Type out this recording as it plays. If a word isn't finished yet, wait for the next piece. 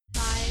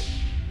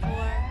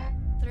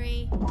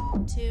2, 1.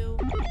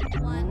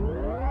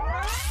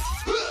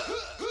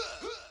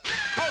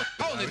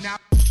 Hold it now.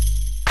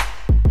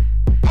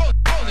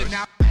 Hold it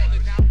now. Hold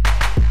it now.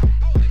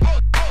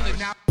 Hold it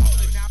now.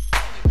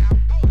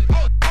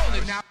 Hold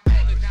it now.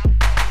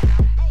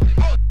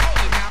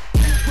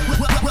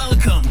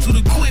 Welcome to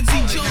the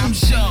Quincy Jones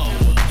Show.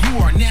 You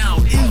are now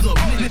in the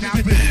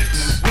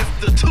mix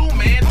with the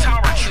two-man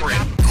tower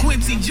trip,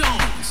 Quincy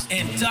Jones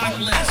and Doc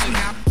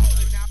Lesnar.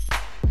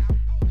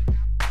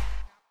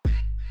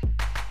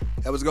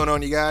 Hey, what's going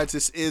on, you guys?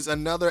 This is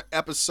another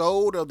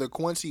episode of the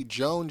Quincy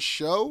Jones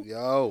Show.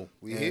 Yo,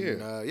 we here.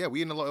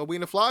 We in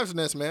the Flies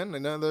Nest, man.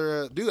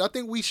 Another dude. I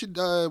think we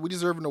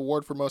deserve an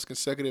award for most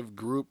consecutive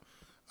group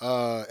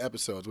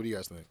episodes. What do you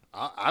guys think?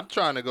 I'm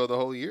trying to go the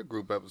whole year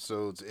group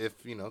episodes if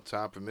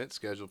time permits,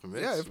 schedule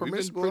permits. Yeah, if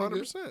permissible,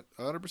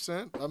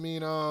 100%. I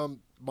mean,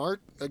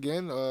 Mark,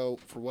 again,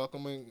 for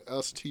welcoming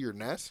us to your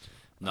nest.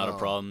 Not a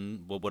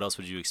problem. What else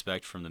would you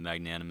expect from the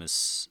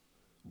magnanimous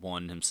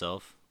one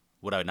himself?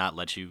 Would I not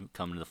let you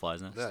come into the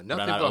Flies Nest? Yeah,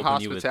 nothing but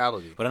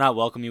hospitality. Would I not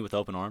welcome you with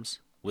open arms?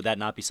 Would that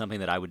not be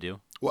something that I would do?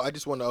 Well, I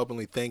just want to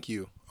openly thank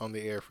you on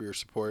the air for your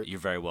support. You're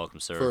very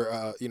welcome, sir.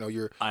 For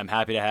your. I'm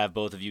happy to have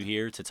both of you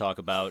here to talk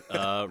about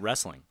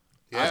wrestling.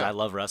 Yeah, because I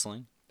love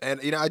wrestling.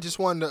 And I just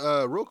wanted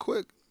to real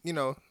quick,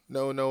 no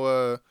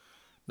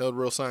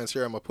real science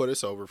here. I'm gonna put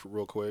this over for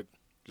real quick.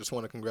 Just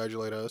want to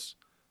congratulate us.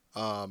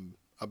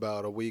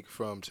 About a week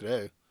from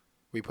today,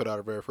 we put out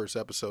our very first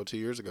episode 2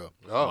 years ago.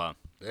 Oh, wow.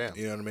 Damn.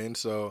 You know what I mean?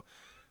 So,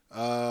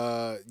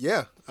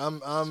 yeah, I'm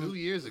 2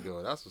 years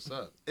ago. That's what's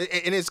up.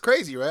 And it's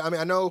crazy, right? I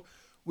mean, I know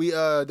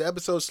the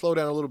episodes slowed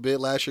down a little bit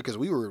last year because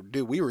we were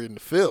in the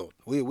field.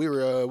 We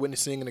were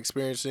witnessing and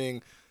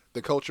experiencing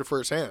the culture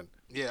firsthand.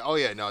 Yeah. Oh,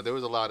 yeah. No, there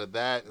was a lot of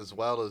that as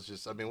well as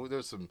just. I mean,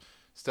 there's some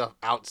stuff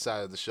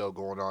outside of the show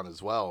going on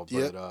as well.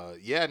 But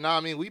I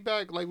mean, we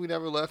back like we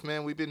never left,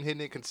 man. We've been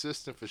hitting it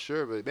consistent for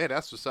sure. But man,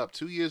 that's what's up.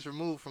 2 years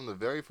removed from the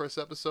very first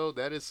episode.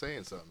 That is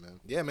saying something, man.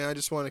 Yeah, man. I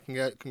just want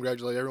to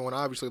congratulate everyone.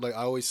 Obviously, like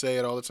I always say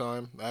it all the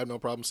time. I have no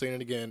problem saying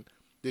it again.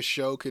 This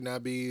show could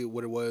not be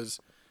what it was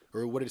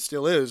or what it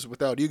still is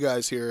without you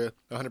guys here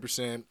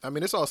 100%. I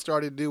mean, this all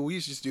started to do. We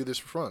used to just do this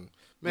for fun.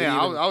 Man,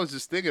 I was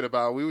just thinking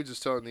about. We were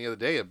just talking the other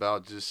day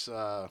about just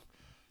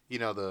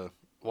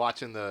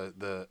watching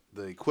the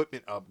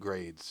equipment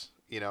upgrades,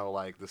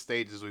 like the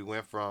stages we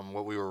went from,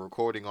 what we were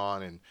recording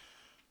on, and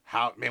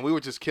how, man, we were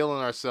just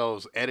killing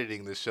ourselves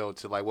editing this show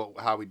to like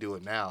how we do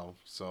it now.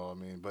 So, I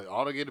mean, but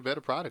all to get a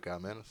better product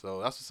out, man.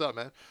 So that's what's up,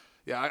 man.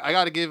 Yeah, I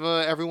got to give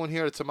everyone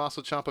here a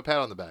Tommaso Ciampa pat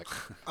on the back.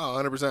 Oh,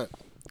 100%.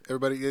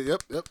 Everybody,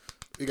 yep,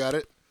 you got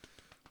it.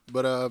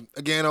 But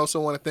again, I also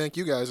want to thank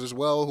you guys as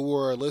well who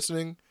are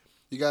listening.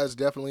 You guys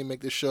definitely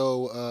make this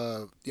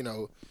show,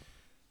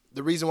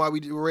 the reason why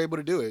we were able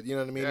to do it. You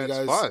know what I mean? Yeah, you guys,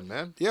 it's fun,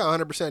 man. Yeah,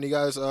 100%. You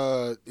guys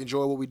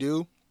enjoy what we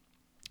do.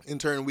 In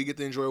turn, we get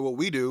to enjoy what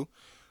we do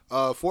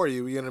for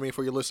you. You know what I mean?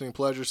 For your listening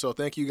pleasure. So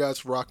thank you guys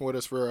for rocking with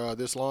us for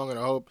this long. And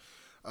I hope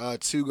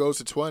 2 goes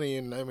to 20.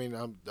 And I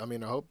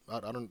hope I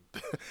don't.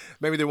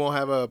 Maybe they won't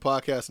have a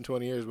podcast in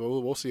 20 years, but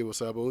we'll see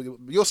what's up. But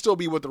you'll still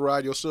be with the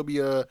ride. You'll still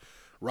be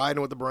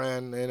riding with the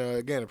brand, and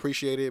again,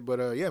 appreciate it.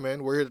 But yeah,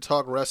 man, we're here to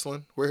talk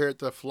wrestling. We're here at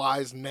the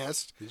Flies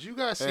Nest. Did you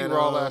guys see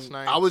Raw last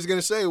night? I was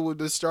gonna say,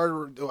 this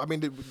started. I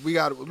mean,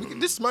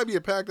 this might be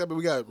a packed up, but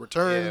we got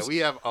returns. Yeah, we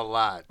have a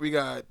lot. We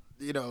got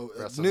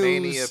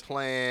WrestleMania news.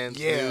 plans,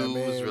 Yeah, news,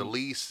 man.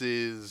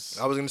 Releases.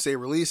 I was gonna say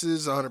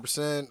releases,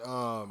 100%.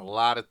 A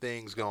lot of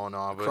things going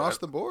on, but Across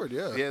the board,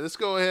 yeah. Yeah, let's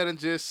go ahead and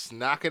just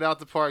knock it out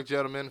the park,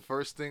 gentlemen.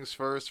 First things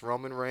first.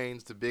 Roman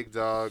Reigns, the big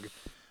dog,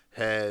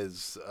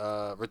 has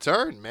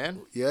returned,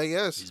 man. Yeah,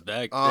 yes. He's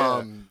back.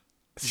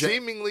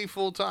 Seemingly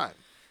full time.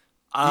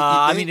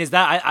 I mean, is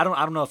that I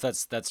don't know if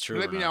that's true.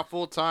 Maybe or not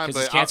full time,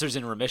 because but his cancer's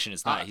in remission.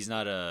 It's not. He's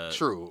not a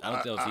true. I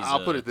don't know if he's.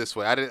 I'll put it this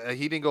way: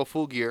 he didn't go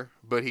full gear,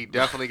 but he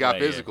definitely got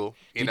right, physical.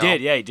 Yeah. He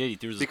did. Yeah, he did. He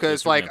threw his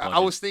because Superman like punches. I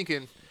was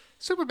thinking,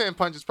 Superman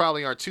punches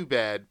probably aren't too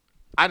bad.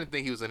 I didn't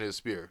think he was in his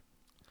spear,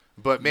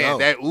 but man,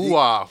 that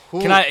ooh-ah.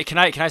 Can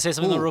I say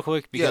something though real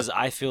quick? Because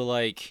I feel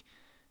like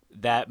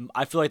that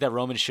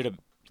Roman should have.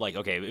 Like,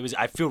 okay,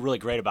 I feel really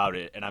great about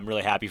it, and I'm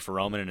really happy for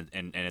Roman,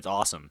 and it's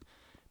awesome.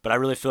 But I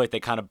really feel like they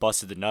kind of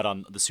busted the nut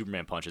on the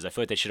Superman punches. I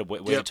feel like they should have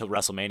waited until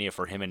WrestleMania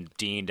for him and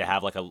Dean to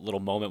have like a little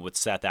moment with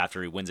Seth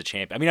after he wins a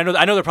champ. I mean,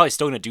 I know they're probably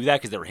still going to do that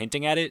because they were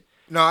hinting at it.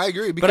 No, I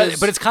agree. Because,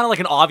 but it's kind of like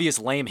an obvious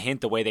lame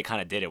hint the way they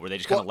kind of did it, where they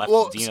just kind of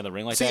left Dean in the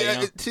ring like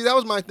that. See, that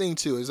was my thing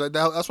too. Is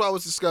that's what I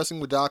was discussing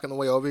with Doc on the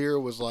way over here.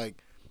 Was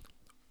like,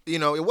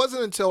 it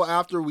wasn't until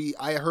after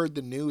I heard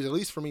the news, at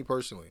least for me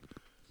personally.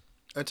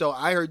 Until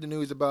I heard the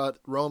news about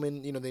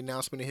Roman, the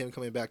announcement of him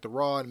coming back to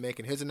Raw and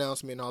making his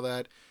announcement and all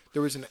that,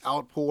 there was an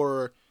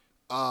outpour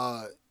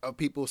of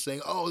people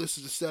saying, "Oh, this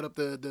is to set up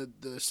the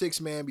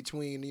 6-man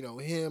between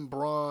him,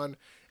 Braun,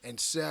 and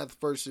Seth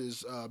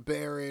versus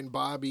Baron,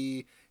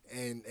 Bobby,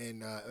 and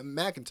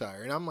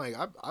McIntyre." And I'm like,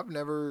 I've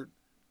never.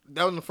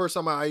 That was the first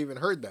time I even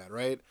heard that,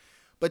 right?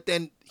 But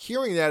then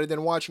hearing that and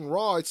then watching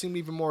Raw, it seemed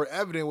even more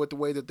evident with the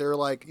way that they're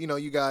like,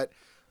 you got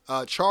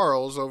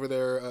Charles over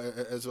there,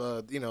 as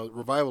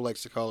Revival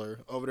likes to call her,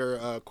 over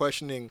there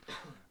questioning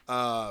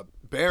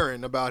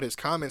Baron about his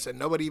comments that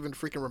nobody even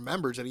freaking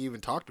remembers that he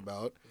even talked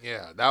about.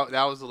 Yeah, that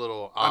was a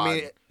little odd. I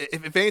mean,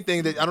 if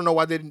anything, I don't know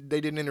why they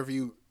didn't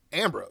interview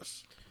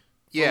Ambrose.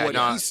 Yeah,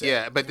 what he said,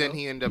 yeah, but then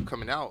he ended up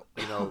coming out,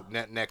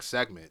 next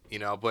segment,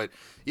 but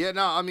yeah,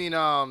 no, I mean,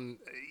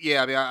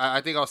 I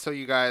think I'll tell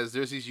you guys,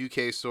 there's these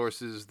UK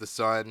sources, The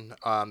Sun,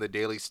 the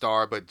Daily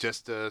Star, but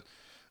just a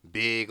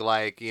big,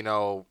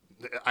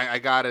 I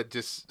gotta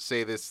just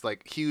say this,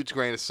 huge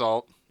grain of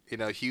salt,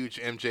 huge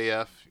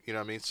MJF, you know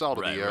what I mean, salt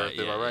of the earth,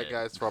 am I right,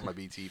 guys, for all my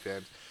BT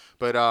fans,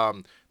 but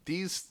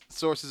these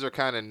sources are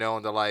kind of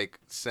known to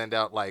send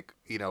out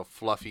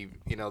fluffy,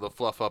 they'll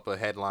fluff up a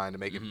headline to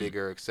make it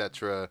bigger,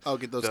 etc. Oh,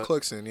 get those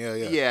clicks in, yeah.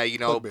 Yeah,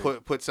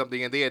 put something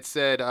in. They had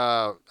said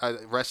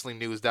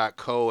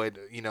WrestlingNews.co had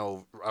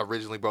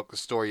originally broke the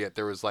story, yet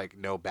there was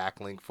no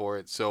backlink for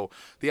it. So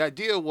the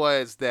idea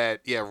was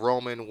that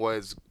Roman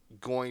was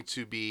going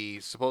to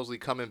be supposedly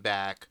coming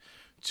back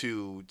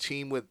to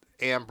team with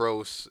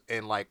Ambrose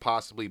and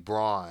possibly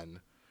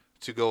Braun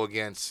to go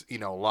against,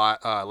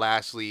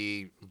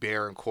 Lashley,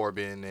 Baron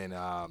Corbin, and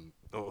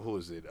who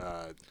is it?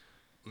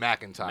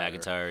 McIntyre.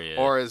 McIntyre, yeah.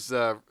 Or as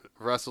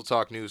Wrestle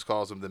Talk News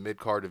calls him, the mid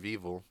card of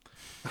evil,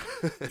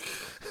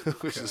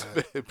 which is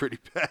pretty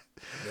bad.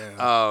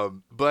 Yeah.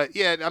 But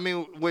yeah, I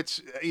mean,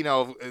 which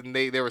and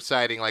they were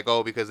citing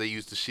because they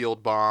used the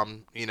Shield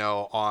bomb,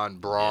 on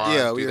Braun,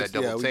 Yeah, do we that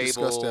double table. We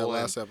discussed that and,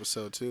 last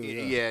episode too.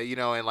 Yeah,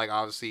 and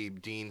obviously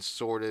Dean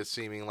sort of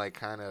seeming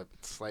kind of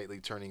slightly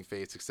turning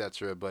face,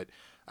 etc. But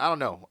I don't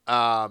know.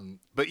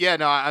 But yeah,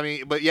 no, I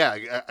mean, but yeah,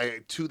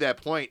 to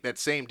that point, that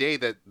same day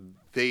that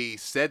they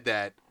said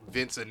that,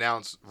 Vince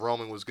announced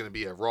Roman was going to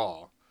be at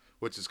Raw,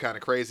 which is kind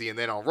of crazy. And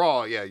then on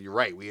Raw, yeah, you're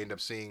right. We end up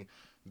seeing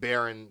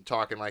Baron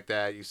talking like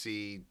that. You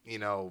see,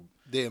 the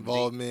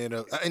involvement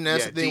of, and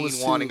that's the thing,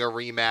 Dean wanting a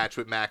rematch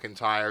with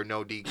McIntyre,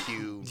 no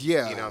DQ.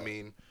 Yeah, you know what I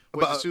mean.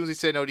 But as soon as he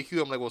said no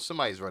DQ, I'm like, well,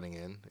 somebody's running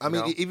in. I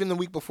mean, even the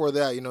week before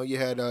that, you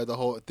had the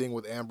whole thing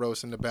with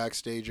Ambrose in the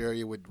backstage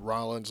area with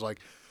Rollins,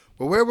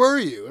 well, where were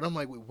you? And I'm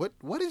like,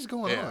 what is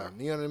going on?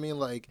 You know what I mean?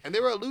 And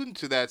they were alluding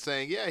to that,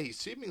 saying, yeah, he's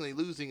seemingly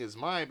losing his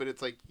mind, but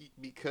it's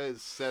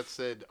because Seth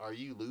said, are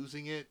you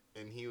losing it?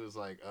 And he was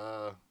like,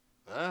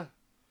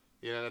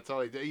 that's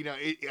all he did.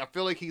 I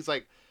feel like he's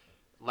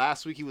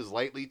last week he was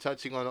lightly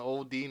touching on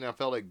old Dean. I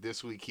felt like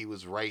this week he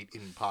was right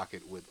in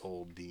pocket with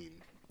old Dean.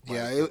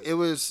 Yeah, it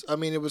was. I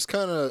mean, it was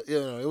kind of.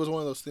 It was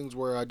one of those things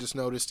where I just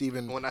noticed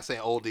even. When I say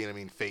old Dean, I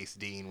mean face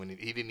Dean. When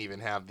he didn't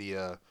even have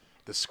the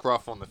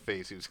scruff on the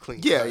face, he was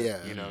clean. Yeah, cut,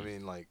 yeah. You know what I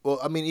mean? Well,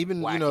 I mean,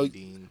 even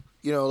Dean.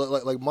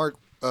 like Mark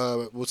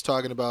was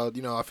talking about.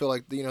 I feel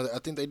like I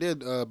think they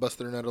did bust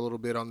their nut a little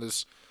bit on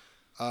this.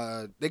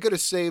 They could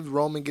have saved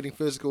Roman getting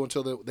physical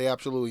until they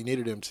absolutely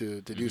needed him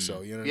to do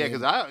so. You know what I mean?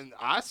 because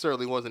I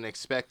certainly wasn't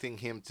expecting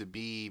him to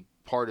be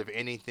part of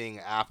anything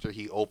after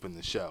he opened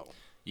the show.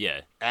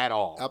 Yeah. At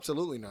all.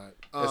 Absolutely not.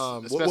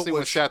 Especially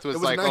when Seth was it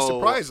was a nice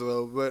surprise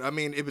though. But I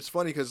mean, it was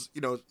funny because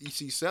you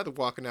see Seth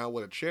walking out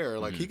with a chair.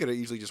 He could have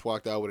easily just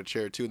walked out with a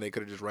chair too, and they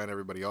could have just ran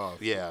everybody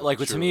off. Yeah.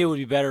 But to me, it would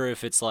be better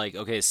if it's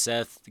okay,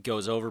 Seth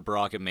goes over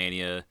Brock at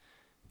Mania,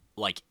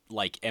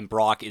 and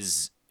Brock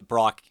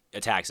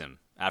attacks him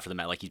after the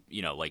match,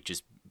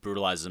 just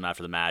brutalizes him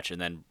after the match, and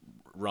then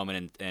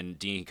Roman and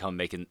Dean come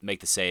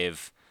make the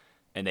save,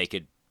 and they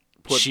could.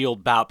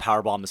 Shield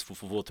powerbomb this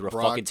fool through a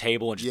fucking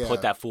table and just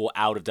put that fool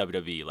out of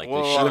WWE. The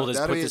Shield has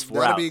put this fool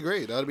out. That'd be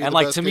great. That'd be and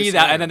the best to me case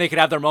that, scenario. and then they could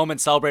have their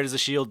moment, celebrate as a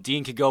Shield.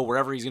 Dean could go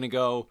wherever he's gonna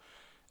go,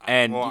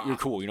 and you're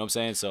cool. You know what I'm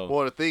saying? So.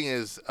 Well, the thing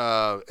is,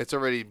 it's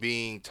already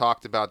being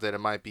talked about that it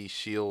might be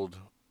Shield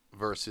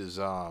versus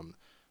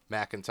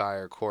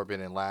McIntyre,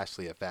 Corbin, and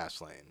Lashley at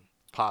Fastlane,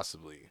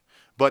 possibly.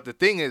 But the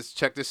thing is,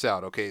 check this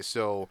out. Okay,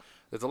 so.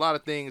 There's a lot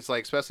of things,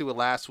 especially with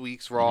last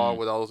week's Raw,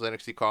 with all those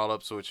NXT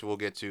call-ups, which we'll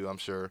get to, I'm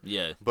sure.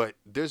 Yeah. But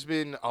there's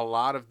been a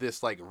lot of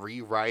this,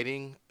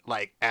 rewriting,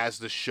 as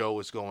the show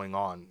is going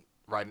on,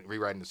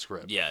 rewriting the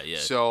script. Yeah, yeah.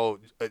 So,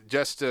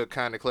 just to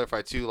kind of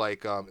clarify, too,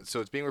 so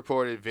it's being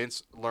reported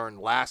Vince learned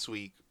last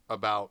week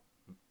about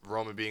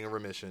Roman being in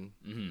remission.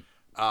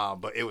 Mm-hmm.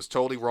 But it was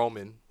totally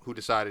Roman who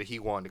decided he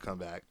wanted to come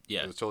back.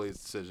 Yeah. It was totally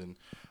his decision.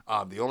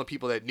 The only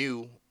people that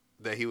knew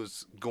that he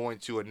was going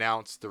to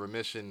announce the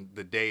remission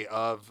the day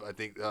of, I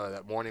think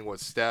that morning, was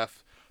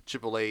Steph,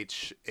 Triple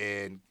H,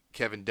 and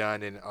Kevin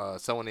Dunn, and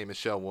someone named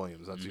Michelle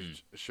Williams. I'm too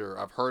sure.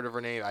 I've heard of her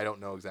name. I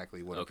don't know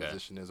exactly what her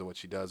position is or what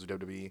she does with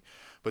WWE.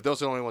 But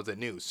those are the only ones that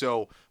knew.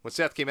 So when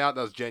Seth came out,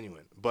 that was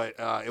genuine. But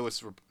it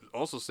was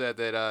also said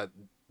that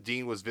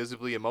Dean was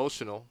visibly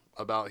emotional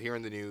about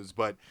hearing the news,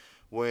 but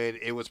when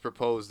it was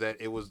proposed that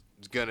it was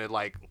gonna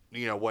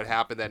what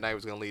happened that night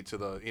was gonna lead to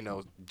the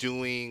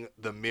doing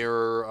the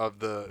mirror of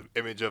the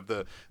image of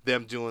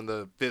them doing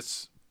the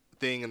fist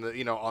thing and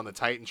the on the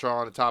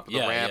Titantron on the top of the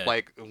ramp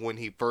when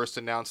he first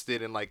announced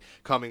it and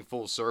coming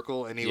full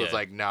circle, and he was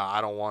like, nah,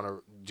 I don't want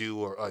to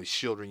do a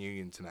Shield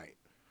reunion tonight.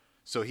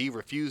 So he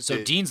refused So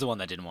it. Dean's the one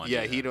that didn't want to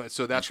Yeah, do that. he don't.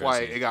 So that's why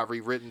Interesting. it got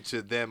rewritten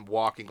to them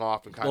walking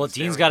off and kind Well, of.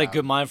 Dean's staring got a out.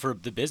 good mind for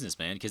the business,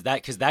 man, because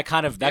that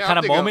kind of Yeah, I'm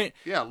thinking, moment,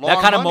 yeah, long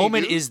that kind of money,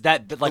 moment dude. is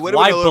that like would've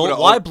been a little bit of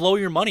why blow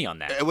your money on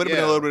that? It would have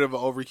been Yeah. a little bit of an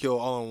overkill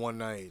all in one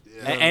night. You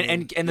know what I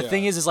mean? And the Yeah.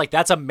 thing is like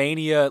that's a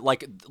mania,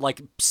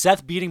 like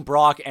Seth beating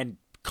Brock and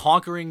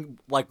conquering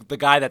like the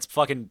guy that's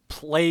fucking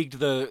plagued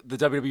the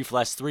WWE for the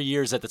last 3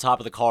 years at the top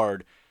of the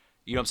card.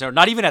 You know what I'm saying? Or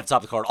not even at the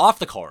top of the card, off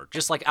the card,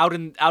 just like out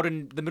in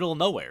the middle of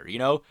nowhere. You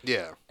know?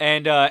 Yeah.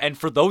 And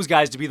for those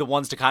guys to be the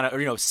ones to kind of, or,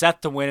 you know,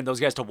 Seth to win and those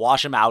guys to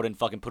wash him out and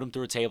fucking put him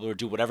through a table or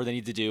do whatever they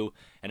need to do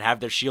and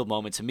have their Shield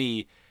moment, to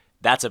me,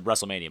 that's a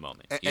WrestleMania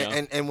moment. You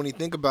know? And when you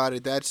think about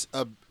it, that's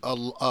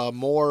a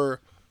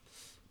more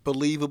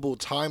believable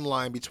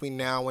timeline between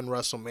now and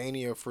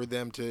WrestleMania for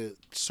them to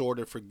sort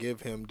of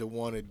forgive him, to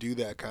want to do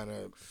that kind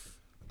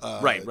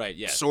of right,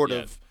 yeah, sort yeah.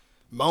 of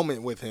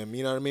moment with him.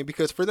 You know what I mean?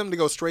 Because for them to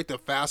go straight to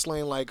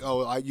Fastlane, like,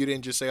 oh, you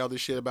didn't just say all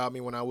this shit about me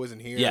when I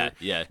wasn't here.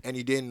 Yeah. And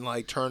you didn't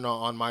like turn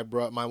on my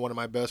one of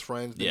my best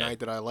friends the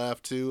night that I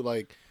left too.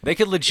 Like, They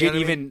could legit You know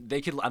what I even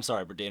they could. I'm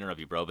sorry to interrupt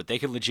you, bro, but they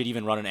could legit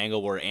even run an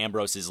angle where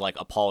Ambrose is like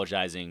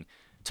apologizing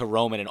to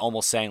Roman and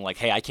almost saying like,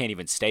 "Hey, I can't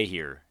even stay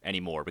here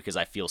anymore because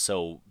I feel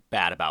so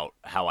bad about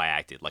how I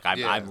acted. Like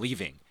I'm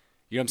leaving."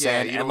 You know what I'm Yeah,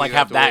 saying? you And don't like even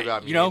have to worry that,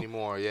 about me you know?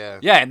 anymore. Yeah.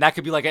 Yeah, and that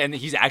could be like, and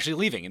he's actually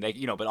leaving, and they,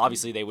 you know, but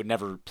obviously they would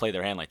never play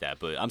their hand like that.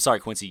 But I'm sorry,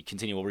 Quincy.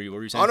 Continue. What were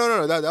you saying? oh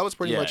no, that was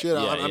pretty Yeah, much it.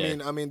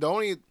 yeah, I mean, the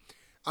only,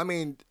 I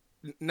mean,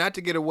 not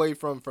to get away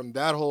from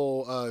that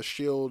whole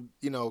Shield,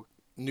 you know,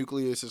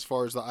 nucleus as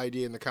far as the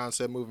idea and the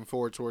concept moving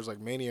forward towards like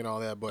Mania and all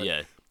that. But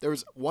Yeah. there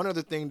was one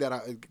other thing that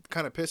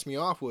kind of pissed me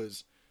off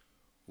was,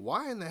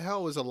 why in the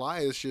hell was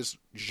Elias just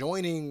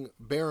joining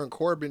Baron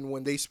Corbin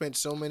when they spent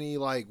so many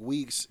like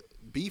weeks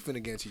beefing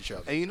against each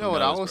other? And you know Who what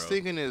knows, I was bro?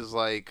 thinking is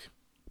like,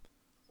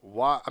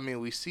 why? I mean,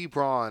 we see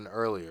Braun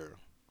earlier.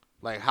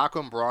 Like, how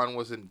come Braun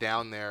wasn't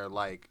down there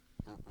like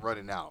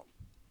running out?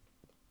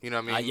 You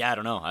know what I mean? Yeah, I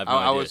don't know. I have no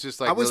I idea. was just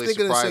like I was really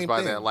thinking the surprised same by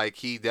thing. that. Like,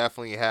 he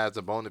definitely has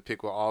a bone to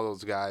pick with all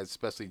those guys,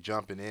 especially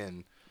jumping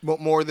in.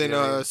 More than You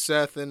know what I mean?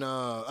 Seth and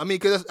I mean,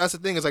 because that's the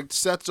thing is like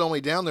Seth's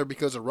only down there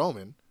because of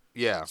Roman.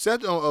 Yeah.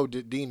 Seth don't owe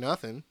Dean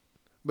nothing,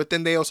 but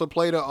then they also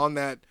played it on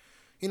that.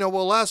 You know,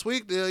 well, last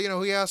week, you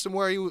know, he asked him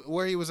where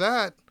he was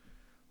at.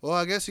 Well,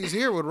 I guess he's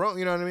here with Roman.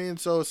 You know what I mean?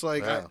 So it's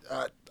like Yeah.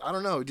 I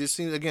don't know. It just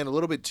seems again a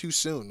little bit too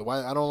soon.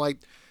 Why I don't like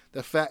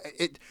the fact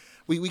it.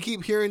 We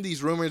keep hearing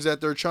these rumors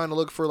that they're trying to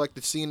look for like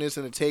the Cenas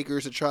and the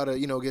Takers to try to,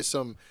 you know, get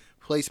some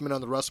placement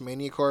on the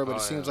WrestleMania card, but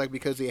it seems like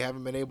because they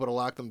haven't been able to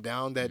lock them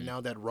down, that now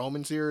that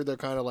Roman's here, they're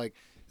kind of like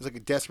it's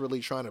like desperately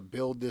trying to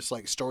build this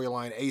like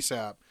storyline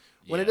ASAP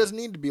when it Yeah. doesn't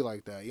need to be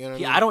like that. You know what I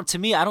mean? I don't. To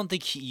me, I don't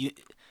think he.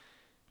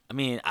 I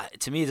mean,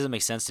 to me, it doesn't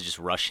make sense to just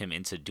rush him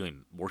into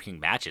doing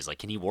working matches. Like,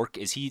 can he work?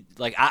 Is he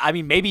like? I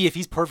mean, maybe if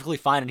he's perfectly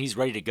fine and he's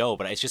ready to go,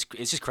 but it's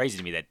just crazy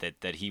to me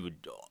that he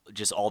would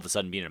just all of a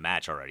sudden be in a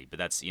match already. But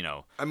that's, you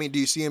know, I mean, do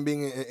you see him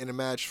being in a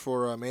match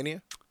for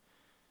Mania?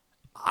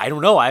 I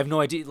don't know. I have no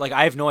idea. Like,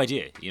 I have no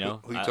idea. You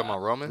know, Who you talking about,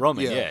 Roman?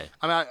 Roman, Yeah.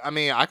 yeah. I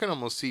mean, I can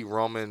almost see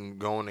Roman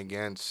going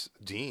against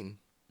Dean,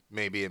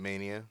 maybe at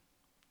Mania.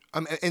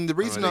 And the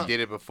reason They did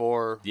it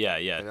before. Yeah.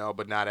 You know,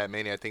 but not at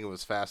Mania. I think it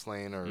was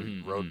Fastlane or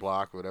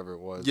Roadblock, whatever it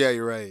was. yeah,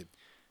 you're right.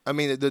 I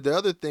mean, the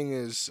other thing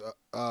is,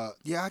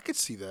 yeah, I could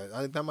see that.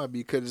 I think that might be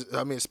because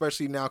I mean,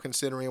 especially now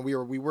considering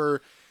we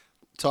were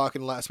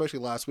talking, especially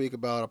last week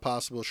about a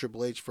possible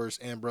Triple H versus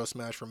Ambrose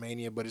match for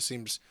Mania, but it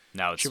seems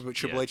Now it's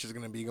Triple H is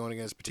going to be going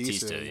against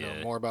Batista. You know,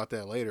 yeah. more about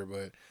that later,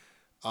 but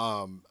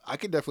I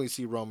could definitely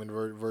see Roman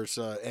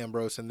versus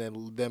Ambrose, and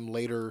then them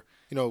later,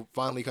 you know,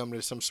 finally coming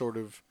to some sort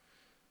of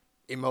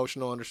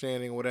emotional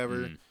understanding, or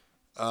whatever.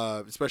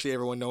 Especially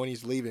everyone knowing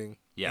he's leaving.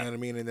 Yeah. You know what I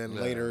mean? And then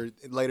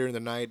later in the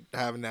night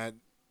having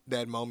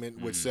that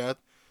moment with Seth,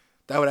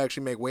 that would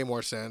actually make way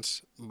more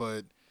sense.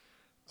 But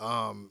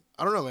I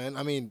don't know, man.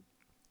 I mean,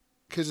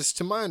 because it's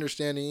to my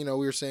understanding, you know,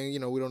 we were saying, you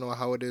know, we don't know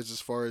how it is as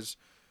far as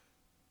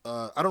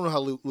I don't know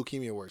how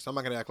leukemia works. I'm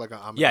not gonna act like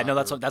I'm. Yeah, a no,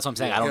 doctor. that's what I'm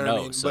saying. You I don't what know.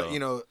 I mean? So, But you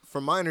know,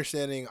 from my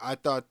understanding, I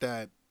thought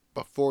that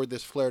before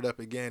this flared up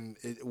again,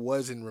 it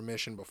was in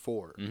remission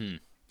before. Mhm.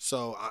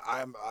 So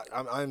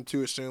I'm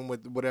to assume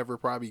with whatever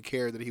probably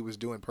care that he was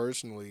doing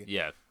personally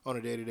yeah. on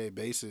a day-to-day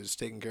basis,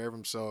 taking care of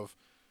himself,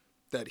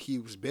 that he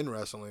was been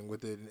wrestling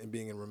with it and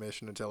being in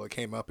remission until it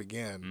came up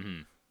again.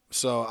 Mhm.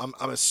 So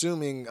I'm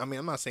assuming. I mean,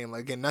 I'm not saying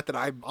like again, not that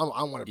I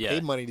want to Yeah. pay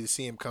money to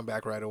see him come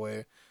back right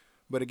away,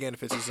 but again,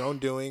 if it's his own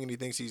doing and he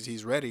thinks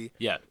he's ready,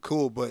 Yeah.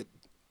 cool. But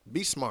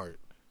be smart.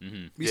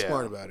 Be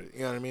smart about it. You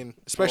know what I mean?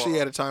 Especially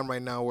at a time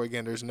right now where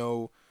again, there's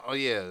no Oh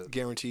yeah.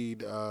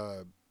 guaranteed.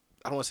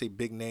 I don't want to say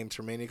big names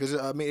for Mania because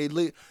I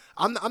mean,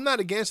 I'm not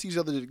against these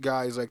other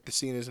guys like the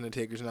Cenas and the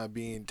Takers not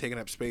being taking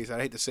up space. I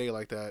hate to say it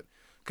like that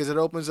because it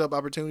opens up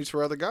opportunities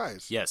for other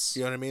guys. Yes.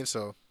 You know what I mean?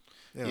 So,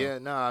 you know. Yeah,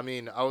 no, I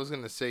mean, I was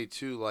gonna say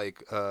too,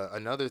 like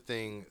another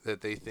thing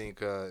that they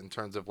think in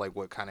terms of like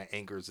what kind of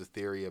anchors the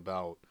theory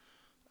about,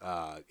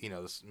 you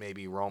know,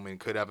 maybe Roman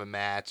could have a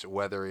match,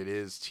 whether it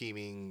is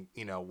teaming,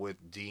 you know,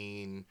 with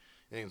Dean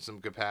in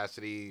some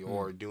capacity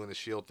or doing the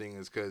Shield thing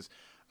is because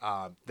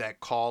that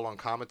call on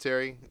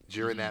commentary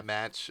during that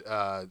match.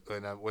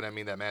 When I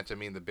mean that match, I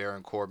mean the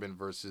Baron Corbin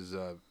versus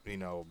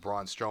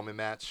Braun Strowman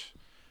match.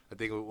 I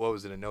think what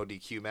was it, a no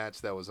DQ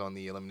match that was on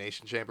the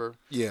Elimination Chamber?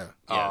 Yeah.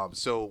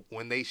 So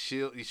when they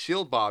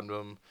shield bombed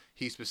him,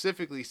 he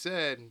specifically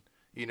said,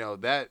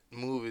 that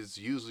move is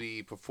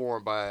usually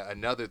performed by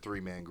another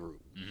 3-man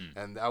group,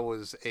 and that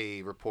was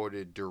a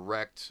reported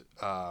direct,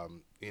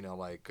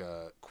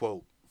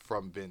 quote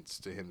from Vince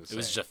to him to say. It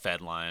was just a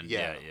Fed line.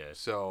 Yeah.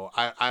 So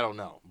I don't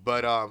know,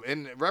 but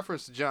in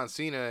reference to John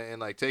Cena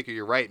and Taker,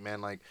 you're right,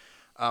 man.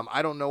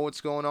 I don't know what's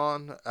going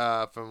on.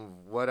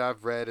 From what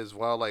I've read as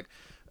well,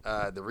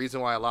 the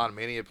reason why a lot of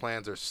Mania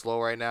plans are slow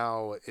right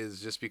now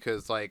is just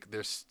because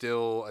they're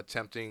still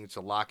attempting to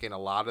lock in a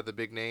lot of the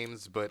big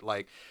names, but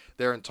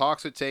they're in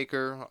talks with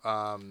Taker.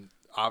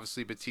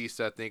 Obviously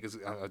Batista, I think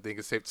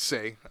it's safe to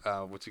say,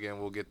 which again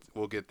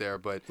we'll get there,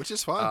 but which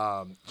is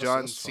fine.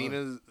 John That's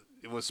Cena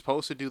was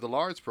supposed to do the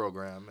Lars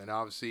program, and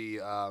obviously,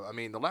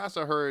 the last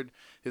I heard,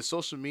 his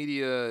social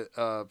media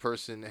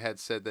person had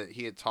said that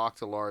he had talked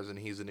to Lars and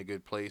he's in a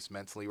good place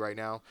mentally right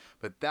now.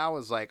 But that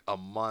was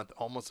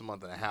almost a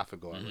month and a half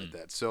ago. I read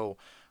that, so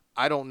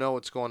I don't know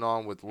what's going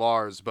on with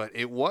Lars. But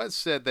it was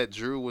said that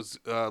Drew was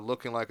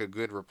looking like a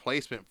good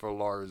replacement for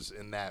Lars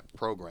in that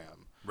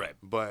program. Right.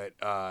 But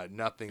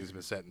nothing's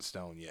been set in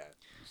stone yet.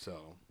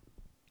 So,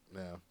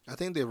 yeah. I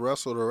think they've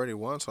wrestled already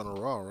once on a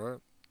Raw, right?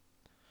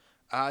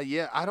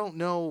 Yeah, I don't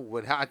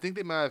know I think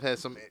they might have had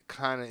some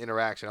kind of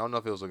interaction. I don't know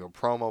if it was a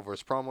promo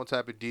versus promo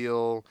type of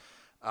deal,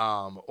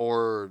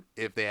 or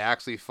if they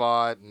actually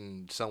fought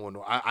and someone.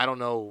 I don't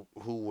know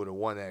who would have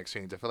won that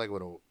exchange. I feel like I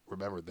would have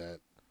remembered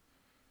that.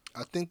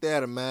 I think they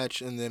had a match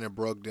and then it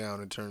broke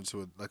down and turned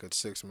to a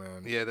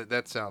 6-man. Yeah,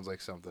 that sounds like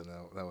something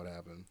that would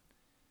happen.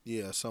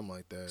 Yeah, something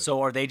like that.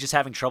 So are they just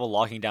having trouble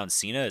locking down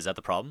Cena? Is that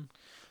the problem?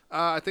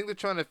 I think they're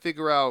trying to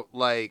figure out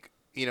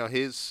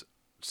his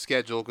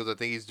schedule, because I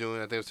think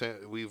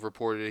we've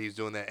reported he's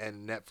doing that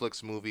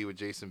Netflix movie with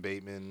Jason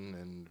Bateman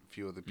and a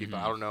few other people.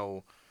 I don't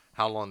know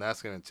how long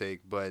that's going to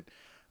take, but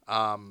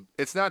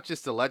it's not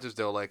just the Legends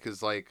though,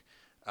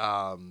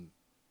 from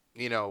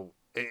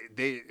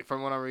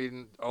what I'm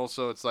reading,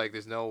 also it's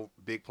there's no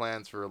big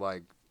plans for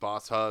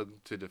Boss Hug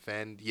to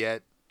defend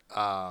yet,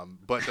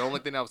 but the only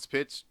thing that was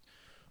pitched,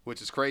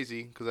 which is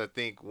crazy because I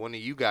think one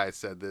of you guys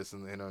said this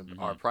in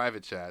our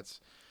private chats,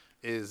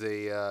 is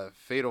a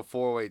fatal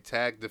 4-way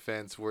tag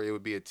defense where it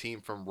would be a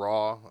team from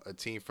Raw, a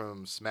team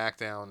from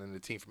SmackDown, and a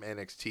team from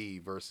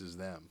NXT versus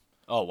them.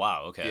 Oh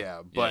wow, okay.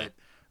 Yeah, but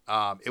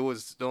it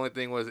was the only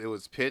thing was it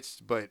was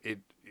pitched, but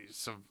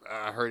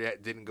I heard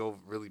it didn't go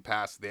really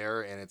past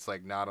there, and it's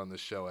not on the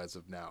show as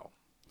of now.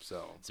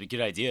 So it's a good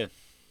idea.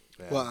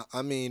 Yeah. Well,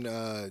 I mean,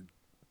 I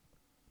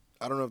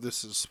don't know if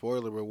this is a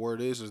spoiler, but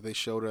word is they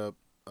showed up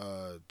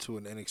to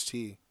an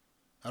NXT.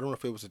 I don't know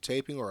if it was a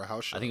taping or a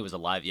house show. I think it was a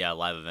live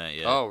event.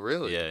 Yeah. Oh,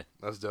 really? Yeah.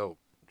 That's dope.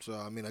 So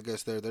I mean, I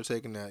guess they're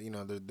taking that.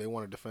 They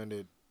want to defend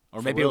it.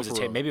 Or maybe it was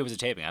maybe it was a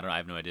taping. I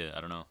have no idea. I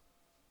don't know.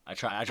 I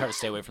try to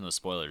stay away from those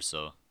spoilers.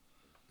 So.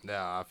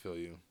 Nah, I feel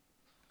you.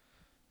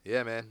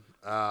 Yeah, man.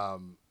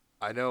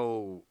 I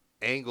know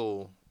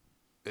Angle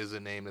is a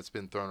name that's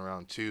been thrown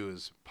around too,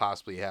 as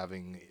possibly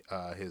having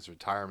his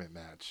retirement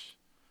match.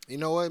 You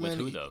know what, man? With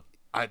who though?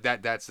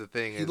 That's the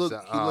thing. He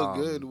looked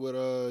good with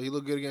he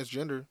looked good against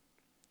Jinder.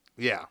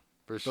 Yeah,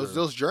 for sure.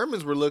 Those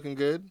Germans were looking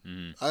good.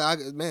 Mm-hmm. I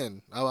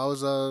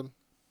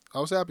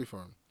was happy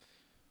for him.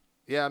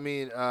 Yeah, I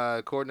mean,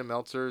 according to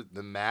Meltzer,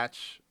 the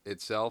match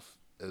itself,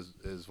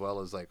 as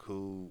well as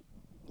who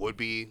would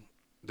be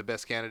the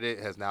best candidate,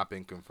 has not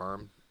been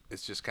confirmed.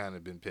 It's just kind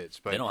of been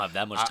pitched. But they don't have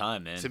that much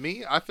time, man. To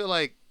me, I feel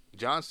like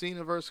John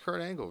Cena versus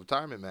Kurt Angle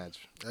retirement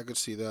match. I could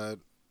see that.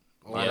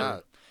 Why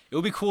not? It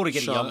would be cool to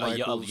get a Shawn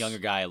younger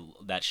guy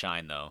that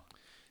shine though.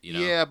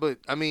 Yeah, but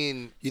I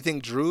mean, you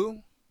think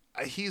Drew?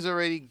 He's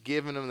already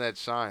given him that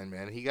shine,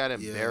 man. He got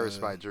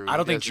embarrassed by Drew. I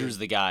don't think Drew's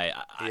the guy.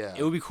 Yeah.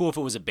 It would be cool if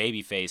it was a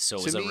baby face, so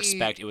it was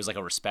respect. It was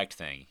a respect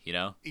thing,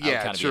 I would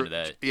kind of be into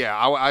that. Yeah,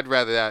 I'd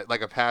rather that,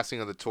 a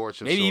passing of the torch.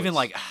 Of maybe sorts.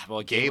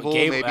 even Gable.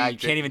 Maybe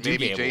can't even do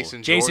maybe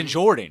Gable. Jason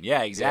Jordan.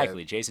 Yeah,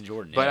 exactly. Yeah. Jason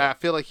Jordan. But yeah. I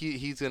feel like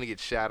he's gonna get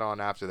shat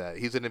on after that.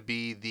 He's gonna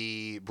be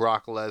the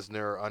Brock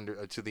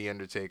Lesnar to the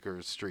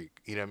Undertaker's streak.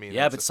 You know what I mean?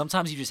 Yeah, but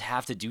sometimes you just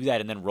have to do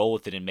that and then roll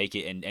with it and make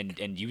it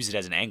and use it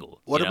as an angle.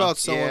 What about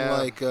someone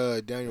like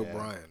Daniel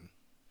Bryan?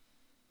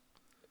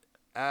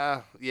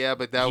 Yeah,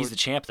 but he's the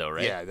champ though,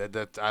 right? Yeah,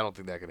 that I don't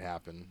think that could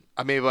happen.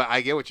 I mean, but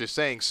I get what you're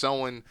saying.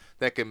 Someone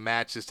that can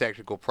match his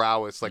technical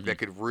prowess, that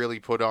could really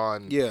put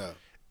on. Yeah.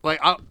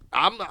 I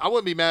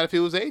wouldn't be mad if it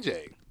was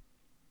AJ.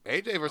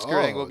 AJ versus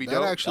Kurt Angle would be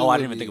dope. I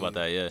didn't even think about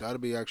that. Yeah, that'd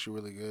be actually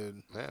really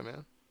good. Yeah,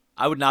 man.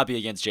 I would not be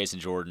against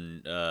Jason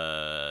Jordan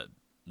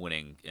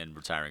winning and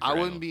retiring. I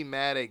wouldn't be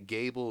mad at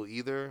Gable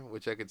either,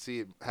 which I could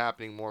see it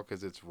happening more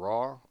because it's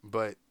Raw,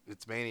 but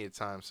it's Mania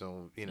time,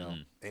 so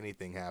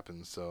anything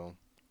happens. So.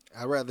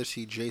 I'd rather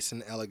see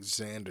Jason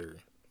Alexander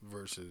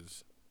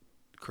versus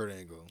Kurt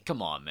Angle. Come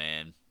on,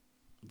 man.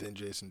 Than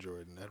Jason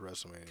Jordan at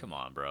WrestleMania. Come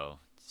on, bro.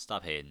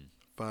 Stop hating.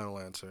 Final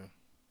answer.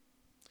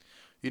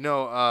 You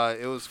know,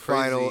 it was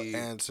crazy. Final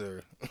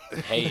answer.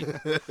 Hate.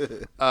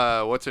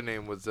 What's her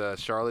name was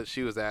Charlotte.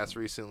 She was asked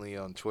recently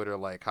on Twitter,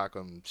 like, how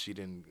come she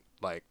didn't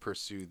like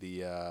pursue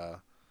the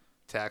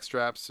tag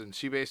straps, and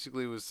she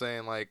basically was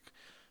saying like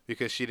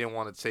because she didn't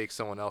want to take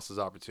someone else's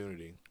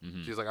opportunity.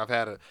 Mm-hmm. She's like,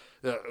 here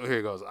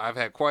it goes. I've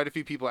had quite a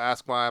few people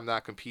ask why I'm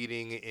not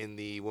competing in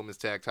the women's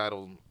tag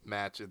title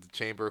match at the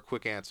Chamber.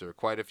 Quick answer: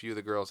 quite a few of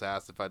the girls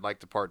asked if I'd like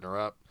to partner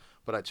up,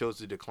 but I chose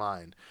to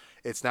decline.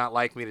 It's not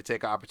like me to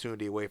take an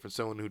opportunity away from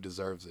someone who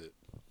deserves it.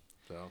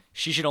 So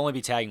She should only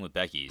be tagging with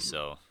Becky.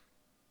 So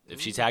if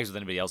she tags with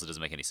anybody else, it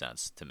doesn't make any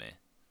sense to me.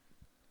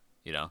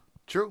 You know.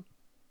 true.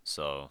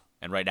 So,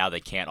 and right now they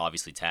can't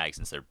obviously tag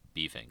since they're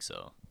beefing.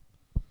 So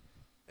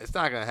It's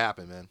not gonna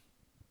happen, man.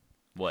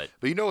 what?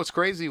 But you know what's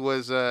crazy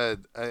was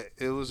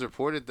it was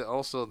reported that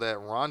also that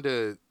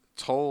Ronda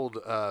told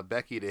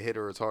Becky to hit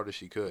her as hard as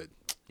she could.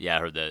 Yeah, I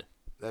heard that.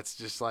 That's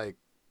just like,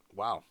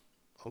 wow,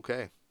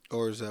 okay.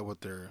 Or is that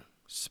what they're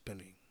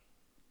spinning?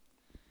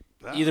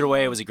 Either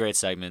way, it was a great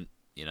segment.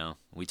 You know,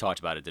 we talked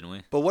about it, didn't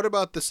we? But what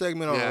about the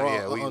segment on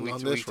Raw? we on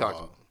this talked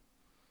Raw? about.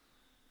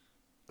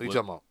 What are you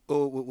talking about?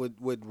 Oh,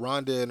 with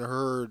Ronda and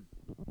her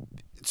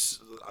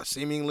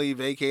seemingly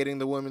vacating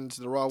the Raw Women's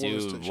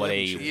Dude,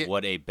 Championship.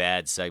 what a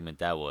bad segment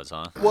that was,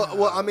 huh?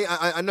 Well, I mean,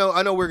 I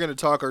know we're gonna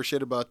talk our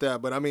shit about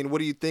that, but I mean, what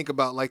do you think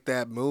about like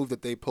that move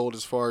that they pulled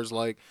as far as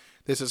like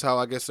this is how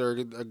I guess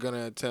they're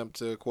gonna attempt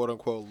to quote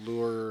unquote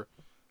lure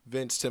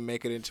Vince to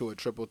make it into a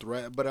triple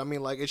threat? But I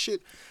mean, like it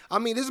should. I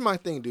mean, this is my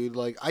thing, dude.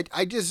 Like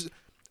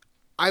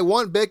I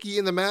want Becky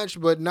in the match,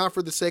 but not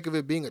for the sake of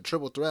it being a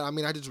triple threat. I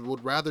mean, I just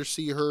would rather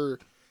see her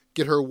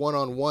get her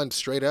one-on-one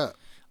straight up.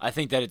 I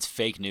think that it's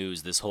fake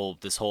news. This whole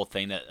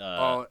thing that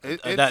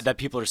it's- that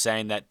people are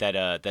saying that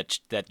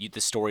the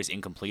story's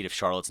incomplete if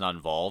Charlotte's not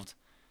involved.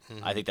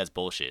 Mm-hmm. I think that's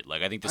bullshit.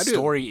 Like I think the I do.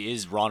 story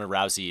is Ronda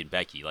Rousey and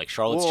Becky. Like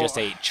Charlotte's Well,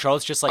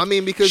 just like I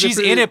mean, because she's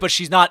if in it- it, but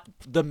she's not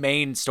the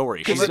main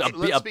story. She's Let's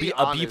a be B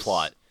honest.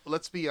 plot.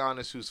 Let's be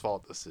honest. Whose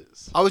fault this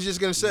is? I was just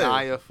gonna say.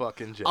 Nia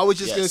fucking Jax. I was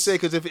just gonna Yes. say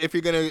because if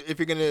you're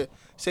gonna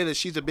say that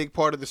she's a big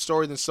part of the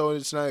story, then so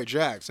is Nia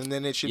Jax, and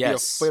then it should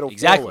Yes, be a fatal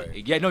exactly.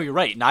 four-way. Yeah, no, you're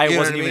right. Nia You know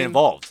wasn't what I even mean?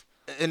 involved.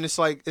 And it's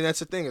like, and that's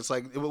the thing. It's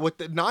like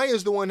Nia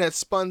is the one that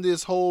spun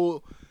this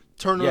whole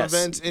turn of Yes.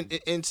 events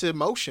into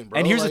motion, bro.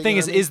 And here's the Like, thing: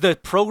 you know what I mean? is the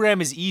program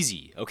is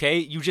easy. Okay,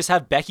 you just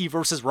have Becky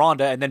versus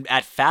Ronda, and then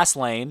at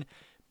Fastlane,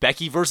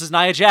 Becky versus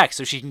Nia Jax,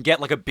 so she can get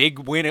like a big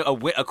win,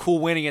 a cool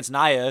win against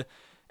Nia,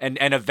 and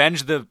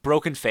avenge the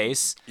broken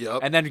face, Yep.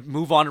 and then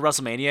move on to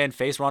WrestleMania and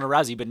face Ronda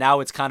Rousey. But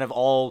now it's kind of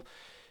all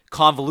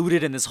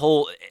convoluted in this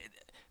whole.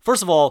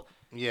 First of all,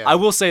 Yeah. I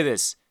will say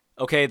this.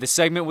 Okay, the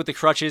segment with the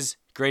crutches,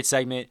 great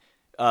segment.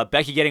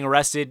 Becky getting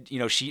arrested, you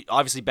know,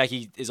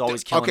 Becky is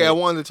always killing Okay, it. I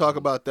wanted to talk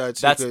about that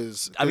too.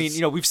 That's, I mean, you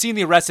know, we've seen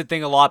the arrested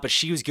thing a lot, but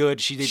she was good.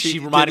 She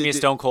reminded me of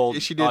Stone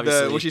Cold. She did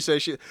obviously. what she said.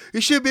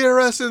 You should be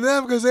arresting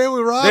them because they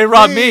would rob. They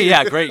robbed me.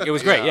 Yeah, great. It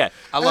was great. Yeah.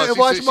 I love. Hey, she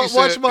watch said- my- she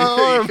watch said- my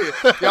arm.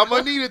 Yeah, I'm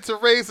gonna need it to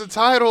raise the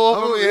title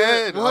over my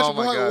head. Oh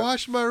my god.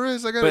 Watch my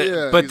wrist. I got But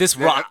yeah. but this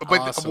rock. But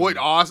Awesome. would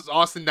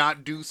Austin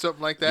not do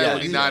something like that? Yeah,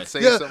 would he yeah. not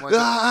say yeah, something like that?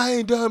 I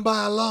ain't done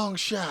by a long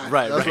shot.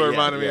 Right, That's right, what it yeah,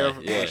 reminded me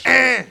of.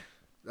 yeah.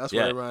 That's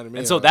Yeah. what it reminded me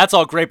And of. so that's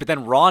all great, but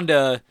then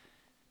Ronda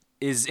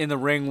is in the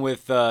ring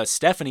with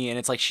Stephanie, and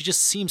it's like she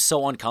just seems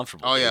so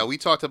uncomfortable. Oh yeah, dude. we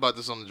talked about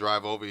this on the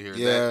drive over here.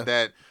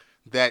 Yeah.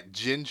 That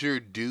ginger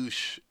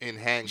douche in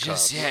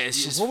handcuffs. Just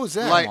it's just What was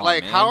that? Like come on,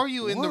 like man. how are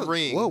you in the What-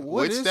 ring what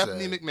with is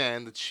Stephanie that?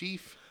 McMahon, the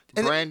chief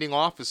And- branding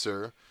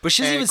officer? But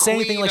she doesn't and even say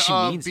anything queen like she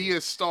of means Be it.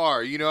 a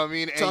star, you know what I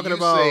mean? And Talking you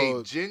about-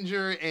 say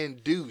ginger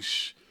and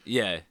douche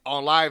Yeah.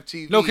 on live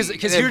TV. No, because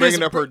And here then it is.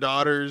 bringing up her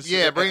daughters.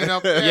 yeah, bringing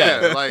up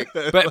Yeah. like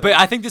But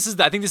I think this is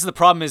the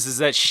problem is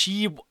that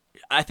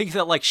I think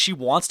that like she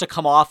wants to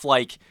come off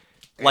like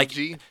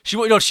Edgy? she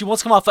wants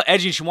to come off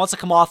edgy and she wants to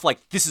come off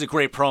like this is a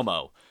great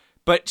promo.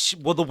 But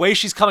the way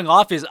she's coming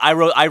off is I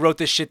wrote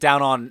this shit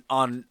down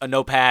on a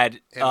notepad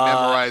and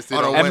memorized it.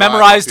 on a on and my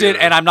memorized it, computer.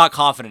 and I'm not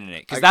confident in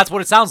it because that's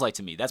what it sounds like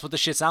to me. That's what the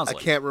shit sounds I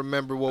like. can't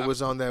remember what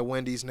was on that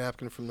Wendy's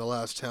napkin from the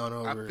last town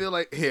over. I feel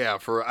like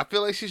I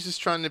feel like she's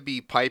just trying to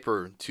be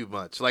Piper too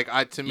much. Like to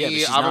Yeah, but me,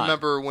 she's I not.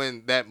 remember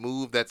when that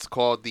move that's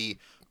called the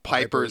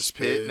Piper's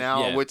Pit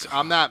now, Yeah. which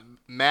I'm not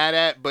mad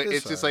at, but It's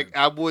it's just fine. like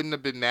I wouldn't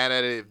have been mad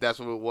at it if that's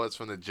what it was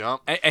from the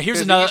jump. And here's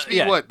 'Cause it another used to be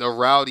yeah. what the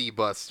Rowdy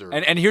Buster.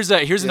 And here's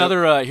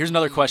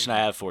another question I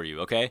have for you.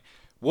 Okay,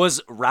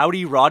 was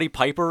Roddy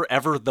Piper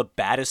ever the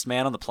baddest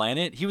man on the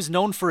planet? He was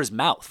known for his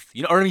mouth.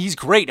 You know, or I mean, he's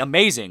great,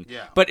 amazing.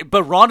 Yeah. But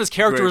Ronda's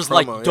character Great is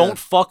like, promo, don't yeah.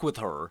 fuck with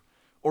her,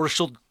 or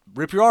she'll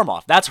rip your arm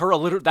off. That's her.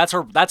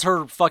 That's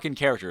her fucking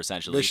character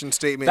essentially. Mission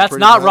statement, That's pretty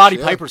not much, Roddy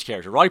yeah. Piper's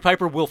character. Roddy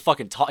Piper will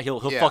fucking talk. He'll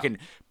Yeah. fucking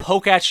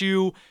poke at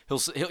you. He'll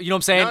you know what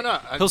I'm saying? No,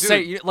 he'll dude,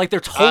 say like they're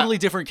totally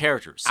different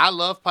characters. I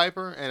love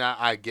Piper, and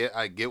I get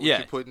what Yeah.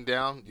 you're putting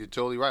down. You're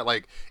totally right.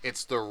 Like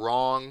it's the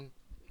wrong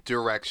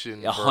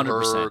direction for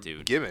 100%, her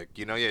dude. gimmick.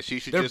 You know, yeah, she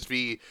should They're- just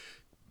be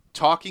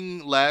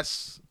talking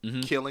less,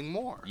 Mm-hmm. killing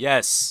more.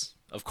 Yes.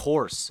 Of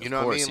course. You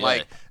know what I mean? Yeah.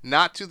 Like,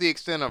 not to the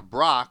extent of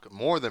Brock,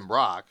 more than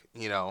Brock,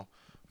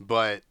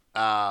 but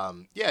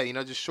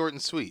just short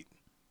and sweet.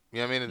 You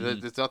know what I mean?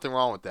 There's nothing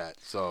wrong with that.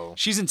 So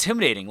she's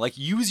intimidating. Like,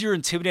 use your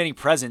intimidating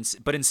presence,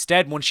 but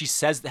instead, when she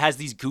has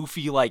these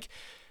goofy, like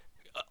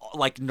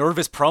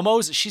nervous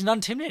promos, she's not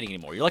intimidating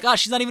anymore. You're like,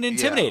 she's not even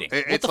intimidating.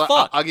 Yeah. What the like,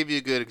 fuck? I'll give you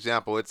a good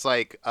example. It's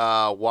like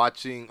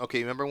watching.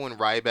 Okay, remember when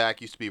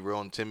Ryback used to be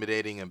real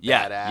intimidating and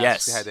badass?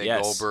 Yes. Had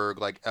that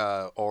Goldberg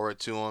aura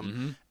to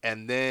him,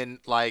 and then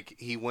like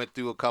he went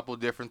through a couple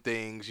different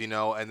things,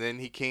 and then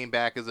he came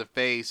back as a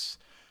face,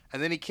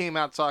 and then he came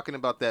out talking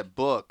about that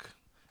book,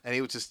 and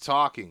he was just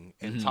talking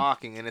and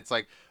talking, and it's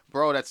like,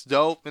 bro, that's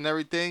dope and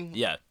everything.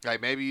 Yeah. Like,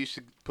 maybe you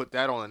should put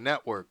that on a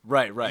network.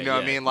 Right. You know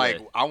what I mean?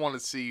 Like, I want to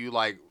see you,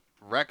 like,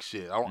 wreck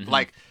shit.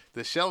 Like,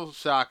 the shell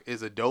shock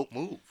is a dope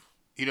move.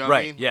 You know what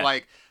I mean? Yeah.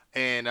 Like,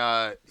 and,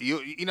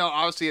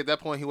 obviously at that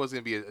point he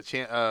wasn't going to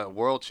be a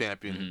world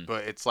champion,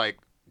 but it's like,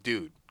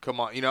 dude, come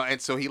on. And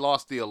so he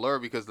lost the allure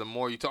because the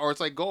more you talk, or it's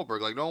like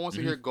Goldberg. Like, no one wants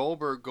to hear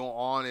Goldberg go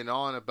on and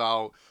on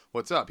about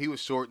what's up. He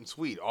was short and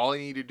sweet. All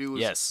he needed to do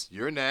was,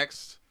 you're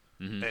next.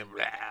 And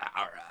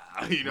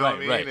you know what I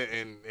mean? Right.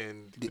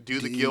 And do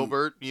the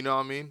Gilbert, you know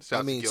what I mean?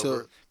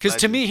 Because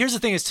to me, here's the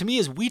thing: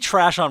 is we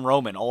trash on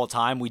Roman all the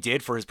time. We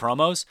did for his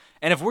promos,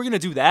 and if we're gonna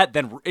do that,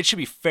 then it should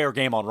be fair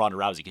game on Ronda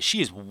Rousey because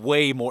she is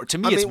way more. To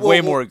me, it's way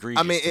more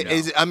egregious.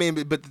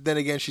 But then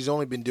again, she's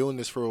only been doing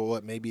this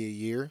for maybe a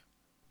year.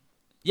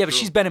 Yeah, but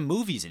she's been in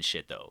movies and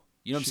shit though.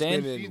 You know what I'm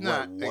saying?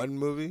 Been in, one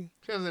movie?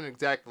 She hasn't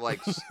exactly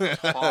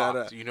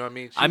talked. You know what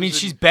I mean?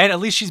 She's been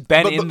in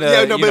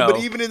the but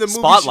even in the movie,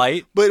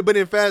 spotlight. But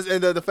in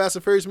the Fast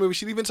and Furious movie,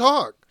 she didn't even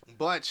talk.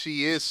 But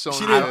she is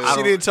Sonya.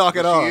 She didn't talk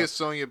at all. She is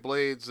Sonya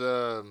Blade's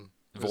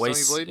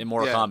voice in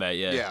Mortal Kombat.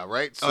 Yeah. Yeah.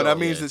 Right. So, that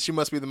means that she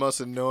must be the most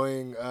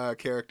annoying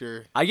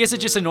character. I guess it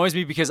just annoys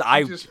me because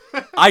I don't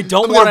I'm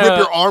want gonna rip to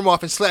your arm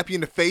off and slap you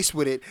in the face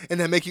with it, and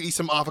then make you eat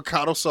some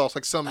avocado sauce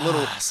like some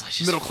little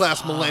middle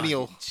class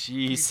millennial.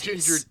 Jesus.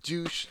 Ginger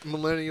douche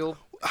millennial.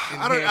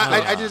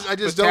 I just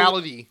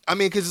fatality. don't. I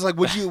mean, because it's like,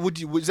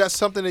 was that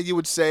something that you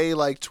would say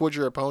like towards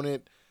your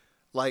opponent,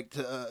 like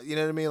to, you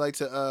know what I mean, like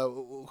to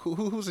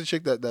who's the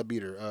chick that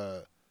beat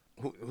her?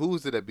 Who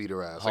was it that beat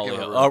her ass?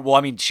 Well,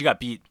 I mean, she got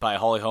beat by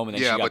Holly Holm, and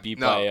then she got beat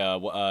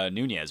by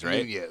Nunez,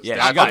 right? Nunez. Yeah,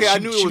 I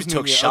knew it was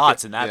took Nunez.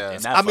 shots in that. Yeah.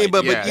 In that I mean,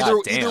 fight. but either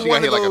one she of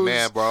got hit those, like a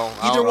man, bro.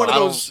 Either one of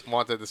those. I don't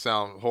want that to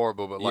sound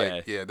horrible, but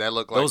that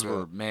looked like those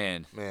were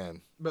man.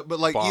 But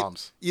like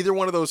bombs. Either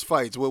one of those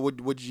fights, what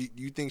would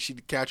you think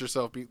she'd catch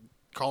herself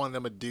calling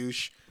them a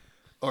douche?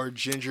 Or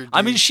ginger.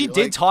 I mean, she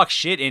did talk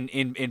shit in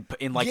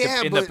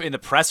the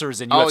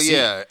pressers in UFC. Oh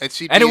yeah,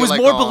 and it was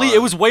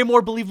it was way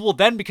more believable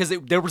then because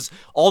there was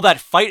all that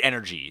fight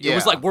energy. It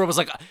was like where it was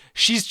like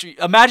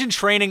imagine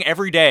training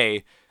every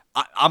day.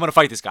 I'm gonna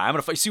fight this guy. I'm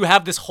gonna fight. So you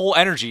have this whole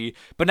energy,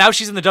 but now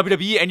she's in the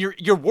WWE, and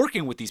you're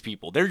working with these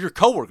people. They're your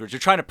coworkers. You're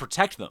trying to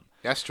protect them.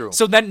 That's true.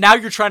 So then now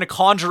you're trying to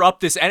conjure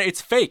up this, and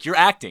it's fake. You're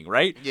acting,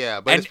 right?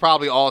 Yeah, but it's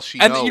probably all she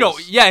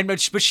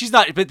knows. But she's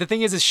not. But the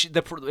thing is and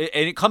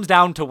it comes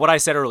down to what I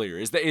said earlier: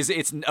 is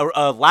it's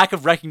a lack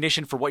of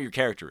recognition for what your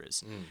character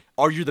is.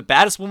 Are you the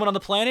baddest woman on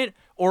the planet,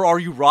 or are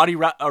you Roddy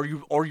Piper?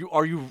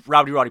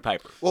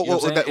 Well,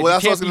 that's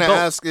what I was gonna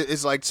ask.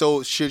 Is like,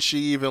 so should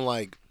she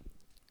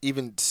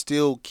even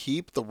still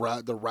keep the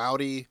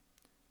rowdy?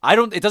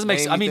 It doesn't make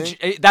sense. I mean,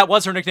 that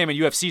was her nickname in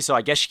UFC, so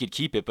I guess she could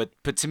keep it.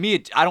 But to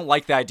me, I don't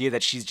like the idea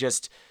that she's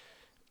just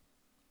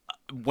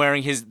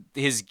wearing his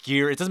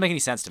gear. It doesn't make any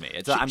sense to me.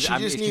 She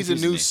just needs a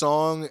new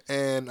song,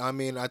 and I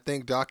mean, I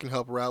think Doc can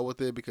help her out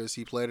with it because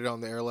he played it on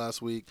the air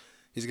last week.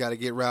 He's got to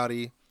get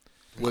rowdy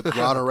with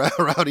Ronda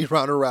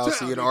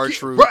Rousey and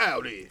R-Truth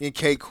and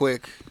K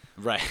Quick.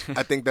 Right.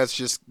 I think that's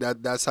just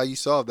that's how you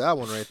solve that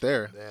one right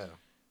there. Yeah.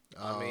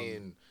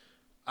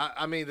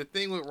 I mean, the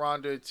thing with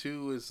Ronda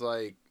too is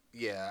like,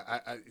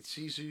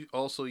 she's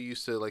also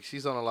used to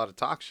she's on a lot of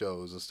talk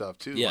shows and stuff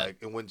too. Yeah. Like,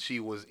 and when she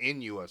was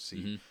in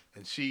UFC,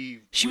 and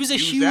she was a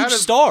huge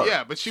star.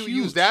 Yeah, but she would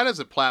use that as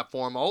a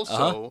platform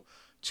also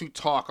to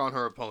talk on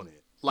her opponent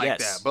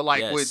that. But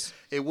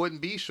it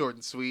wouldn't be short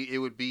and sweet. It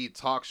would be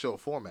talk show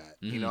format.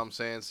 You know what I'm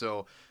saying?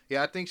 So.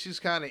 Yeah, I think she's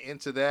kind of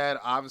into that.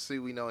 Obviously,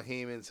 we know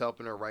Heyman's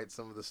helping her write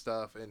some of the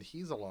stuff, and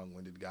he's a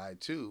long-winded guy,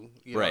 too.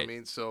 You know what I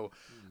mean? So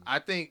I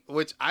think,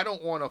 which I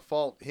don't want to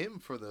fault him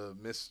for the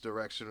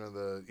misdirection or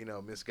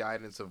the,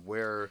 misguidance of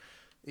where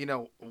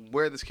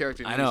this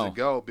character needs to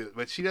go.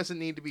 But she doesn't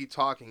need to be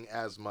talking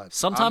as much.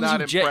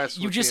 Sometimes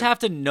you just have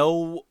to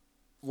know,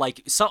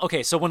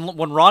 so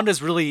when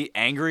Ronda's really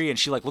angry and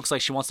she, looks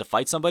like she wants to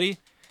fight somebody,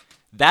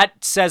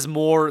 that says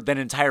more than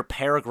an entire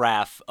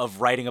paragraph of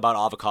writing about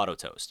avocado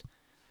toast.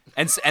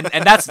 And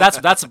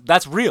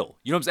that's real,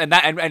 you know what I'm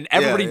saying? And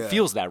everybody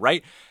feels that,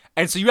 right?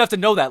 And so you have to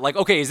know that,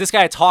 okay, is this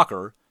guy a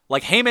talker?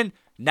 Like Heyman,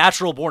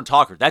 natural born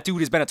talker. That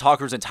dude has been a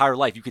talker his entire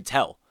life. You could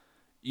tell,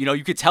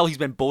 you could tell he's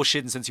been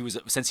bullshitting since he was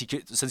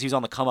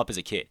on the come up as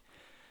a kid.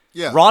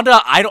 Yeah, Ronda,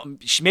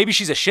 maybe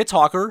she's a shit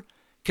talker.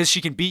 because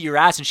she can beat your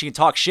ass and she can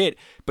talk shit.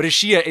 But is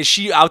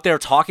she out there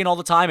talking all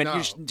the time? And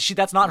No.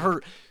 that's not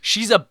her.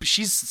 She's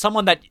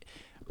someone that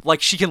like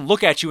she can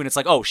look at you and it's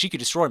like, oh, she could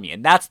destroy me,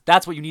 and that's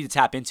what you need to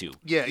tap into.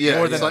 Yeah.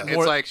 It's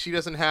like she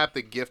doesn't have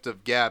the gift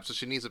of gab, so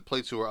she needs to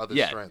play to her other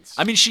strengths.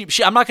 I mean, she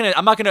I'm not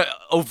gonna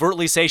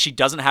overtly say she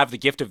doesn't have the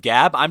gift of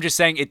gab. I'm just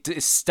saying it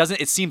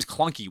doesn't. It seems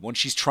clunky when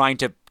she's trying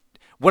to,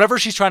 whatever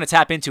she's trying to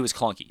tap into is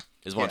clunky.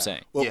 Is what I'm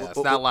saying. Well, it's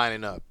not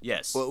lining up.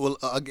 Yes. Well,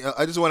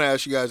 I just want to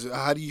ask you guys,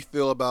 how do you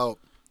feel about,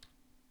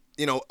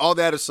 all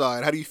that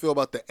aside, how do you feel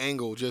about the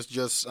angle?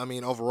 Just I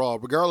mean, overall,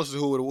 regardless of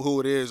who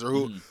it is or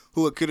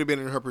who it could have been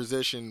in her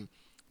position,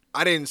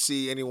 I didn't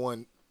see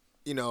anyone,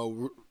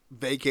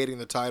 vacating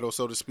the title,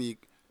 so to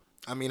speak.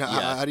 I mean,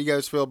 how do you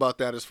guys feel about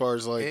that as far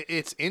as like?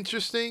 It's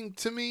interesting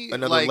to me.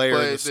 Another layer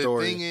but in the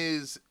story. The thing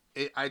is,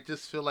 I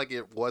just feel like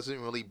it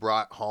wasn't really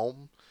brought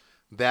home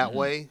that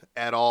way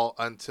at all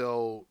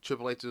until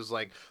Triple H was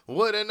like,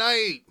 "What a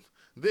night!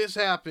 This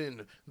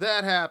happened,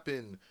 that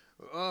happened."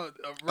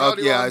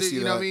 Rowdy I Ronda, see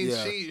you know that. what I mean?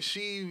 Yeah.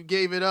 She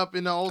gave it up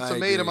in the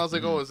ultimatum. I was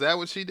like, oh, is that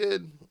what she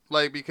did?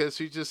 Like, because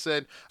she just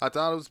said, I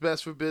thought it was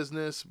best for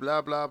business,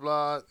 blah, blah,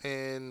 blah,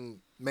 and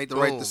Make the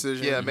boom. right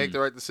decision. Yeah, make the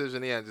right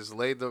decision. Yeah, just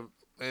laid the...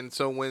 And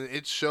so when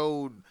it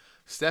showed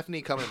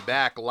Stephanie coming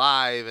back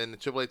live and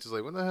Triple H is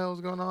like, what the hell is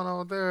going on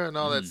out there? And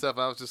all that stuff,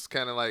 I was just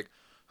kind of like,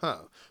 huh.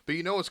 But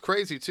you know what's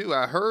crazy, too?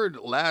 I heard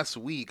last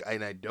week,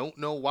 and I don't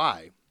know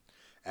why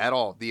at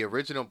all, the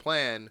original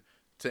plan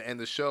to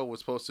end the show was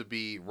supposed to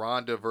be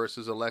Ronda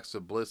versus Alexa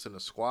Bliss in a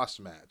squash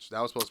match.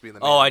 That was supposed to be in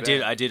the main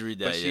event. I did read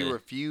that. But she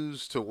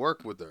refused to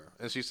work with her,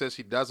 and she says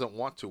she doesn't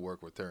want to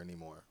work with her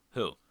anymore.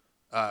 Who?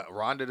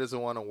 Ronda doesn't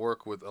want to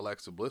work with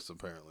Alexa Bliss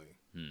apparently.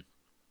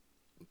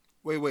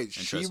 Wait,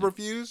 she Interesting.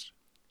 refused?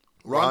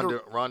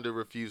 Ronda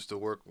refused to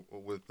work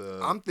with.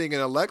 I'm thinking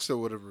Alexa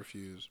would have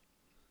refused.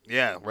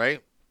 Yeah,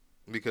 right.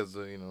 Because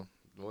the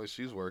way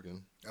she's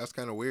working, That's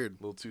kind of weird.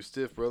 a little too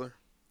stiff, brother.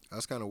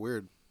 That's kind of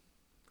weird.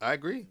 I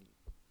agree.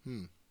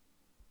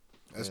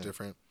 That's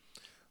different.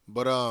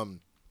 But I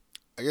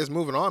guess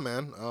moving on,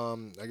 man.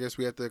 I guess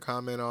we have to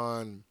comment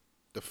on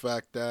the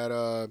fact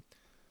that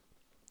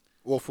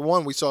well, for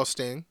one, we saw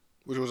Sting,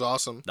 which was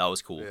awesome. That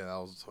was cool. Yeah, that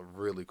was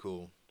really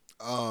cool.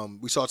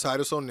 We saw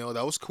Titus O'Neil.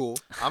 That was cool.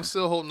 I'm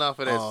still holding out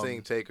for that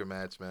Sting Taker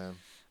match, man.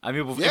 I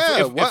mean,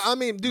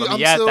 dude, I'm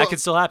yeah, still, that could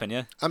still happen.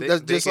 Yeah. I'm They,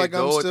 that's they just could like I'm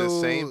go still. at the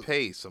same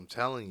pace. I'm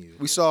telling you.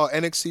 We saw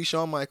NXT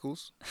Shawn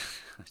Michaels.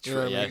 True, know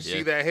what I yeah, mean? You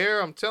see that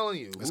hair? I'm telling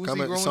you. It's Who's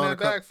coming. he It's growing on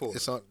that back for?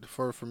 It's on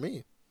for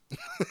me.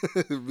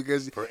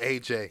 Because For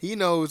AJ. he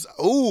knows.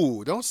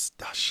 Oh, don't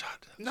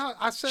shut. No,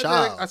 I said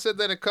Child. that. I said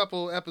that a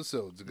couple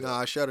episodes ago. No,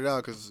 I shut it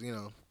out because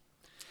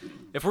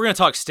If we're gonna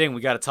talk Sting,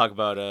 we got to talk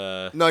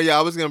about No, yeah,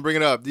 I was gonna bring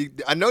it up.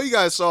 I know you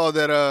guys saw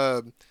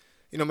that.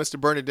 Mr.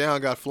 Burn It Down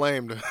got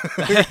flamed.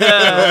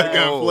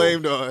 Got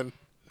flamed on.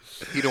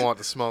 He don't want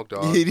the smoke,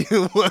 dog. He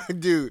didn't want,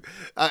 dude.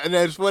 And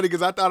that's funny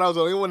because I thought I was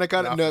the only one that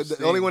kind Not of for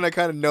the only Sting. one that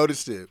kind of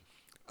noticed it.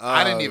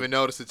 I didn't even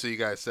notice it till you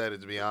guys said it.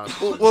 To be honest.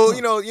 with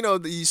you.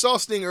 Well, you saw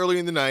Sting early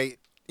in the night.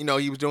 He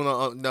was doing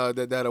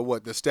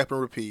the step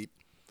and repeat,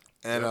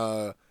 and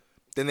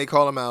then they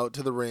call him out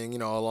to the ring.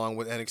 Along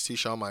with NXT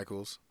Shawn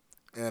Michaels,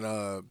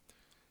 and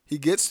he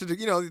gets to the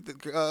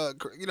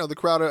the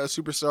crowd of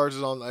superstars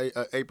is on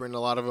the apron. A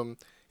lot of them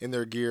in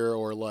their gear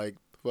or like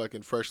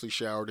fucking freshly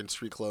showered in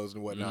street clothes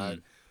and whatnot.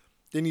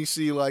 Then you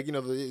see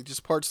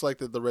just parts like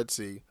the Red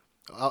Sea.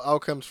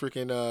 Out comes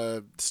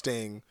freaking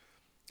Sting.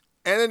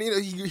 And then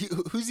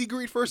who's he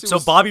greet first? him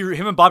and Bobby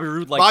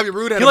Roode Bobby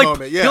Roode had he a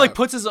moment. Yeah, he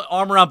puts his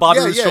arm around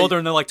Bobby Roode's yeah. shoulder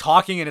and they're like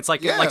talking and it's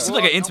like Yeah. it seems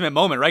like an intimate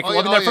moment, right? Oh, Well,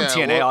 I mean, they're from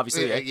yeah, TNA, well,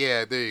 obviously.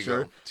 Yeah, there you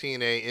Sure. go.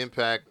 TNA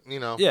Impact.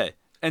 Yeah,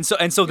 and so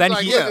then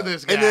like, he look at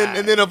this guy.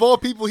 and then of all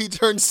people, he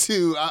turns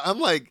to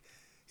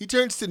he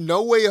turns to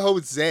No Way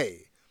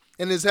Jose,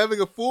 and is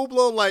having a full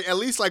blown at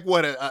least a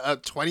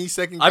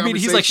 20-second. I mean,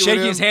 he's like conversation shaking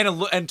with his him,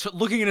 hand and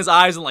looking in his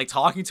eyes and like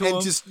talking to him.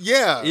 and just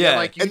yeah. Yeah.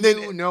 You and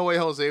then knew No Way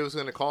Jose was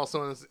gonna call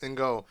someone and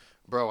go,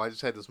 bro, I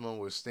just had this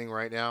moment with Sting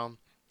right now.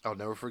 I'll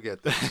never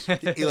forget this.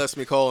 he lets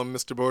me call him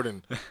Mr.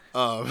 Borden,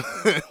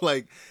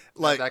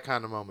 That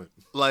kind of moment.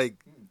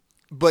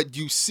 but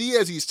you see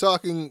as he's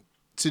talking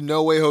to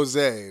No Way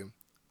Jose,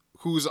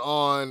 who's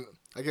on,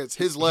 I guess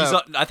his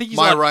left, I think he's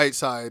my on, right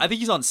side. I think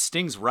he's on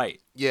Sting's right.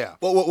 Yeah.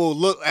 Well,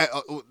 look at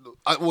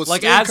Like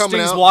Sting as coming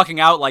Sting's out. walking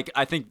out, like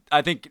I think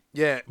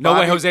Yeah. No Way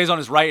Bobby- Jose's on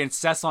his right and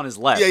Seth's on his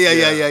left.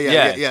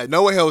 Yeah.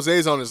 No Way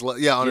Jose's on his left.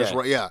 Yeah, on his Yeah.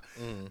 right. Yeah,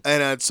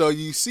 and so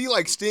you see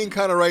Sting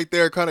kind of right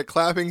there, kind of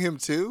clapping him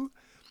too.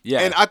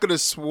 Yeah. And I could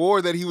have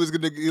swore that he was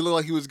gonna. He looked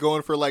like he was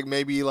going for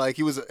maybe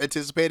he was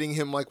anticipating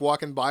him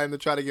walking by him to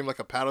try to give him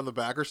a pat on the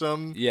back or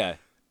something. Yeah.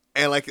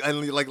 And like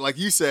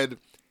you said,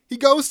 he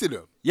ghosted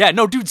him. Yeah,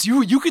 no, dudes,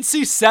 you could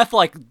see Seth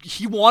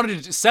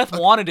Seth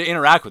wanted to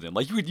interact with him.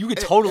 Like you could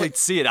totally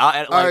see it. All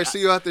right, see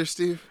you out there,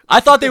 Steve.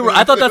 I thought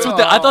that's what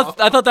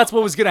I thought that's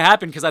what was gonna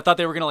happen because I thought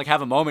they were gonna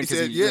have a moment He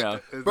because said, you "Yeah,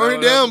 know. burn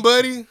it down,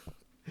 buddy.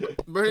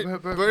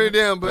 Burn it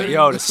down, buddy."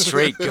 Yo, the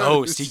straight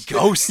ghost. He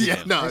ghosted Yeah,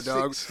 him. no, Hey,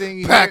 dog. Sting,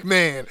 you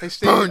Pac-Man, Hey,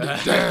 Sting. burned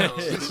it down.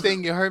 Hey,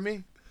 Sting, you heard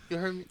me? You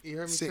heard me. You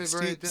heard me say Steve,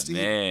 burn it down. Steve,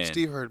 Man.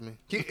 Steve heard me.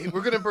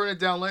 We're gonna burn it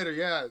down later.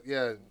 Yeah.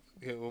 Yeah,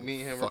 well,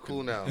 me and him are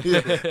cool now.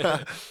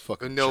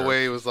 Fucking No jerk.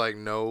 way. It was like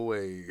no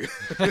way.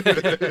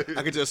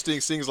 I could just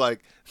Sting's like,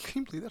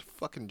 can you believe that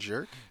fucking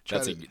jerk?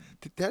 Did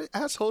that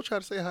asshole try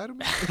to say hi to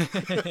me?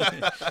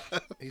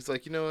 He's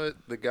like, you know what?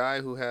 The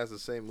guy who has the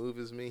same move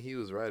as me, he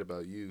was right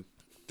about you.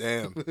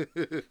 Damn.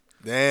 Bret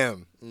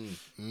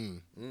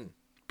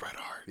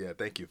Hart. Yeah,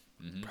 thank you.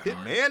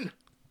 Hitman.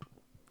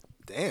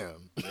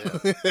 Damn.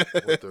 Yeah,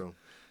 went through.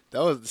 That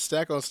was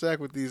stack on stack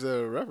with these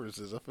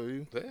references. I feel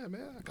you. Yeah,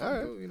 man. I All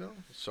right. do, you know.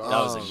 That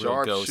was a real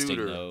Sharp ghosting,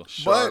 shooter. though.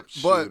 Sharp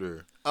But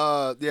shooter.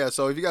 yeah.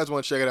 So if you guys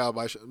want to check it out,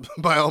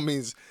 by all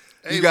means,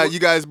 Hey, you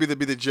guys be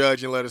the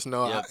judge and let us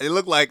know. Yep. It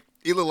looked like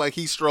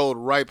he strolled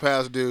right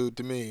past dude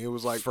to me. It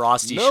was like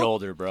Frosty nope.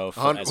 shoulder, bro.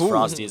 As Ooh.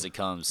 frosty as it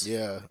comes.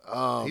 Yeah.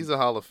 He's a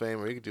Hall of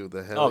Famer. He can do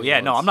the hell. Oh he yeah,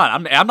 no, wants.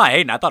 I'm not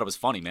hating. I thought it was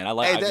funny, man. I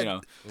like, Hey, you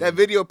know. that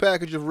video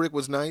package of Rick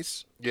was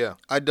nice. Yeah.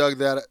 I dug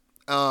that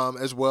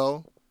as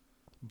well.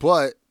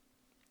 But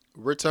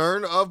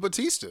return of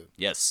Batista.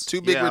 Yes.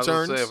 Two big I was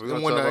gonna returns say, if we're in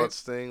gonna one talk night. about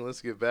Sting,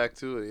 let's get back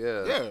to it.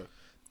 Yeah. Yeah.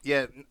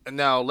 Yeah.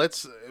 Now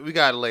we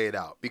gotta lay it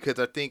out because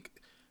I think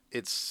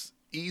it's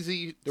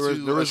easy There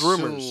was to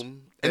rumors.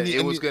 assume And that the- it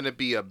and was the- going to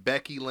be a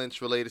Becky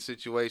Lynch related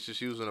situation.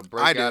 She was going to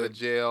break I out did. of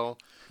jail,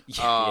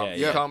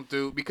 Yeah. come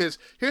through. Because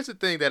here's the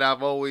thing that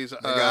I've always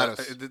got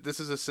us. this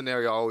is a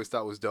scenario I always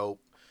thought was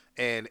dope,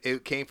 and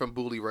it came from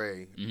Bully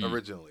Ray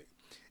originally.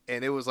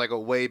 And it was like a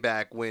way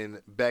back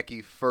when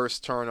Becky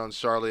first turned on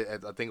Charlotte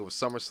at, I think it was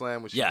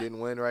SummerSlam when she Yeah. didn't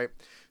win, right?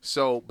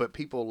 So, but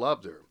people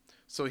loved her.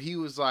 So he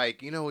was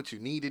like, you know what you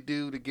need to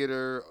do to get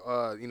her,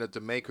 to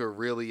make her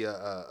really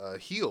a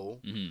heel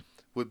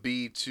would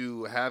be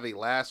to have a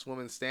last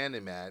woman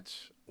standing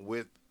match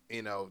with,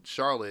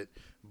 Charlotte,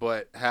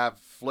 but have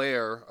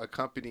Flair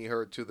accompany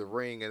her to the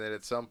ring, and then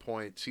at some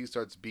point she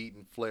starts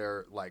beating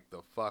Flair like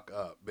the fuck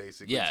up,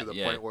 basically, Yeah, to the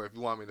yeah. point where if you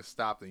want me to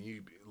stop, then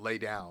you lay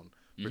down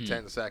for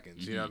 10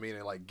 seconds, you know what I mean,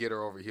 and like get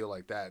her over heel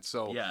like that.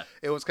 So Yeah.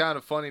 it was kind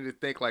of funny to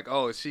think like,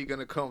 oh, is she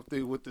gonna come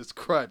through with this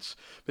crutch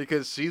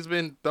because she's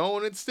been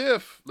throwing it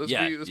stiff. Let's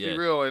be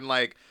real, and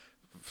like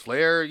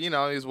Flair,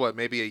 is what,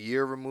 maybe a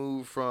year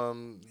removed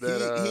from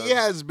that. He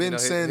has been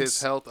his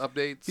since health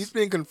updates. He's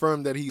been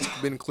confirmed that he's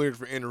been cleared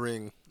for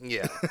in-ring.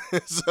 Yeah.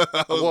 So,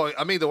 Well,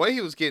 I mean, the way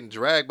he was getting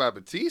dragged by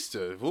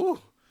Batista, woo.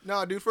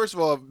 no, dude. First of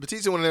all,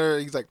 Batista went in there.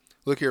 He's like,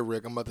 "Look here,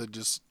 Rick. I'm about to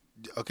just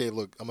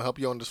look. I'm gonna help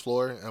you on this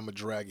floor, and I'm gonna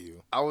drag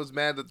you." I was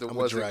mad that there I'm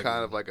wasn't dragging kind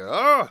him. of like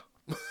a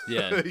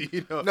Yeah.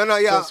 No,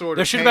 yeah. some sort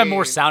There of should have been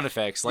more pain. sound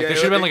effects. Like Yeah, there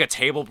should have been it- like a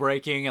table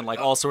breaking and like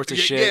all sorts of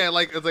Yeah, shit. yeah,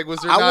 like was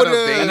there I not a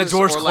would've- vase And the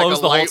doors or like closed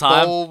a the whole light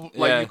time? bulb,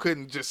 like Yeah. you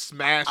couldn't just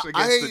smash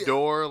against the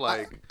door,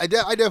 like. I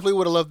definitely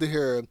would have loved to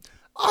hear.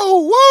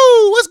 Oh,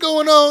 whoa! What's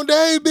going on,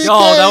 Dave? Big Oh,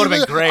 that Dave?" would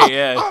have been great.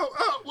 Yeah.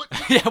 What?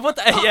 Yeah. What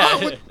the?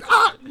 Yeah.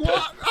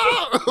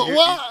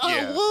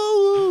 Yeah.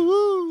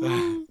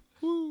 Woo.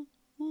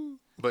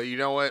 But you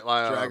know what?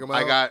 Drag him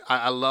out.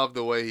 I love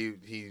the way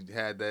he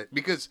had that,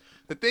 because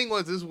the thing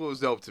was, this is what was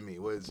dope to me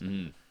was,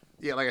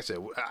 yeah, like I said,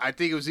 I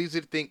think it was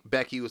easy to think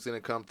Becky was going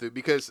to come through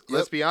because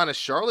let's be honest,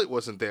 Charlotte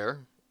wasn't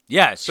there,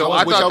 Yeah. so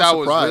I I was thought that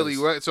was surprised. really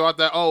right. So I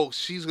thought, oh,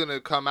 she's going to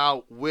come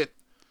out with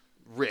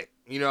Rick.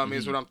 You know what I mean?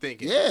 Is what I'm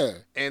thinking. Yeah.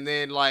 And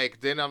then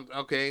I'm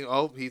okay.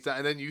 Oh, he's not,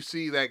 and then you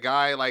see that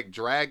guy like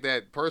drag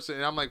that person,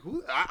 and I'm like,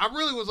 who? I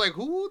really was like,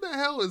 who the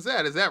hell is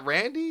that? Is that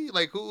Randy?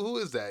 Like who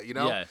is that? You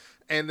know? Yeah.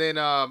 And then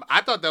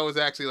I thought that was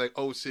actually like,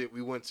 oh shit,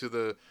 we went to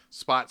the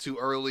spot too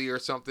early or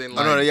something.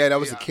 Like, Oh no, yeah, that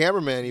was the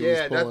cameraman he was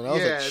yeah, pulling. I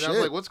was like, and shit. I was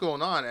like, what's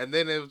going on? And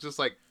then it was just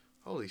like,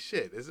 holy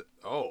shit, is it?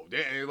 Oh,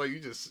 damn! Like you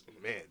just,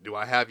 man, do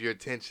I have your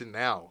attention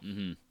now?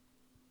 Mhm.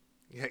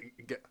 Yeah,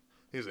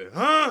 he said,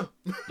 huh?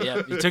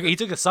 Yeah. He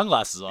took his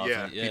sunglasses off.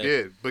 Yeah, he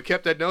did, but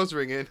kept that nose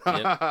ring in.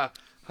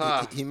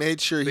 Yep. He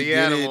made sure he The did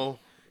animal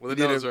with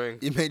it. a nose ring.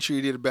 He made sure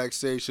he did it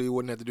backstage so he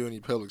wouldn't have to do any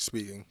public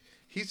speaking.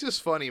 He's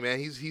just funny, man.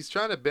 He's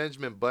trying to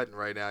Benjamin Button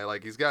right now.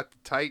 Like he's got the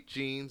tight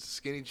jeans,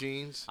 skinny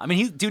jeans. I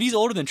mean, he's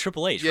older than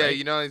Triple H, Yeah,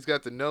 right? he's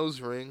got the nose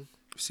ring.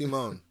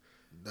 Simone,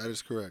 that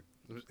is correct.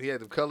 He had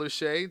the color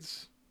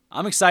shades.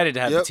 I'm excited to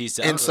have Yep,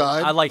 Batista.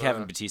 inside. I like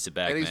having Batista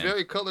back, And he's man.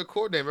 very color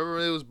coordinated. Remember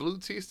when it was blue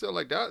Tista?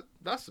 Like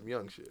that's some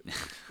young shit.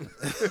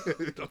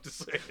 I'm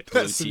just saying.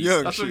 That's some teeth.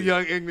 young That's some shit.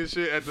 young English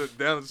shit at the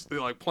down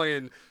like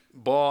playing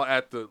ball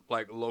at the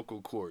like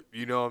local court.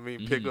 You know what I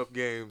mean? Pickup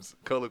games,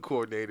 color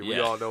coordinated. We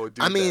Yeah. all know a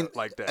dude I mean,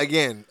 like that.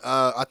 Again,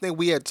 I think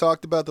we had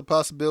talked about the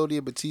possibility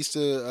of Batista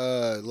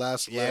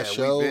last we've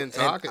show. been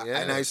talking,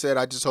 and I said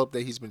I just hope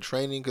that he's been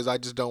training because I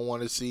just don't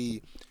want to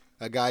see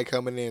a guy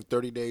coming in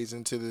 30 days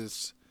into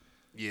this.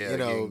 Yeah, you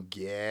know,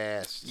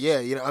 gassed. Yeah,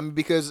 I mean,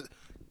 because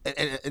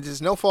and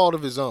it's no fault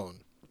of his own.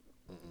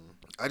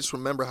 I just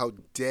remember how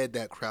dead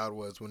that crowd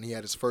was when he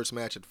had his first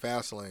match at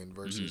Fastlane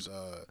versus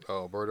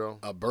Alberto.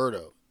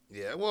 Alberto.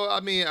 Yeah, well, I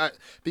mean,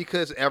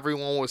 because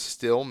everyone was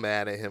still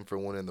mad at him for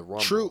winning the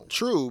Rumble.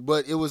 True,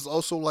 but it was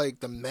also like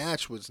the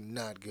match was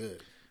not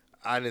good.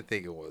 I didn't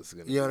think it was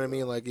gonna. You know what I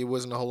mean? Like it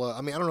wasn't a whole lot.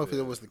 I mean, I don't know if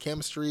it was the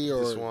chemistry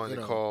or Just wanted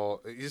to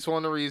call. Just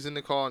wanted a reason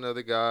to call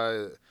another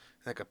guy.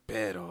 Like a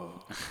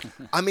pedo.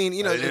 I mean,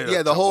 you know,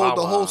 yeah, the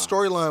whole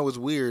storyline was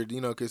weird, you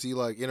know, because he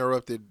like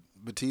interrupted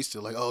Batista,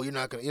 like, oh, you're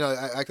not gonna, you know,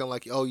 acting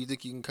like, oh, you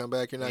think you can come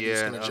back? You're not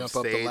just gonna jump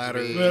up the upstage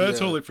ladder. me. Man, I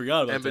totally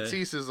forgot about And that.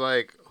 Batista's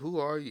like, who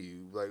are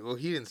you? Like, well,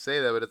 he didn't say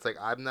that, but it's like,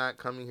 I'm not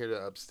coming here to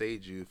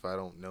upstage you if I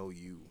don't know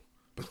you.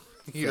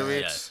 You know what I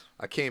mean? Yes.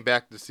 I came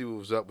back to see what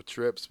was up with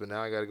Trips, but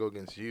now I got to go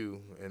against you,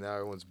 and now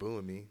everyone's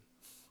booing me.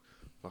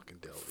 Fucking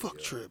Del Rio. Fuck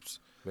Trips.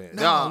 Man.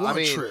 No, I I want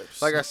mean,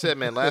 Trips. like I said,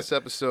 man, last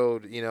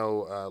episode, you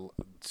know,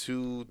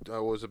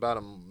 was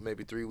about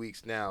maybe 3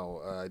 weeks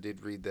now. I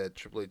did read that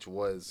Triple H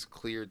was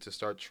cleared to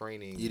start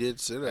training. You did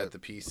say that at the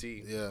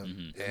PC. Yeah,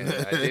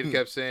 and I did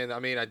kept saying. I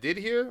mean, I did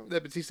hear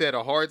that Batista had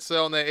a hard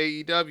sell on that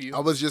AEW.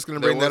 I was just gonna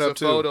bring that up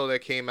too. There was a photo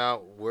that came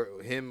out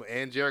where him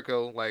and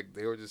Jericho, like,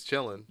 they were just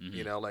chilling,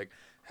 you know, like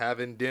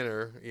having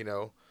dinner, you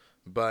know,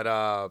 but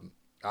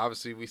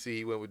obviously we see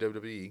he went with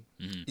WWE.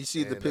 You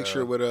see the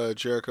picture with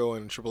Jericho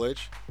and Triple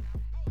H.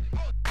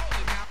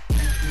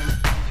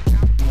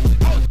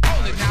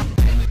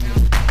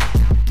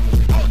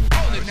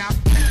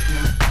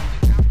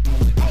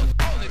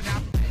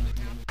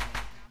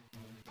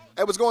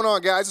 Hey, what's going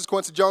on, guys? It's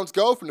Quincy Jones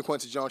Go from the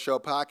Quincy Jones Show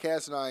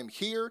podcast, and I am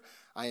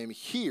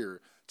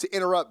here to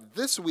interrupt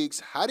this week's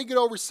How to Get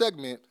Over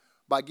segment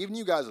by giving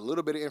you guys a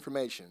little bit of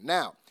information.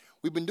 Now,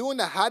 we've been doing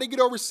the How to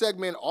Get Over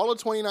segment all of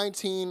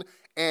 2019,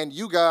 and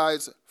you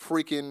guys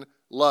freaking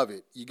love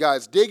it. You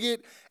guys dig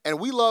it, and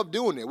we love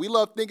doing it. We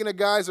love thinking of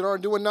guys that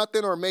aren't doing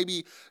nothing, or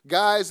maybe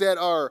guys that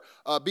are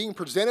being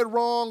presented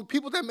wrong,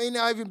 people that may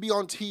not even be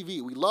on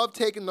TV. We love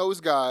taking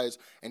those guys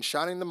and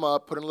shining them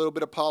up, putting a little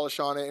bit of polish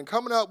on it, and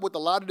coming up with a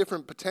lot of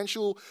different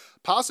potential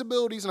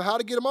possibilities on how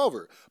to get them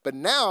over. But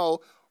now,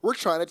 we're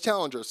trying to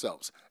challenge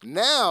ourselves.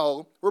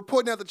 Now, we're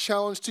putting out the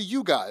challenge to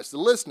you guys, the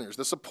listeners,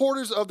 the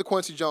supporters of The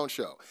Quincy Jones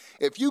Show.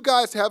 If you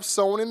guys have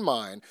someone in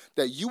mind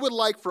that you would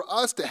like for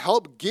us to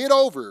help get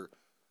over,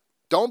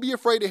 don't be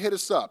afraid to hit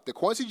us up,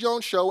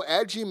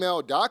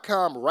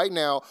 thequincyjoneshow@gmail.com right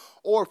now,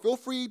 or feel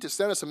free to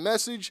send us a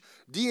message,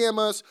 DM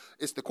us.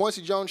 It's The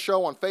Quincy Jones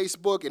Show on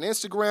Facebook and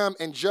Instagram,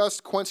 and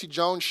just Quincy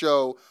Jones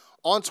Show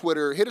on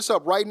Twitter. Hit us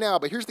up right now,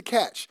 but here's the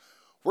catch.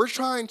 We're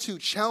trying to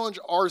challenge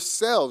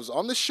ourselves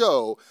on the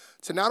show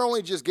to not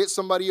only just get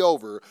somebody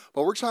over,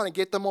 but we're trying to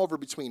get them over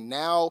between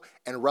now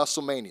and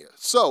WrestleMania.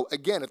 So,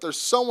 again, if there's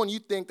someone you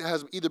think that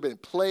has either been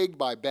plagued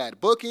by bad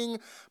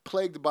booking,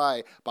 plagued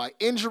by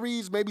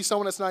injuries, maybe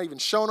someone that's not even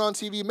shown on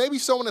TV, maybe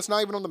someone that's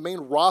not even on the main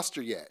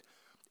roster yet,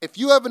 if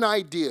you have an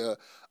idea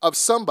of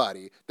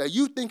somebody that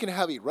you think can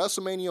have a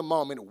WrestleMania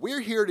moment, we're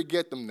here to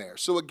get them there.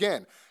 So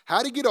again,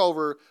 how to get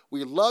over.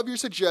 We love your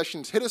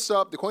suggestions. Hit us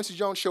up,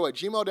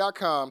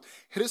 thequincyjoneshow@gmail.com.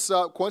 Hit us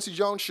up, Quincy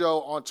Jones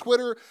Show on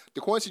Twitter,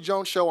 The Quincy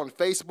Jones Show on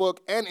Facebook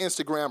and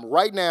Instagram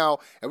right now,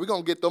 and we're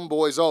going to get them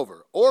boys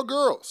over. Or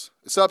girls.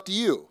 It's up to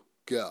you.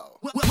 Go.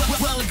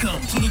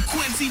 Welcome to the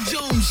Quincy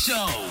Jones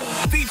Show,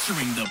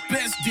 featuring the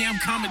best damn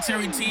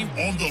commentary team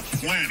on the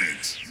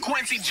planet.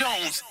 Quincy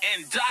Jones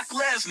and Doc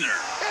Lesnar.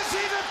 Is he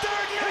the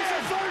third man? He's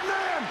the third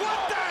man.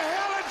 What the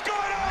hell is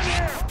going on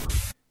here?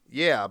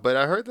 Yeah, but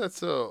I heard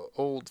that's a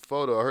old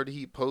photo. I heard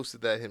he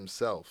posted that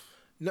himself.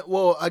 No,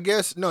 well, I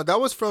guess, no,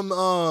 that was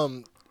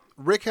from,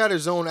 Rick had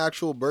his own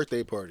actual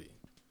birthday party.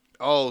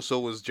 Oh, so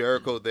was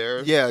Jericho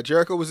there? Yeah,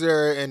 Jericho was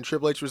there and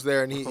Triple H was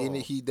there, and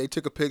they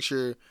took a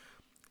picture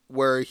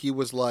where he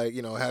was like,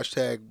 you know,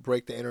 hashtag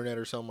break the internet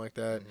or something like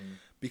that. Mm-hmm.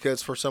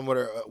 Because for some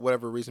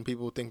whatever reason,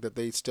 people think that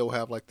they still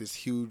have like this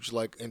huge,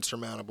 like,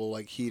 insurmountable,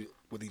 like, heat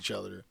with each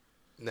other.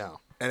 No.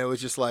 And it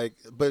was just like,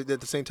 but at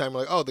the same time,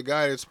 like, oh, the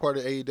guy that's part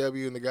of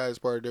AEW and the guy that's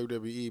part of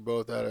WWE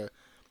both at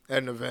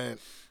an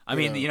event. I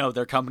mean, you know,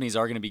 their companies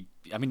are going to be,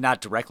 I mean,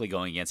 not directly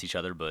going against each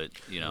other, but,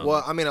 you know.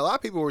 Well, I mean, a lot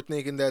of people were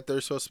thinking that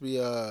there's supposed to be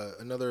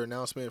another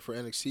announcement for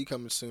NXT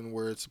coming soon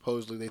where it's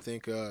supposedly they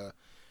think they're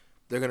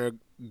going to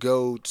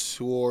go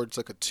towards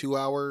like a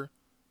 2-hour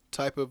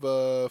type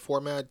of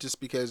format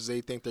just because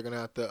they think they're going to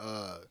have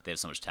to they have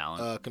so much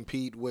talent.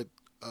 Compete with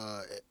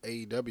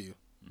AEW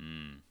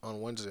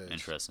on Wednesdays.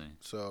 Interesting.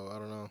 So, I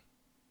don't know.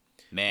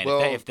 Man,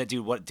 Well, if that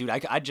dude,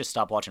 I'd just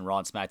stop watching Raw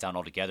and SmackDown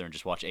altogether and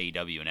just watch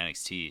AEW and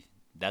NXT.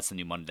 That's the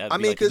new Monday. I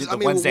mean, because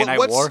Wednesday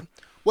Night War.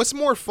 What's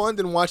more fun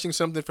than watching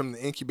something from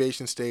the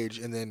incubation stage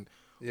and then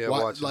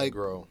watching it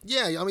grow?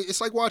 Yeah, I mean,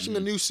 it's like watching a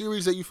new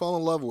series that you fall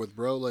in love with,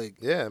 bro. Like,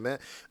 yeah, man.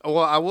 Well,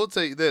 I will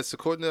tell you this.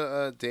 According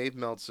to Dave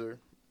Meltzer,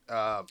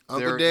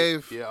 Uncle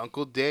Dave. Yeah,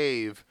 Uncle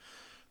Dave.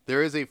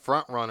 There is a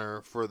front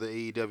runner for the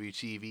AEW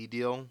TV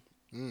deal.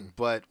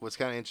 But what's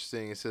kind of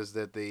interesting, it says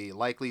that they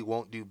likely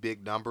won't do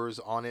big numbers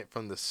on it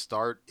from the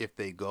start if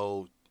they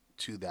go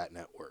to that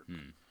network.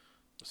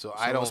 So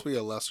I it don't. must be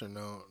a lesser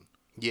known.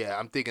 Yeah,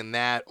 I'm thinking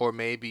that, or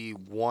maybe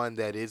one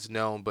that is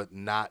known but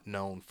not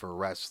known for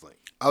wrestling.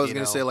 I was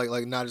gonna say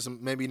like not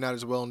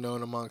as well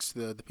known amongst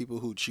the people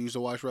who choose to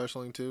watch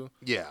wrestling too.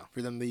 Yeah,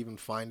 for them to even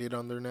find it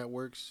on their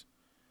networks.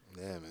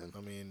 Yeah, man.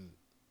 I mean,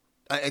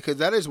 because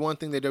that is one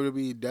thing that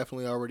WWE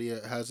definitely already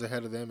has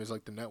ahead of them is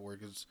like the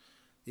network is,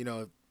 you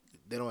know,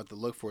 they don't have to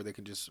look for it; they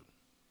can just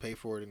pay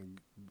for it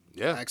and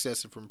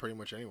access it from pretty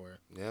much anywhere.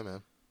 Yeah,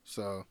 man.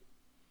 So,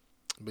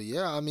 But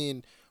yeah, I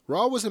mean,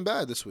 Raw wasn't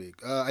bad this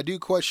week. I do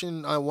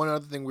question one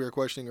other thing we were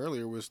questioning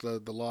earlier was the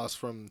loss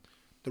from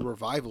the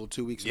Revival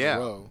 2 weeks in a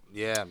row.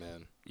 Yeah,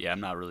 man. Yeah, I'm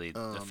not really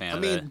a fan I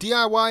of mean, that.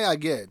 DIY, I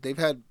get. They've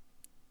had.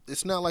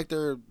 It's not like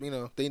they're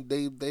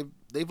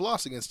they've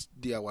lost against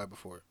DIY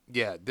before.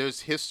 Yeah,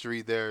 there's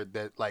history there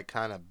that like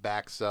kind of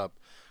backs up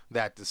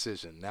that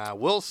decision. Now, I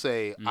will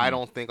say I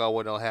don't think I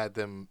would have had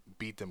them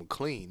beat them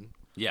clean.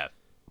 Yeah.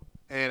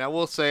 And I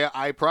will say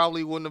I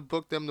probably wouldn't have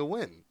booked them to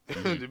win,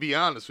 to be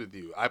honest with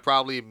you. I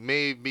probably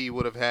maybe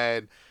would have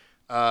had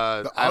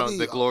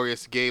the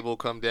Glorious Gable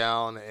come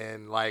down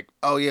and like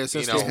Since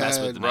you know, they mess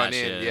with had the run match,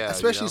 in, yeah.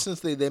 especially you know? since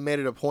they made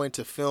it a point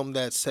to film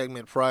that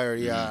segment prior.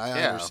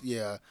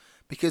 Yeah.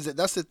 Because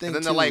that's the thing. And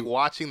then too. they're like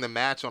watching the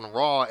match on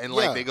Raw, and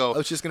like they go, I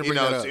was just gonna bring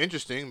that it's up.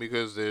 interesting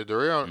because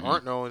there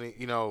aren't no any,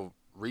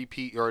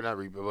 repeat or not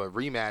repeat, but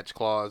rematch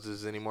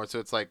clauses anymore. So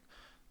it's like,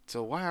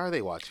 so why are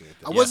they watching it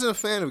then? I wasn't a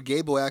fan of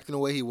Gable acting the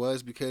way he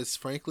was because,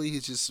 frankly,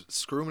 he's just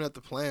screwing up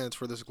the plans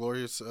for this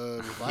glorious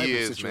Revival He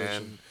is,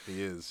 situation. man.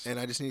 He is. And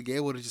I just need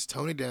Gable to just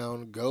tone it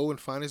down, go and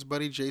find his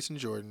buddy Jason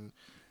Jordan,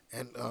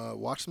 and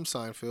watch some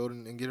Seinfeld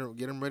and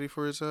get him ready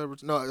for his.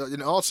 No,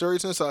 in all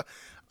seriousness,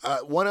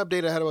 one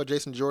update I had about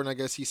Jason Jordan, I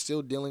guess he's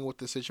still dealing with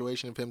the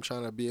situation of him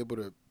trying to be able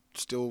to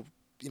still,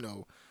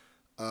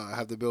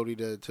 have the ability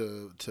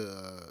to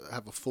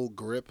have a full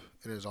grip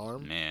in his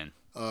arm. Man.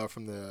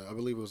 From I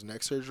believe it was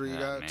neck surgery he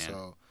got. Man.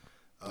 So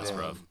That's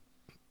rough.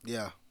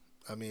 yeah,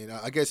 I mean,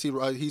 I guess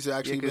he's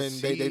actually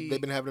 'cause been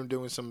they've been having him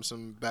doing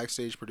some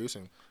backstage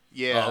producing.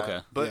 Yeah. Oh, okay.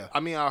 But Yeah. I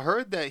mean, I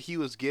heard that he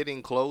was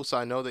getting close.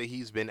 I know that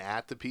he's been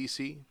at the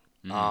PC.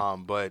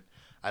 But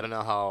I don't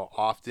know how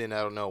often.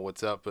 I don't know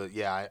what's up. But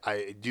yeah,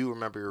 I do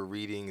remember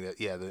reading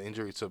that. Yeah, the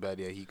injury is so bad.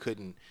 Yeah, he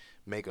couldn't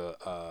make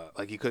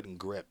he couldn't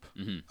grip.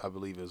 I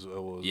believe it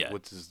was. Yeah.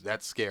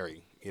 That's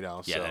scary.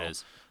 Yeah, so. that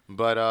is.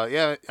 But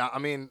yeah, I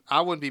mean,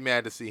 I wouldn't be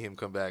mad to see him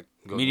come back.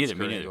 Me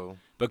neither.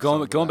 But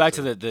going back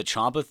to the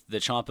Ciampa or the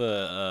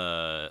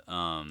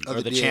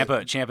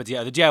Ciampa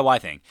the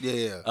DIY thing.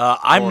 Yeah.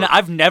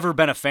 I've never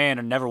been a fan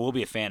and never will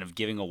be a fan of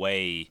giving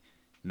away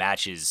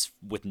matches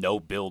with no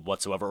build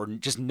whatsoever or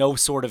just no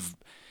sort of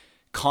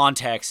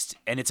context.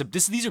 And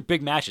these are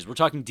big matches. We're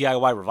talking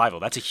DIY Revival.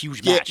 That's a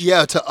huge match.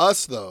 Yeah, to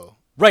us though.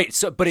 Right.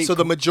 So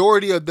the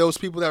majority of those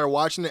people that are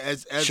watching it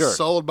as Sure.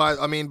 sold by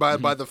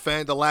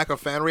the lack of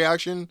fan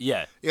reaction.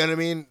 Yeah. You know what I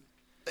mean?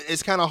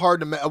 It's kind of hard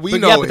to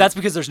but that's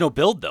because there's no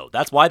build though.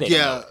 That's why they don't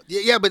know.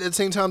 Yeah, but at the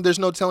same time, there's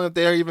no telling if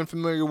they're even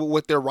familiar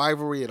with their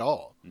rivalry at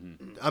all.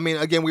 I mean,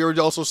 again, we were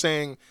also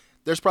saying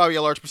there's probably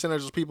a large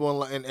percentage of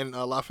people in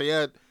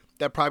Lafayette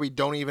that probably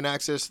don't even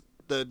access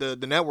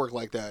the network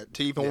like that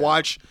to even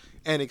watch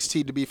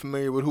NXT, to be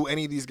familiar with who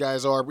any of these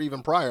guys are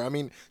even prior. I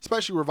mean,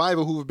 especially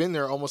Revival, who've been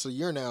there almost a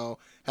year now,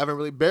 haven't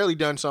really barely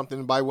done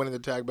something by winning the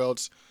tag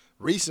belts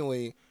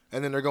recently.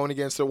 And then they're going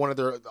against one of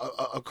their,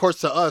 of course,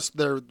 to us,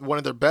 they're one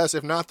of their best,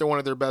 if not they're one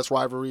of their best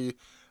rivalry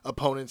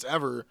opponents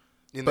ever.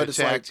 In but the it's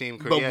tag team.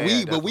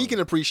 But we can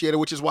appreciate it,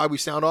 which is why we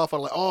sound off on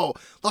like, oh,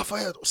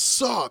 Lafayette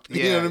sucked.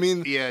 Yeah, you know what I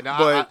mean? Yeah, no,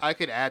 but, I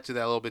could add to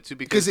that a little bit too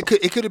because they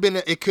could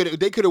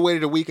have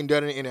waited a week and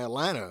done it in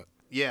Atlanta.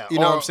 Yeah, you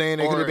know what I'm saying?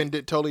 It could have been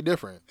totally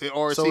different.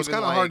 Or so it's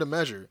kind of like hard to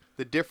measure.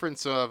 The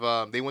difference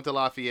of they went to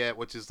Lafayette,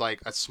 which is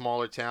like a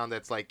smaller town.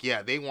 That's like,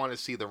 yeah, they want to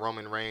see the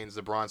Roman Reigns,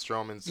 the Braun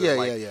Strowmans,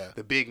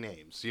 the big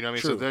names. You know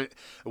what I mean? True.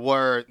 So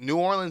where New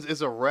Orleans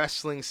is a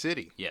wrestling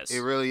city. Yes,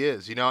 it really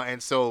is.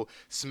 And so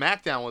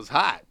SmackDown was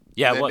hot.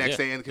 Yeah, that next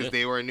day because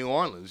they were in New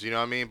Orleans. You know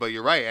what I mean? But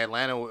you're right,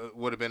 Atlanta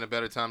would have been a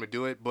better time to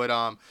do it. But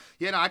I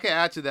can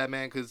add to that,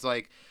 man, because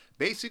like.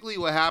 Basically,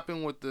 what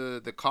happened with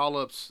the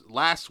call-ups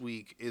last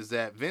week is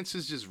that Vince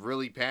is just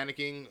really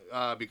panicking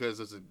because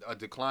there's a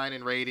decline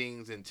in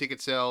ratings and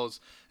ticket sales,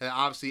 and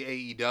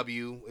obviously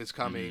AEW is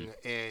coming.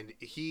 And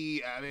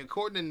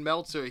according to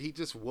Meltzer, he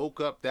just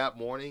woke up that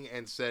morning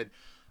and said,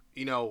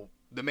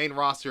 the main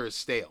roster is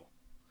stale,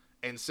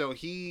 and so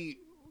he,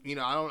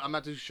 I'm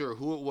not too sure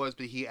who it was,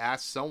 but he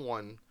asked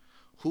someone,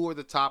 who are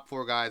the top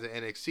 4 guys at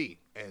NXT?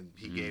 And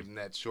he gave them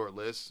that short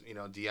list,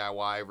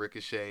 DIY,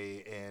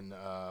 Ricochet, and,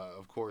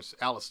 of course,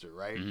 Alistair,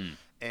 right?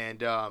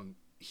 And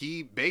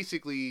he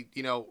basically,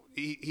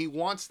 he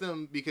wants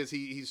them because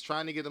he's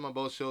trying to get them on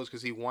both shows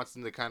because he wants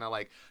them to kind of,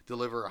 like,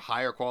 deliver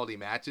higher quality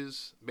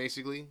matches,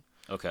 basically.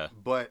 Okay.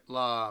 But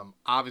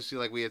obviously,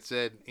 like we had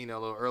said, a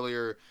little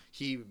earlier,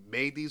 he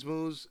made these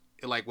moves,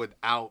 like,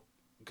 without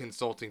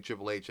consulting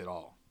Triple H at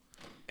all.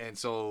 And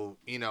so,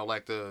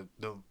 like the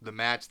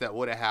match that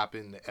would have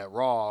happened at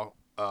Raw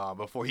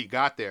before he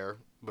got there,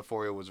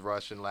 before it was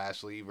Rush and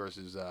Lashley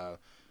versus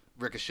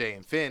Ricochet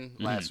and Finn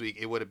last week,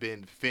 it would have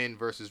been Finn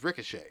versus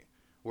Ricochet,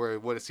 where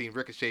it would have seen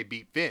Ricochet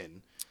beat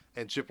Finn.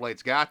 And Triple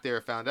H got there,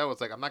 found out,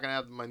 it's like, I'm not going to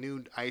have my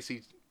new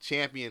IC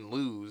champion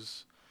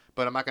lose,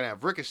 but I'm not going to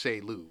have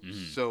Ricochet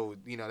lose. So,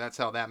 that's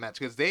how that match,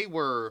 because they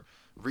were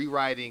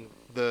rewriting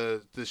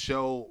the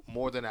show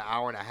more than an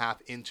hour and a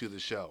half into the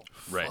show.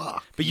 Right.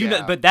 Fuck. But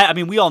Yeah. but that, I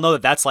mean, we all know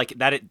that that's like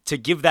that to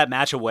give that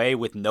match away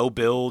with no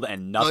build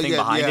and nothing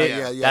behind it.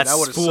 That That's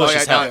would've foolish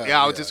sucked. as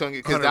hell. I was just going to,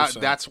 because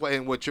 100%. that's what,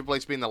 and with Triple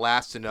H being the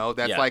last to know,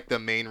 that's Yeah. like the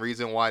main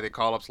reason why the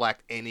call-ups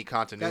lacked any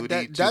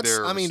continuity to that's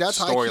their that's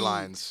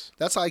storylines.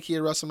 That's high key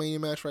a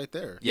WrestleMania match right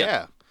there.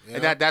 Yeah. Yeah.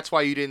 And that's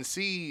why you didn't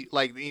see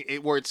like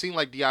where it seemed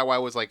like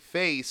DIY was like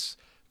face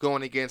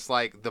going against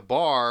like the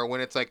Bar, when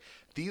it's like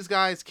these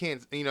guys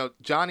can't,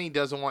 Johnny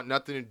doesn't want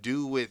nothing to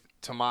do with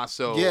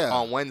Tommaso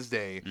on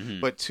Wednesday,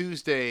 but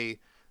Tuesday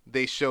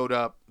they showed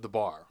up the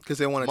Bar because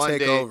they want to Monday,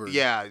 take over.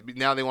 Yeah,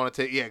 now they want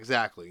to take. Yeah,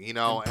 exactly.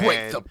 and break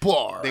and the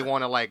bar. They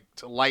want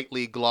to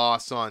lightly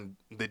gloss on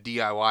the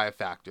DIY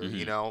factor,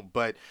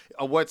 But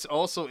what's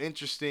also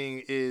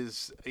interesting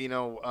is,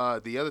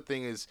 the other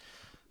thing is,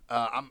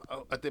 I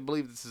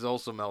believe this is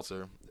also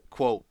Meltzer.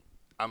 Quote,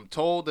 I'm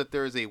told that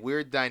there is a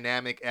weird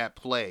dynamic at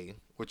play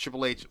where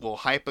Triple H will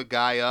hype a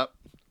guy up,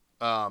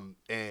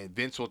 and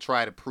Vince will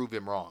try to prove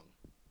him wrong.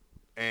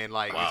 And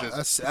like,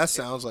 that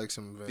sounds like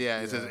some.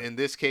 It says in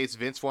this case,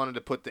 Vince wanted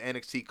to put the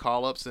NXT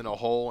call-ups in a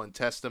hole and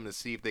test them to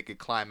see if they could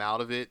climb out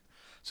of it.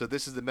 So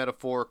this is the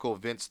metaphorical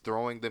Vince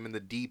throwing them in the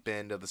deep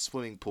end of the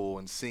swimming pool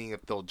and seeing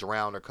if they'll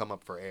drown or come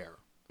up for air.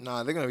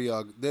 Nah, they're gonna be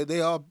all.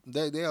 They all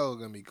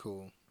gonna be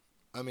cool.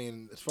 I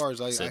mean, as far as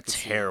It's I a can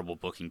see. terrible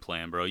booking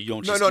plan, bro. You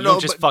don't No, just no, you no, don't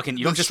just but fucking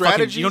you the don't just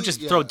strategy, you don't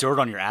just throw yeah. dirt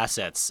on your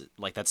assets.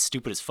 Like that's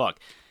stupid as fuck.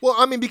 Well,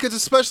 I mean, because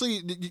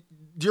especially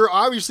you're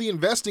obviously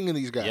investing in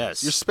these guys.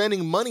 Yes. You're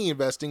spending money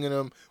investing in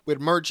them with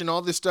merch and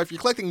all this stuff.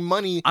 You're collecting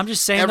money. I'm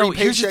just saying every though,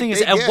 here's the paycheck thing is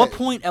they at get. what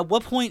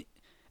point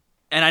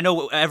and I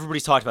know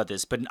everybody's talked about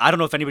this, but I don't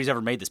know if anybody's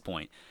ever made this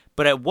point.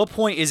 But at what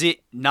point is it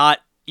not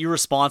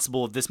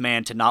irresponsible of this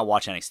man to not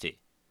watch NXT?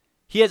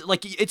 He has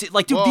it's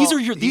like, dude, Well,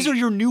 these are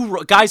your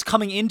new guys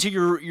coming into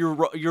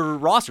your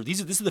roster. This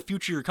is the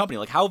future of your company.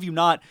 Like, how do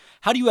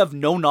you have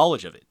no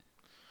knowledge of it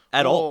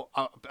at all?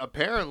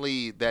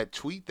 Apparently, that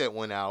tweet that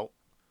went out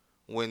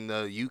when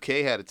the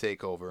UK had a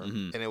takeover,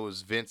 Mm-hmm. and it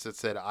was Vince that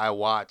said, "I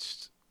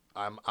watched,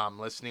 I'm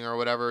listening," or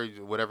whatever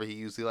he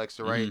usually likes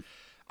to write. Mm-hmm.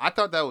 I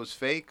thought that was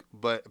fake,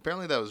 but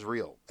apparently that was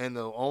real. And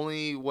the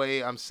only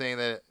way I'm saying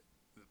that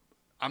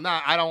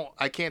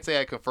I can't say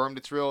I confirmed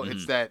it's real. Mm-hmm.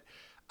 It's that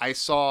I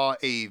saw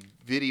a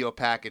video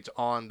package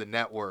on the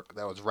network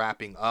that was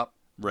wrapping up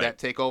that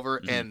takeover,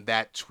 and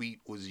that tweet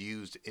was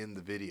used in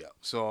the video.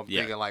 So I'm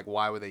thinking, like,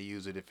 why would they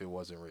use it if it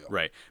wasn't real?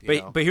 Right.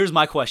 You know? But here's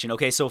my question.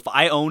 Okay, so if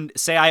I own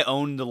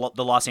the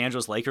Los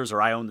Angeles Lakers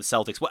or I own the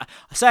Celtics,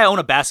 say I own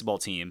a basketball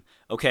team,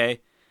 okay,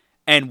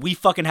 and we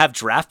fucking have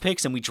draft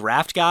picks and we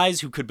draft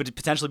guys who could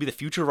potentially be the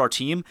future of our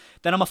team,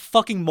 then I'm a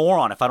fucking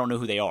moron if I don't know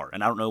who they are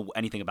and I don't know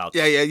anything about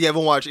them. Yeah. You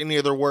haven't watched any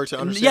of their work to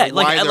understand. Yeah,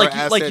 why they're like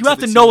assets you have of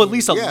the to know team. at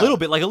least a little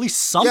bit, like at least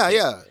something.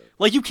 Yeah.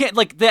 Like you can't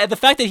the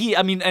fact that he,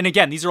 I mean, and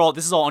again, this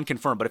is all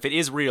unconfirmed, but if it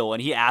is real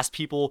and he asked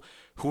people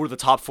who are the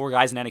top 4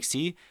 guys in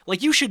NXT,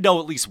 like you should know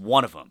at least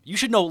one of them. You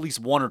should know at least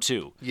 1 or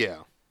 2. Yeah.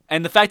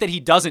 And the fact that he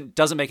doesn't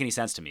make any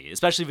sense to me,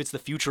 especially if it's the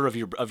future of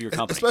your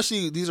company.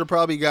 Especially these are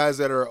probably guys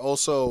that are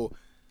also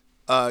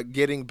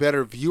getting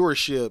better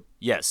viewership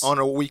Yes. on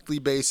a weekly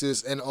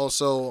basis and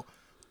also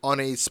on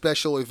a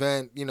special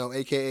event,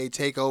 aka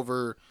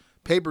takeover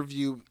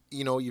pay-per-view,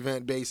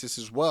 event basis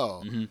as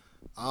well.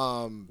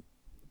 Mm-hmm.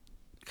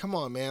 Come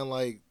on, man,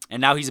 like.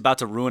 And now he's about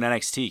to ruin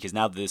NXT because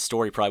now the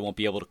story probably won't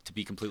be able to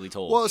be completely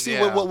told. Well, see,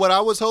 Yeah. what I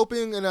was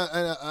hoping, and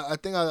I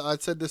think I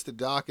said this to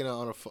Doc, and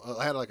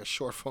I had like a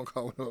short phone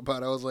call with him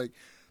about it. I was like,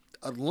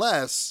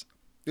 unless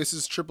this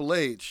is Triple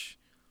H,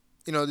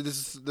 this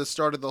is the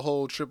start of the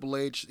whole Triple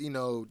H,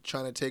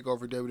 trying to take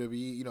over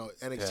WWE,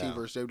 NXT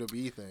versus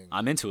WWE thing.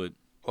 I'm into it.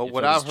 Well, if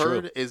what it was I've true.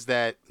 heard is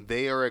that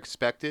they are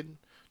expected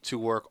to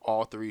work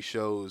all 3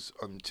 shows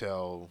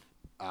until,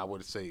 I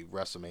would say,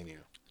 WrestleMania.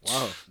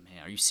 Wow.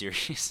 Man, are you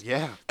serious?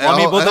 Yeah.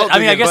 Well,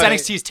 I I guess hope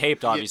NXT's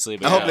taped, obviously.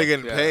 But I hope yeah. they're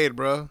getting paid,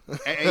 bro.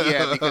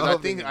 Yeah, because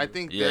hope I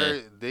think Yeah.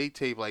 they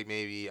tape like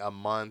maybe a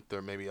month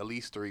or maybe at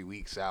least 3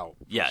 weeks out.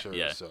 For Yeah, sure,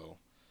 yeah. So,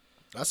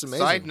 That's amazing.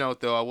 side note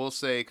though, I will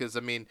say, because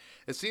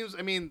it seems,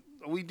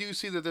 we do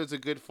see that there's a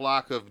good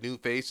flock of new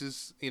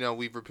faces.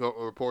 We've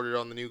reported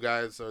on the new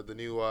guys or the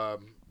new. I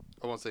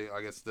won't say.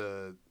 I guess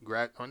the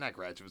not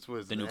graduates. What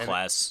is The it? new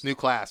class. New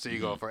class. There you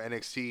go for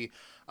NXT.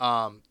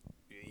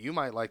 You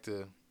might like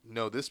to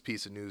know this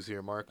piece of news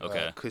here, Mark.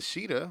 Okay.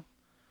 Kushida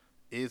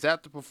is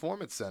at the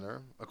Performance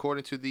Center,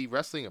 according to the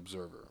Wrestling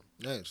Observer.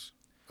 Nice.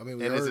 I mean,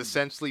 we And is heard,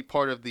 essentially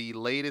part of the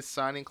latest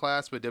signing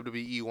class, but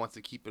WWE wants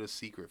to keep it a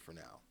secret for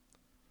now.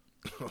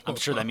 I'm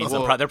sure that means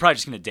Well- they're probably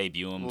just going to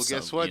debut him. Well, so,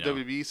 guess what, you know.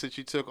 WWE, since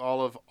you took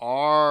all of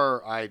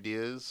our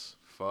ideas,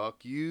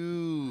 fuck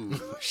you.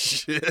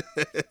 shit.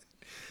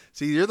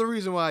 See, you're the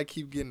reason why I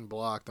keep getting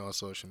blocked on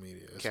social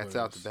media. That's Cat's what it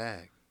out is. the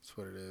bag. That's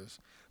what it is.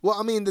 Well,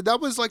 I mean,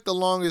 that was like the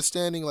longest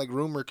standing like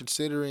rumor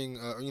considering,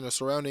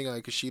 surrounding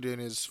Kushida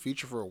and his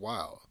future for a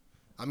while.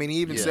 I mean, he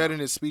even Yeah. said in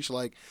his speech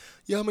like,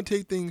 "Yeah, I'm gonna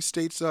take things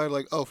stateside."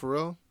 Like, oh, for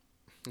real?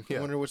 I Yeah.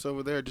 wonder what's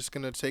over there. Just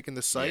gonna take in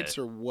the sights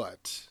or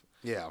what?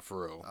 Yeah,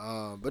 for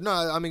real. But no,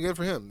 I mean, good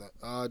for him.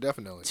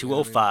 Definitely.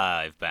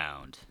 205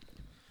 pound.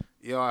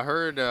 Yo, I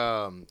heard.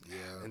 And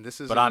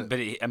this is. But I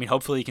mean,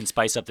 hopefully he can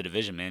spice up the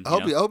division, man. I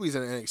hope he's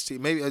in NXT.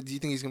 Maybe do you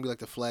think he's gonna be like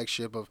the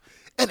flagship of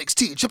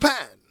NXT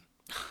Japan?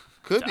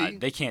 Could be.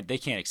 They can't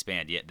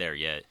expand there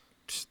yet.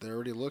 They're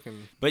already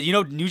looking. But you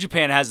know, New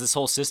Japan has this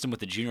whole system with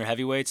the junior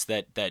heavyweights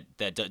that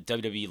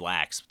WWE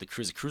lacks. The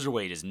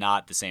cruiserweight is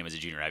not the same as a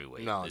junior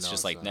heavyweight. It's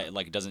just like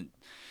it doesn't.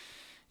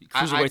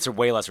 Cruiserweights are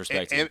way less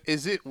respected.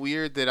 Is it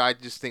weird that I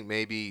just think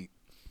maybe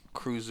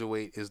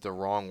cruiserweight is the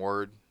wrong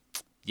word?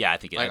 Yeah, I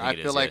think it I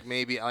is. feel like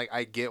maybe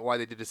I get why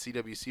they did the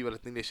CWC, but I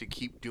think they should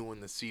keep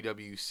doing the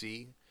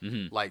CWC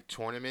like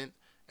tournament,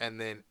 and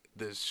then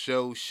the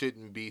show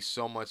shouldn't be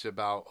so much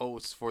about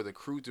it's for the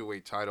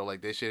cruiserweight title.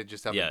 Like they should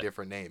just have a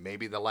different name,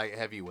 maybe the light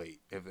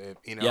heavyweight. If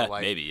you know,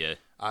 like maybe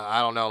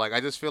I don't know. Like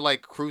I just feel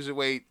like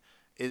cruiserweight.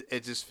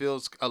 It just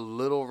feels a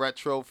little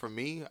retro for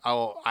me.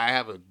 I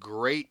have a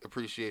great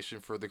appreciation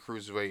for the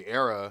cruiserweight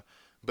era,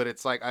 but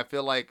it's like I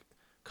feel like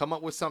come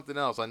up with something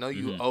else. I know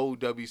you owe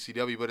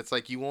WCW, but it's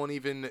like you won't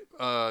even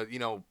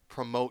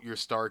promote your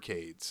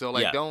Starcade. So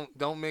like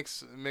don't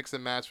mix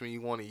and match when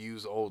you want to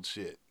use old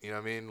shit. You know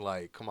what I mean?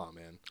 Like come on,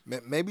 man.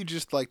 Maybe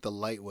just like the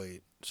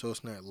lightweight, so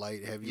it's not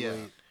light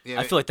heavyweight. Yeah,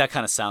 I feel like that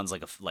kind of sounds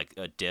like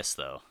a diss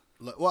though.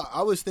 Well,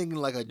 I was thinking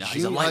like a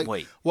he's a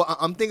lightweight.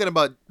 I'm thinking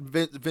about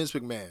Vince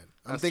McMahon.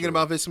 I'm thinking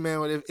about Vince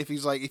McMahon if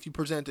he's like, if you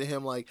present to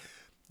him like,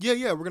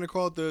 we're gonna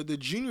call it the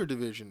junior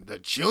division,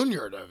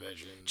 junior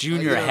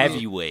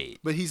heavyweight.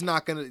 But he's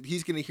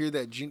gonna hear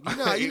that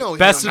you know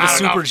best of the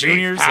Super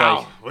Juniors.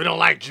 Like, we don't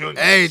like juniors.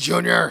 Hey,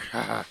 Junior.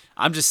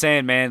 I'm just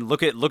saying, man.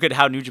 Look at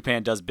how New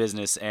Japan does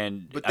business,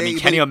 and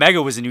Kenny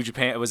Omega was in New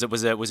Japan. Was a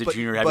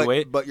junior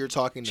heavyweight. But you're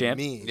talking champ?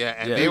 to me. Yeah,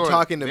 and they were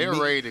talking to me. They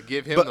were ready to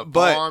give him the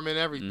farm and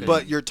everything.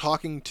 But you're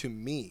talking to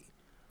me.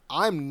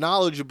 I'm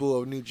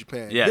knowledgeable of New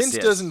Japan. Yes, Vince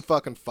doesn't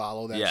fucking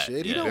follow that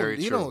shit. He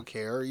don't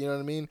care. You know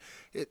what I mean?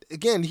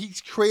 Again, he's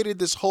created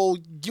this whole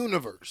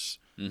universe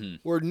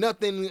where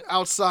nothing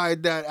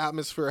outside that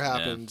atmosphere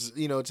happens.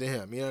 You know, to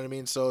him. You know what I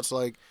mean? So it's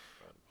like,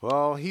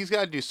 well, he's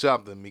got to do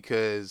something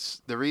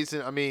because the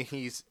reason. I mean,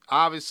 he's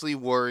obviously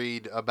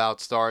worried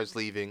about stars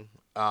leaving.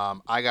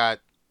 I got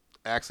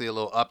actually a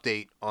little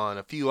update on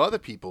a few other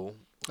people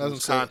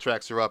whose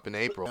contracts are up in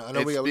April. I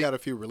know we got a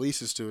few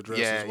releases to address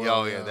as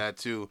well. Yeah, that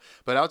too.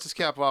 But I'll just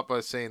cap off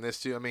by saying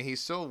this too. I mean,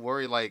 he's so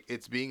worried. Like,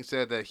 it's being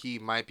said that he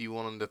might be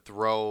willing to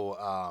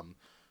throw,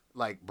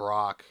 like,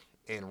 Brock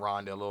and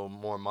Ronda a little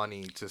more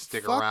money to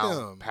stick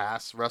around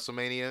past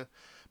WrestleMania.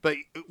 But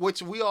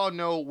which we all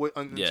know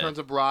in terms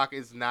of Brock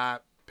is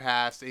not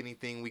past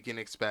anything we can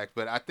expect.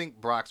 But I think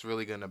Brock's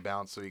really going to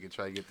bounce so he can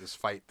try to get this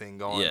fight thing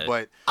going. Yeah.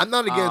 But I'm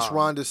not against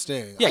Ronda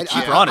Sting. Yeah,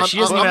 keep her on it. She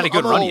hasn't even had a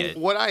good run yet.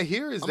 What I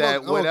hear is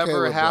that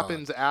whatever okay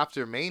happens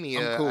after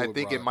Mania, cool I with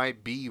think it Brock.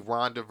 might be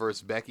Ronda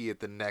versus Becky at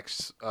the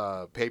next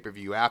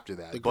pay-per-view after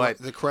that.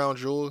 The crown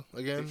jewel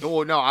again.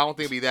 Well, no, I don't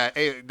think it'd be that.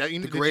 Hey, did you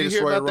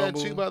hear Royal about that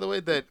Rumble. too? By the way,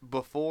 that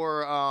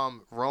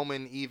before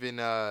Roman even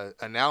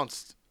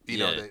announced,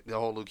 the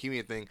whole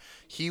leukemia thing,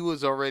 he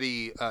was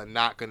already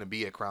not going to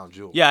be a crown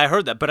jewel. Yeah, I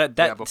heard that, but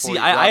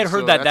I had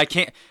heard that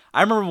can't.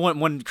 I remember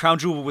when Crown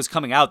Jewel was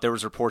coming out, there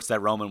was reports that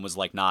Roman was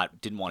like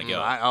didn't want to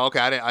go.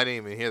 I didn't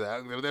even hear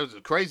that. That was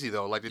crazy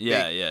though. Like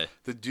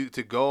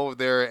to go over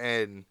there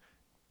and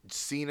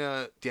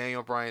Cena,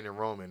 Daniel Bryan, and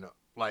Roman,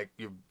 like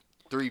your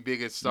three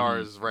biggest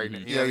stars right now.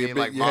 You know what I mean?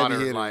 Like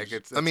modern, like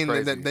it's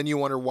crazy. Then you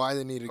wonder why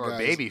they needed guys.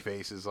 Baby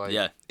faces, like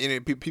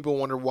And people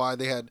wonder why is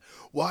Or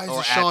it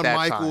at Shawn that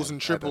Michaels time,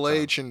 and Triple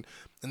H and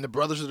the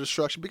Brothers of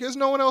Destruction? Because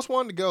no one else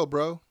wanted to go,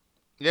 bro.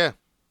 Yeah.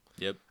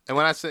 Yep. And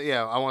when I say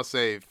I want to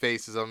say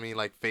faces, I mean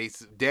like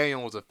face.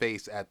 Daniel was a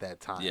face at that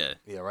time. Yeah.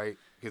 Yeah, right.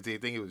 Because you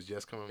think he was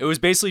just coming. It was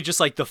basically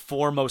just like the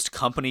foremost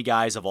company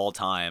guys of all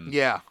time.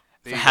 Yeah.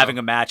 Having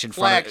a match in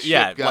front of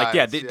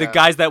the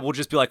guys that will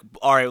just be like,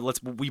 all right,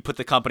 we put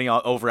the company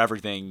over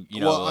everything.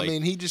 Well, I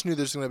mean, he just knew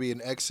there's going to be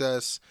an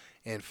excess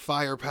and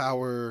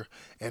firepower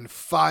and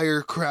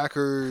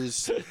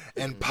firecrackers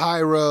and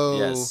pyro.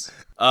 Yes.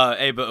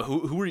 Hey, but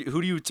who are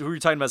you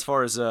talking about as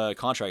far as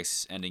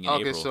contracts ending in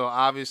April? Okay, so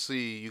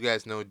obviously you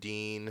guys know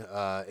Dean,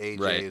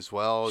 AJ as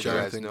well.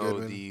 Jonathan you guys know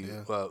Goodman. the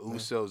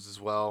Usos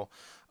as well.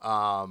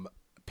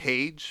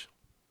 Paige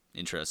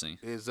Interesting.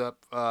 is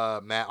up.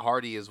 Matt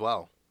Hardy as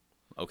well.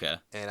 Okay.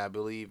 And I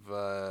believe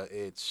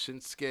it's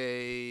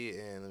Shinsuke,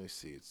 and let me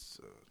see, it's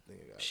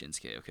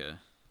Shinsuke. Okay.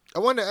 I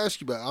wanted to ask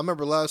you about. I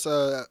remember last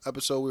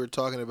episode we were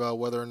talking about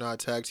whether or not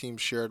tag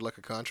teams shared like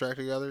a contract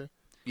together.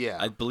 Yeah,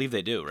 I believe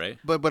they do, right?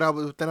 But I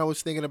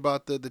was thinking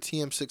about the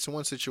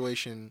TM61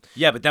 situation.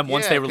 Yeah, but then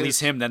once they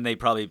release him, then they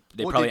probably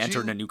entered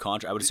you- in a new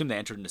contract. I would assume they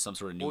entered into some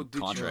sort of new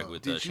contract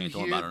with Shane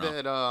Thorne. I don't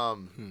know.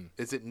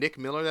 That, is it Nick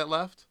Miller that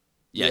left?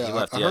 Yeah, he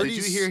left. I Yeah. heard Did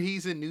you hear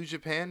he's in New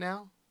Japan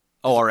now?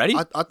 Oh, already?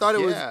 I thought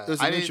it Yeah,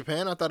 was I in New didn't-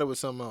 Japan. I thought it was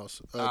something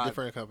else, a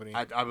different company.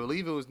 I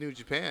believe it was New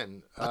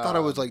Japan. I thought it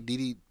was like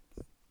DD.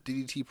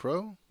 DDT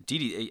Pro? Are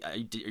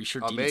you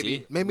sure Oh,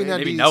 DDT? Maybe not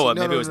Maybe DDT. Noah.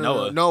 No, Maybe no, it was no,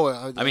 no, Noah.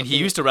 Noah. I mean, he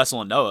used to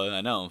wrestle in Noah.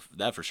 I know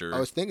that for sure. I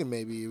was thinking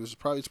maybe it's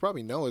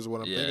probably Noah is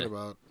what I'm thinking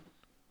about.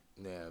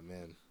 Yeah,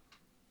 man.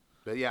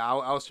 But yeah,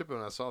 I was tripping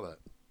when I saw that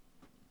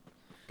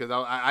because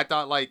I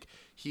thought like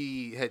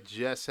he had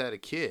just had a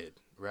kid,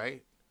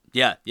 right?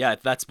 Yeah.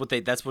 That's what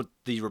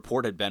the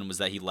report had been, was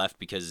that he left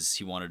because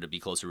he wanted to be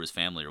closer to his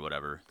family or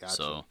whatever. Gotcha.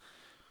 So,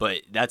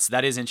 but that's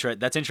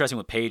interesting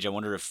with Paige. I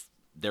wonder if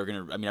they're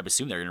gonna. I mean, I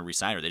assume they're gonna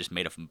resign her. They just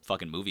made a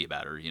fucking movie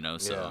about her, you know.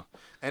 So. Yeah.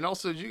 And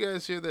also, did you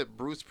guys hear that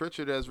Bruce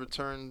Pritchard has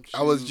returned?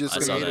 I was just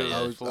I saw that,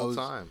 yeah. full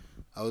time.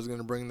 I was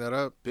gonna bring that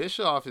up.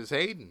 Bischoff is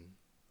hating.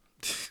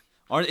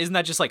 Isn't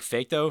that just like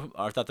fake though?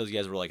 I thought those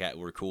guys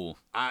were cool.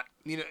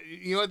 You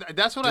know,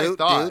 that's what I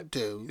thought.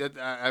 Dude.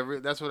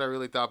 That's what I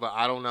really thought, but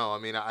I don't know. I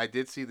mean, I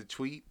did see the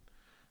tweet.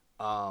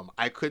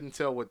 I couldn't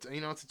tell what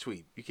it's a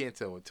tweet. You can't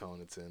tell what tone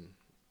it's in.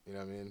 You know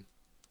what I mean?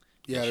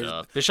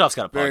 Yeah, Bischoff's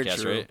got a very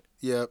podcast, true. right?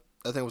 Yep.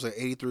 I think it was like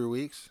 83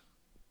 weeks.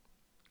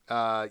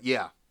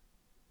 Yeah,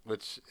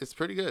 which is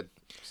pretty good.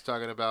 He's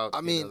talking about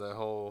the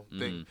whole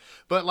thing,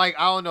 but like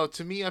I don't know.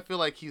 To me, I feel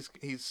like he's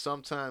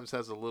sometimes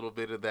has a little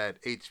bit of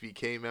that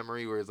HBK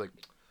memory where it's like,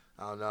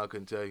 I don't know, I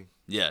couldn't tell you.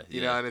 Yeah,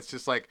 you know, and it's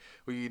just like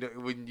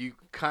when you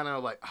kind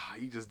of like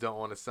you just don't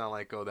want to sound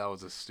like, oh, that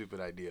was a stupid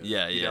idea.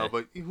 Yeah, you know,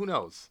 but who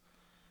knows?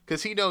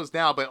 Because he knows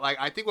now. But like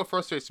I think what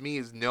frustrates me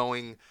is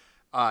knowing,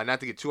 not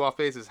to get too off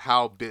base, is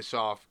how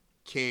Bischoff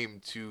came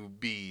to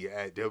be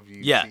at WCW.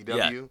 Yeah,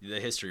 the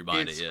history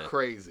behind it's it. Yeah,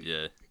 crazy.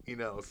 Yeah. You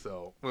know,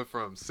 so went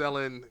from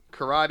selling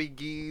karate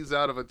gis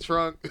out of a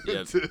trunk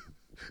to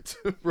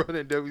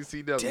running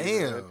WCW.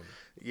 Damn. Man.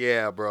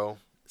 Yeah, bro.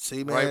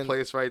 See, man. Right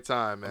place, right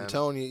time, man. I'm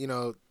telling you, you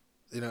know,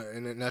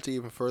 and not to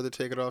even further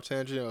take it off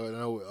tangent. I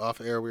know off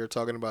air we were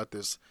talking about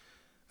this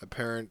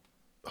apparent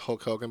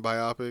Hulk Hogan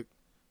biopic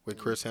with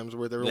Chris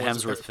Hemsworth. The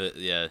Hemsworth fit,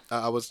 yeah.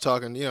 I was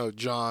talking,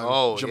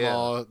 John,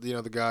 Jamal,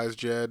 the guys,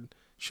 Jed.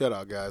 Shout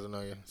out, guys. I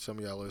know some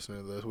of y'all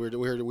listening to this.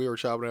 We were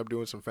chopping up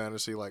doing some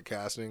fantasy like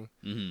casting,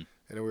 and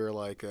then we were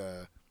like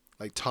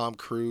Tom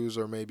Cruise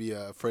or maybe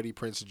Freddie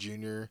Prinze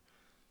Jr.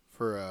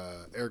 for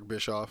Eric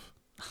Bischoff.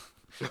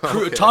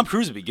 Okay. Tom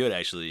Cruise would be good,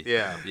 actually.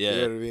 Yeah. You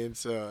know what I mean?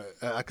 So,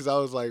 because I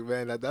was like,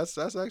 man, that's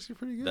actually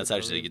pretty good. That's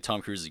actually good.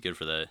 Tom Cruise is good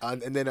for that.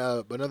 And then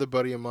another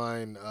buddy of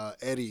mine,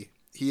 Eddie,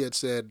 he had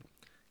said,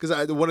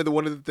 because one of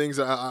the things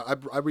I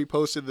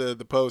reposted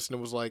the post and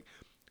it was like,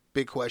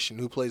 big question,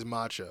 who plays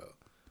Macho?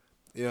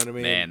 You know what I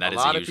mean? Man, that a is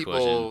lot a of huge people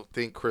question.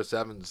 think Chris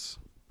Evans.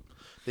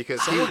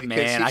 Because I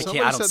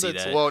don't see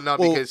that. Well, no,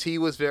 because he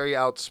was very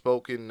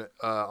outspoken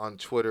on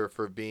Twitter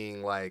for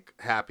being like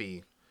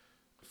happy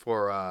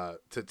for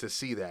to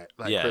see that,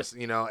 like Chris,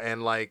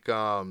 and like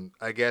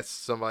I guess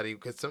somebody,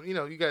 because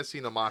you guys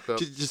seen the mock-up.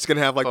 Just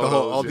gonna have like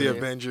all the yeah.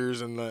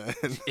 Avengers and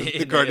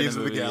the Guardians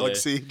of the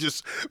Galaxy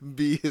just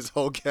be his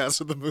whole cast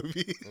of the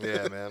movie.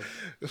 Yeah, man.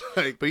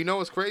 But you know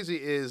what's crazy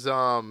is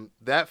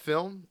that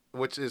film,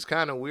 which is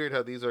kind of weird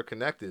how these are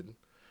connected,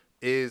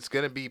 is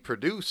gonna be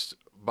produced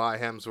by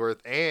Hemsworth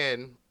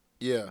and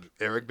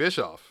Eric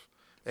Bischoff,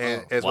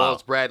 and as well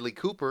as Bradley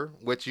Cooper,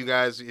 which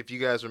if you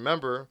guys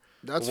remember.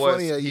 That's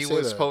funny that he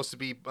was supposed to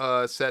be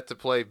set to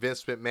play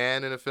Vince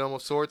McMahon in a film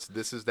of sorts.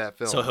 This is that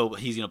film. So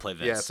he's gonna play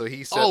Vince. Yeah, so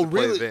he's set to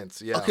play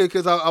Vince. Yeah. Okay,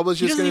 because I was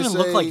just gonna say... He doesn't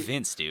even look like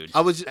Vince, dude.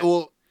 I was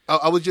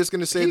just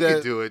gonna say he that...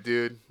 could do it,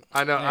 dude.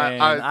 I know.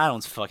 Man, I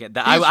don't fucking...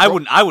 I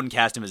wouldn't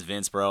cast him as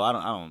Vince, bro. I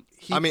don't...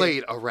 He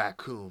played a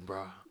raccoon,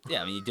 bro.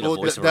 Yeah, I mean, he did a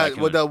voice of a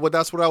raccoon.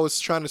 That's what I was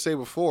trying to say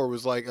before,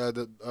 was like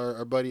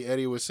our buddy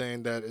Eddie was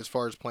saying that as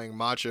far as playing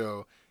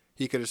Macho,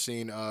 he could have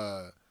seen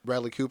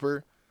Bradley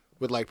Cooper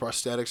with like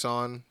prosthetics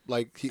on,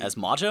 like as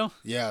Macho.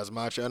 Yeah, as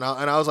Macho, and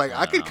I was like,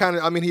 I could kind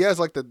of. I mean, he has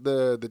like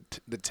the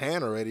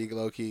tan already,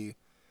 low key,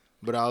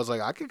 but I was like,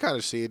 I could kind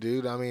of see it,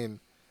 dude. I mean,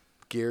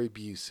 Gary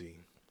Busey.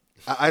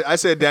 I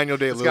said Daniel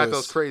Day-Lewis. He's got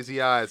those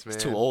crazy eyes, man.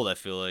 He's too old, I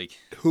feel like.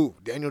 Who?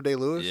 Daniel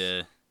Day-Lewis?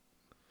 Yeah.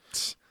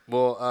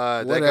 Well,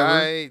 that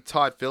guy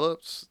Todd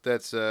Phillips,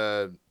 that's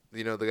the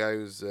guy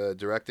who's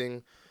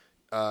directing.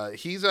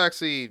 He's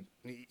actually,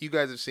 you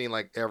guys have seen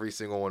like every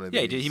single one of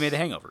these. Yeah, he made The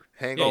Hangover.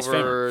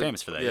 Hangover, he's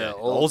famous for that. Yeah, Yeah,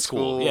 old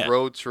school, yeah.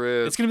 Road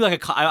Trip. It's gonna be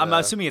like I'm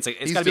assuming it's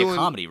got to be a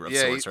comedy of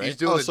sorts, right? He's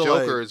doing the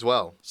Joker as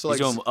well. So he's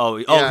doing,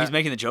 he's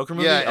making the Joker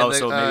movie. Yeah,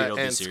 so maybe it'll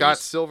be and serious. Scott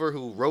Silver,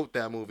 who wrote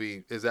that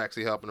movie, is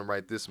actually helping him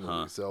write this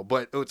movie. So,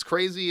 but what's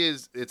crazy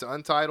is it's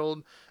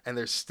untitled, and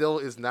there still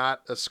is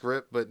not a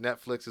script, but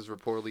Netflix is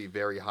reportedly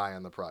very high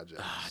on the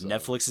project. So.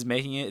 Netflix is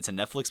making it. It's a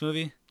Netflix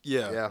movie.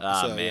 Yeah.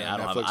 Man,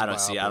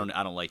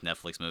 I don't like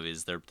Netflix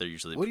movies. They're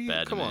usually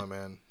bad. Come on,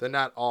 man. They're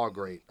not all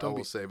great, I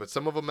will say, but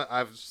some of them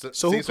I've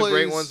seen some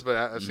great ones, but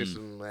I've seen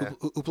some.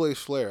 Who plays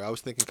Flair? I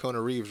was thinking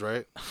Conan Reeves,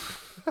 right?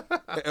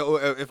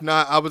 If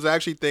not, I was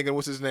actually thinking,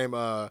 what's his name?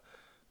 Not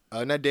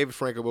David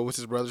Franco, but what's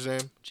his brother's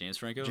name? James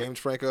Franco. James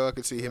Franco. I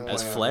could see him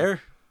as playing,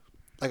 Flair.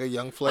 Like a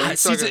young Flair.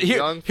 Here's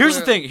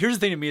the thing. Here's the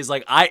thing to me is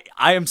like I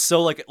am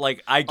so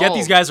like I get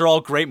these guys are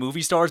all great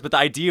movie stars, but the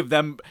idea of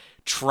them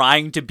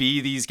trying to be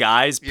these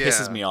guys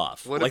pisses Yeah. me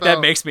off. What Like about-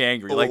 that makes me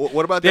angry. Like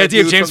what about the that idea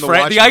of dude James from The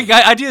Franco? Watchmen?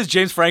 The idea of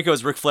James Franco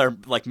as Ric Flair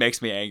like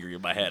makes me angry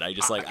in my head. I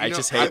just like I You know,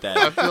 just hate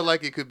I that. feel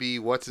like it could be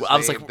what's his I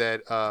was name like-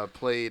 that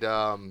played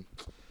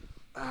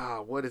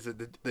what is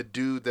it? The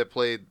dude that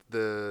played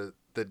the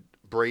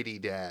Brady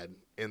dad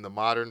in the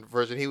modern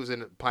version. He was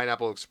in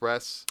Pineapple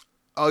Express.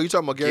 Oh, you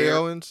talking about Gary Gar-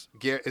 Owens?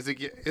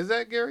 Is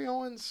that Gary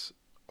Owens?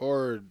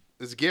 Or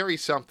Is Gary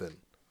something?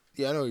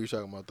 yeah, I know what you're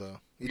talking about though.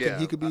 You Yeah, think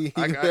he could be?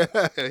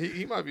 yeah,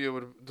 he might be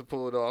able to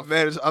pull it off.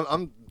 Man, I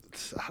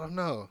don't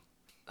know.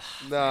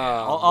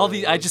 Nah, All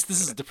man. this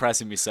is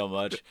depressing me so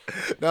much.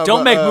 No, Don't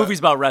but, make movies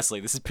about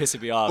wrestling. This is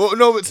pissing me off. Well,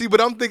 no,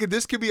 but I'm thinking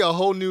this could be a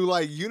whole new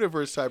like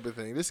universe type of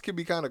thing. This could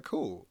be kind of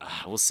cool.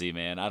 We'll see,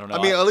 man. I don't know.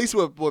 I mean, at least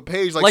with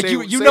Paige, like say,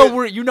 you say know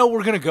it-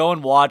 we're gonna go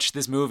and watch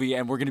this movie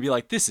and we're gonna be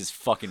like, this is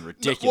fucking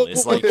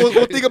ridiculous. Well, like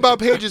well, think about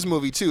Paige's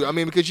movie too. I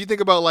mean, because you think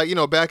about like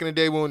back in the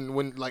day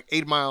when like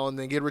 8 Mile and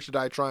then Get Rich or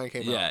Die Trying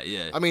came out.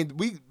 yeah. I mean,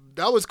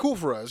 that was cool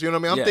for us. You know what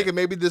I mean? I'm Yeah. thinking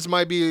maybe this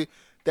might be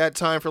that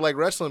time for like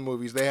wrestling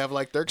movies. They have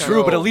like their kind True,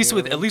 of but at least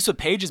with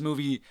Paige's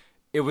movie,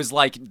 it was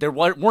like there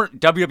weren't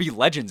WWE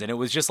legends, and it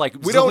was just like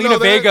We don't know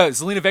that.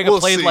 Zelina Vega We'll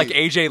played see. like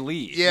AJ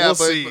Lee. Yeah, We'll but,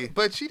 see.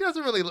 but she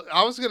doesn't really.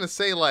 I was gonna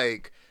say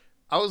like.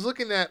 I was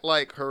looking at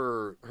like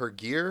her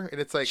gear,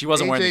 and it's like She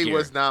wasn't AJ wearing the gear.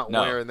 was not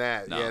No, wearing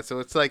that. no. Yeah, so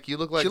it's like you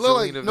look like she looked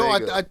like Zelina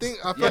Vega. I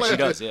feel Yeah, like she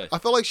does, yeah. I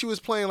felt like she was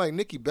playing like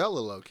Nikki Bella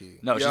low key.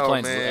 No, she's Yo,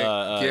 playing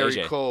man, Gary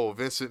AJ. Cole,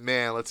 Vincent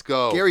Mann, let's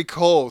go. Gary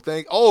Cole,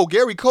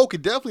 Gary Cole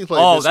could definitely play.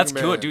 Oh, Vincent that's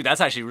McMahon. good, dude.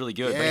 That's actually really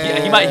good. But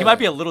Yeah. he might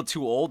be a little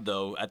too old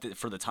though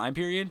for the time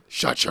period.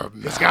 Shut your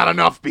mouth. He's got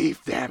enough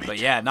beef, damn it. But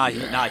yeah,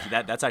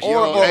 that's actually.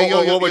 Or, Yo, hey, yo,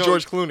 what yo, about yo.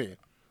 George Clooney?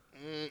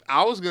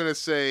 I was gonna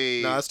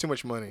say, Nah, that's too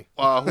much money.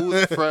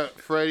 who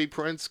Freddie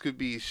Prinze could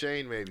be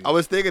Shane maybe. I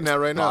was thinking that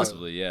right now.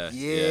 Possibly, yeah.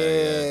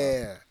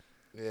 Yeah.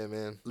 Yeah,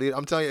 man.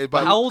 I'm telling you.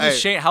 But how old hey, is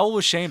Shane? How old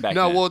was Shane back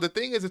No, then? well, the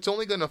thing is, it's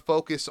only going to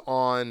focus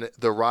on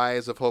the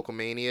rise of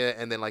Hulkamania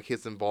and then like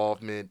his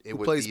involvement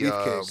with plays the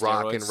Beefcake?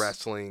 rock and Steroids?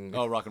 wrestling.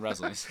 Oh, Rock and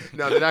Wrestling.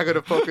 No, they're not going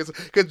to focus.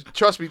 Because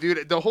trust me,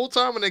 dude, the whole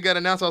time when they got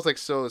announced, I was like,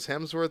 so is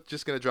Hemsworth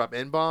just going to drop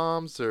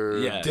N-bombs or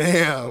Yeah.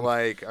 Damn.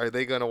 like are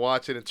they going to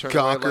watch it and turn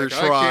Gawker around like,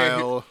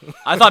 trial.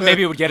 I thought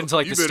maybe it would get into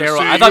like the You better steroid.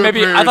 say I thought your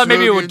maybe prayers, it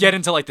would Hogan. get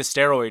into like the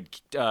steroid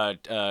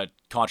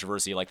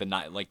controversy, like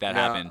that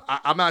happened.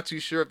 I'm not too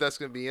sure if that's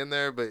going to be in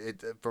there, but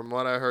from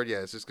what I heard, yeah,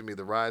 it's just going to be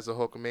the rise of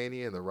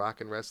Hulkamania and the rock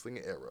and wrestling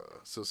era.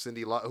 So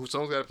someone's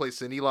got to play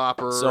Cyndi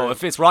Lauper. So and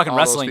if it's rock and all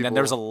those wrestling, then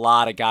there's a people.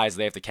 lot of guys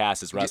they have to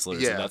cast as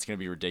wrestlers, yeah. and that's gonna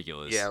be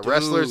ridiculous. Yeah,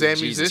 wrestlers and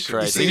Jesus musicians.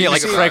 Christ. You They see- need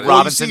like you a see- Craig well, you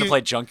Robinson to see-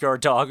 play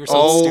Junkyard Dog or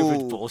some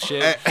stupid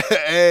bullshit.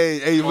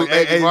 Hey, Well,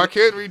 hey, Mark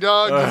Henry,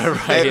 dog. Right,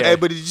 Hey, yeah. hey,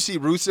 but did you see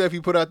Rusev? He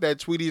put out that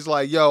tweet. He's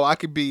like, "Yo,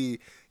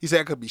 he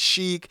said I could be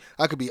Sheik,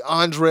 I could be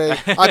Andre,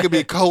 I could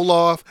be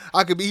Koloff,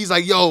 He's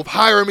like, "Yo,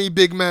 hire me,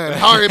 big man,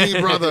 hire me,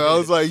 brother." I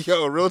was like,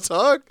 "Yo, real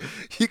talk,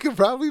 he could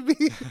probably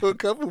be a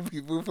couple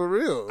people for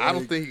real." I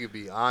don't Like, think he could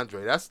be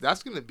Andre.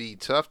 That's going to be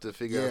tough to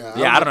figure Yeah. out.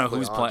 Yeah, I don't know Play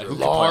who's playing. Who Andre.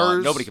 could play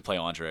Lars. Nobody could play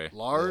Andre.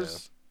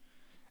 Lars.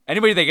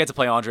 Anybody they get to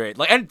play Andre,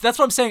 like, and that's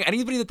what I'm saying.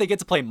 Anybody that they get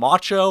to play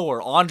Macho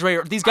or Andre,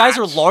 or these guys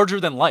are larger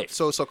than life.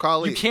 So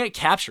Kali. You can't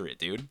capture it,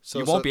 dude. So,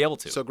 you won't be able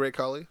to. So Great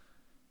Kali.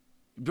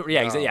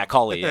 Yeah,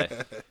 Kali. Yeah.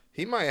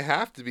 He might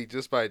have to be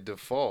just by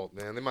default,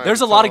 man. They might There's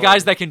a have to lot of tell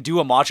guys him, that can do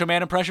a Macho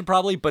Man impression,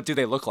 probably, but do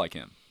they look like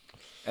him?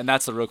 And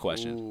that's the real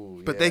question.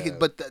 Ooh, But yeah. they can.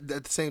 But at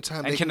the same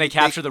time, And can they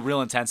capture the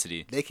real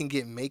intensity? They can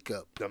get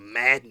makeup. the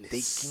madness.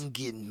 They can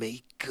get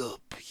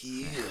makeup.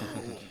 Yeah.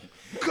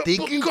 Cup they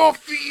of can-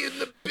 coffee in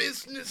the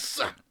business.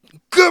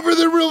 Cover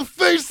their real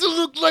face to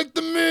look like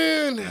the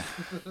man.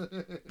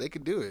 They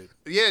could do it.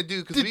 Yeah,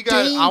 dude, because The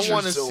I danger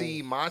want to zone.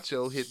 see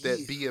Macho hit that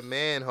Yeah. Be a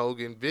Man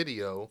Hogan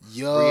video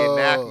Yo.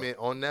 reenactment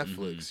on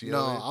Netflix. You know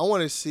No, what I mean? I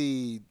want to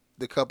see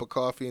the cup of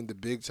coffee in the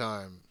big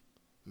time,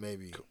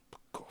 maybe.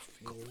 Coffee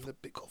in the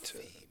big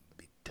time.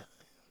 Big time.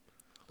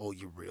 Oh,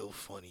 you're real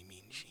funny,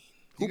 Mean Gene.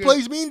 You Who gonna-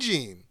 plays Mean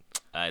Gene?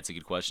 It's a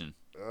good question.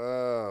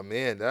 Oh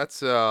man,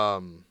 that's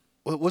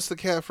What's the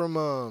cat from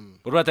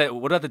What about that?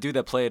 What about the dude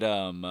that played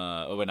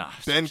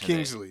Ben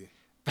Kingsley?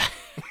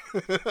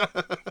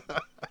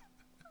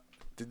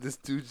 Did this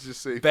dude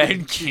just say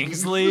Ben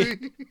Kingsley?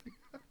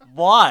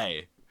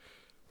 Why?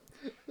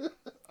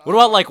 What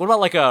about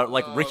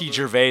like Ricky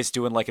Gervais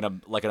doing like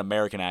an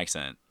American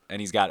accent, and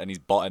he's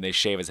bald, and they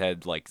shave his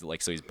head like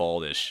so he's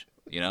baldish,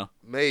 you know?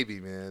 Maybe,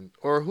 man.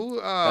 Or who?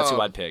 That's who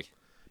I'd pick.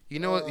 You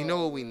know what? You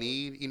know what we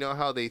need. You know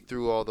how they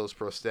threw all those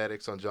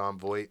prosthetics on John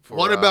Voight for.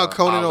 What about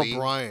Conan Ali?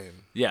 O'Brien?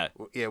 Yeah.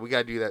 Yeah, we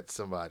gotta do that to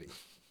somebody.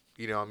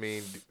 You know what I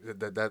mean?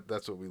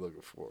 That's what we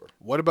looking for.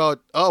 What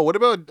about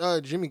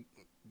Jimmy?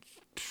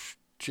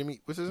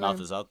 What's his Mouth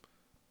name? is up.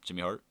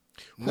 Jimmy Hart.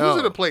 No. Who's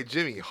gonna play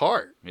Jimmy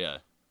Hart? Yeah.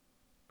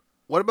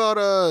 What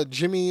about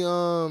Jimmy?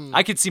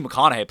 I could see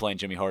McConaughey playing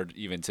Jimmy Hart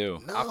even too.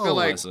 No. I feel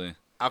like Honestly.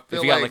 I feel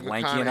If you got, like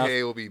like, lanky enough.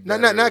 McConaughey will be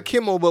better. not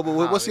Kimmel, but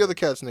what's the Nah, other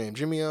cat's name?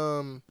 Jimmy What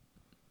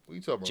you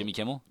talking about? Jimmy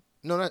Kimmel.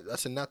 No,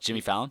 not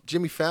Jimmy Fallon.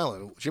 Jimmy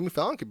Fallon. Jimmy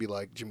Fallon could be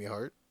like Jimmy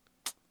Hart.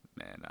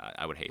 Man,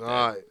 I would hate that.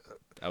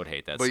 Nah, I would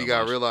hate that. But so you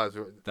gotta much. realize,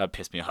 That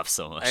pissed me off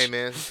so much. hey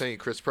man, I'm telling you,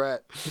 Chris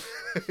Pratt.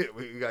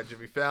 We got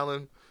Jimmy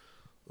Fallon.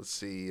 Let's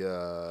see.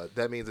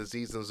 That means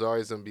Aziz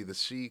Ansari's gonna be the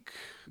Sheik.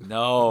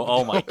 No.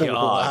 Oh my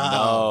God.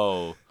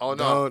 No. Oh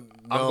no,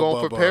 I'm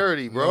going for Bubba.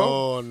 parody,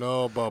 bro.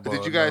 No, Bubba.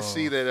 Did you guys no.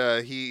 see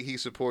that he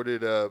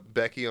supported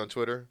Becky on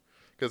Twitter?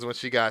 Because when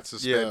she got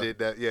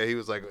suspended, he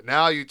was like,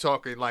 "Now you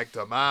talking like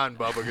the man,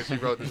 Bubba," because she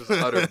wrote this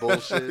utter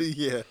bullshit.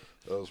 Yeah.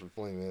 Those were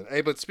funny, man.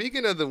 Hey, but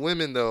speaking of the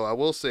women, though, I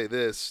will say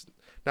this,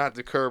 not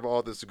to curb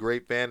all this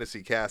great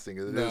fantasy casting,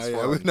 'cause it is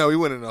fun. We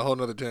went in a whole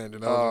nother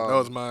tangent. That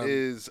was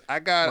mine.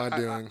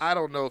 I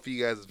don't know if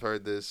you guys have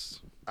heard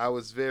this. I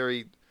was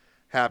very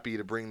happy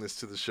to bring this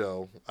to the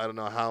show. I don't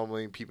know how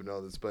many people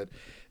know this, but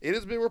it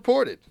has been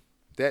reported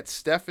that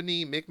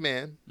Stephanie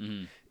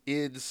McMahon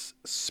is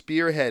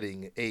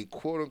spearheading a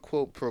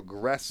quote-unquote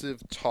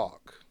progressive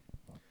talk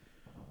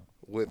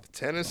with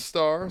tennis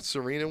star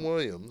Serena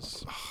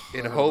Williams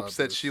in hopes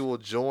that she will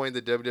join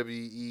the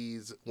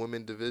WWE's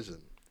women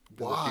division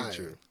in the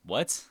future.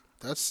 What?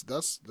 That's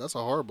a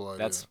horrible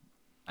idea.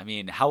 I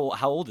mean, how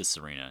old is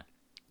Serena?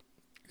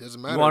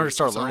 Doesn't matter. You want her to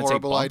start It's a learning to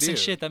take horrible bumps and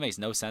idea. shit? That makes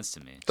no sense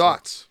to me.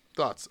 Thoughts?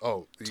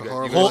 Oh, a you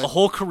horrible A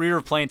whole career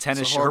of playing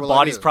tennis, her horrible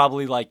body's idea.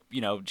 probably like,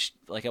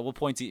 like at what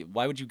point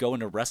why would you go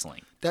into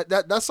wrestling?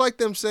 That's like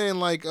them saying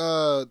like,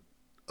 oh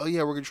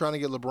yeah, we're trying to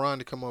get LeBron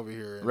to come over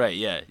here. Right,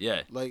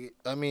 yeah. Like,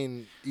 I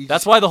mean,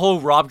 That's why the whole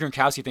Rob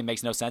Gronkowski thing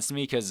makes no sense to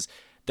me, because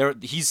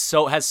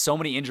has so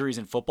many injuries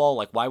in football.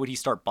 Like, why would he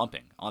start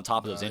bumping on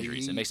top of those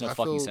injuries? It makes no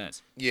fucking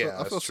sense. Yeah, I feel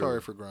that's true.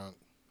 sorry for Gronk.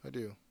 I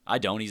do. I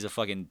don't. He's a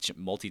fucking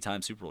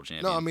multi-time Super Bowl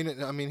champion. No,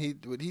 I mean, he.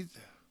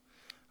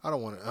 I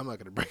don't want to. I'm not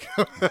gonna break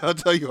up. I'll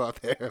tell you out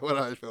there what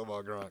I feel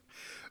about Gronk.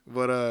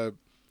 But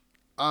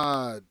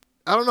I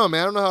don't know,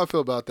 man. I don't know how I feel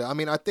about that. I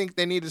mean, I think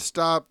they need to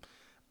stop.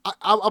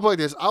 I'll play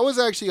this. I was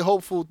actually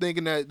hopeful,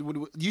 thinking that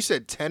you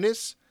said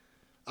tennis.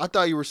 I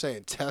thought you were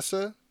saying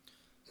Tessa.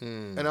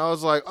 And I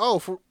was like,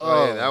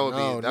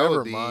 that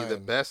would be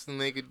the best thing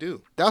they could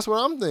do. That's what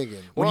I'm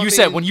thinking. When you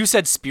said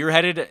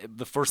spearheaded,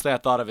 the first thing I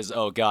thought of is,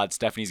 oh God,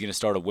 Stephanie's gonna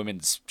start a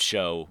women's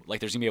show.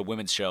 Like, there's gonna be a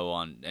women's show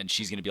on, and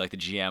she's gonna be like the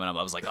GM. And I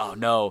was like, oh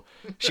no,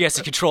 she has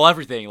to control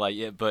everything. Like,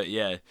 yeah, but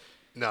yeah.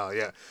 No,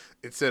 yeah.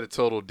 Instead of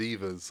total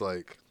divas,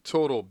 like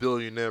total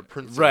billionaire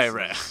princesses.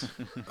 Right.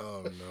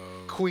 Oh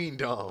no.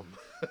 Queendom.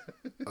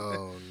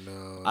 Oh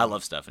no. I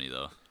love Stephanie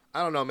though.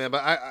 I don't know, man,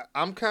 but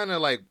I'm kind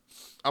of like,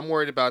 I'm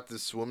worried about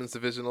this women's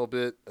division a little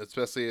bit,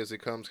 especially as it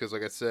comes, because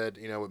like I said,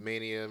 with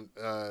Mania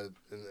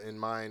in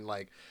mind,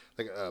 like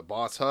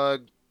Boss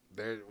Hug,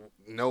 there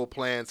no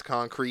plans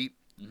concrete.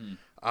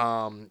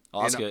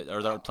 Asuka,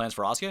 are there plans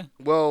for Asuka?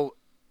 Well,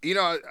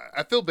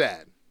 I feel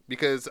bad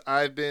because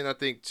I've been, I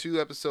think,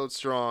 2 episodes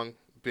strong,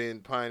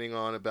 been pining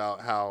on about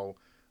how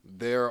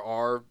there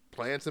are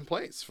plans in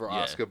place for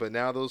Asuka, but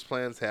now those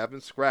plans have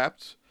been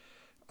scrapped.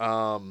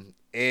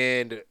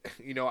 And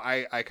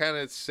I kind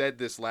of said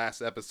this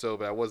last episode,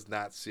 but I was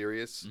not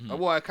serious.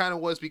 Well, I kind of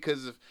was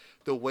because of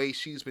the way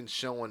she's been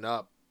showing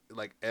up,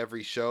 like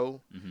every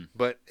show.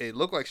 But it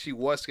looked like she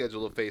was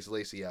scheduled to face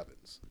Lacey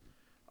Evans.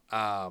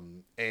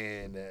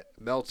 And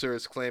Meltzer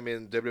is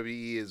claiming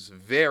WWE is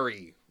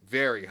very,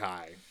 very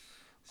high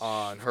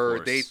on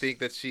her. They think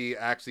that she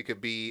actually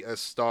could be a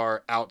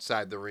star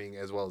outside the ring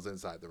as well as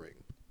inside the ring.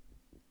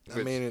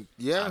 I mean,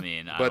 yeah.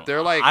 But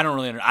they're like, I don't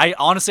really. I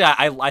honestly,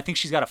 I think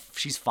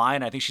she's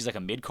fine. I think she's like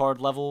a mid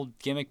card level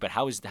gimmick. But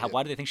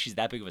why do they think she's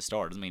that big of a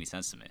star? It doesn't make any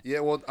sense to me. Yeah,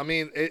 well, I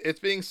mean, it's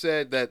being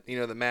said that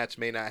the match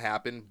may not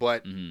happen,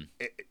 but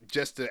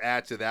just to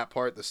add to that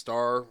part, the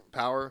star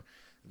power,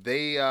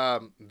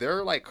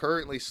 they're like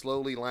currently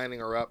slowly lining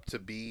her up to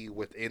be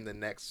within the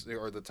next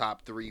or the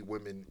top 3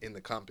 women in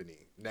the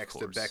company next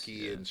to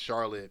Becky and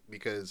Charlotte,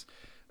 because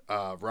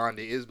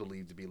Ronda is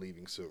believed to be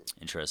leaving soon.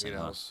 Interesting.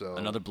 So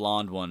another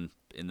blonde one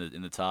in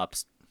the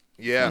tops.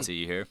 Yeah. Fancy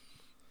you here.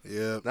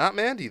 Yeah. Not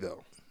Mandy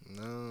though.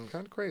 No.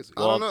 Kind of crazy.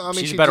 I don't know. I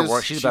mean, she's a better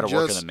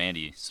worker than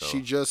Mandy. So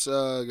she just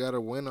got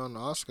a win on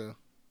Asuka.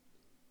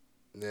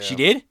 Yeah. She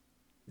did.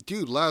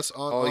 Dude,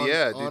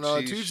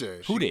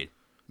 Tuesday. Who did?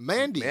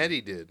 Mandy. Mandy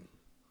did.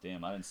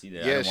 Damn, I didn't see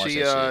that.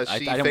 Yeah, I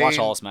didn't watch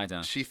all of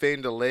SmackDown. She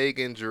feigned a leg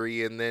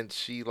injury, and then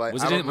she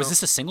was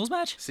this a singles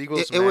match?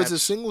 It was a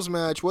singles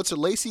match.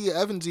 Lacey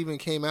Evans even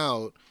came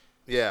out.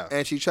 Yeah,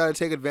 and she tried to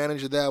take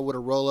advantage of that with a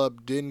roll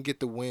up, didn't get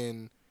the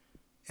win,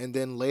 and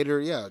then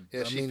later,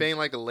 she feigned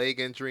like a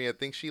leg injury. I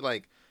think she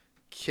like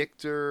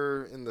kicked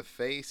her in the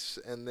face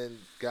and then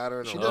got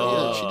her in the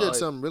leg. She did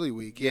something really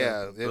weak.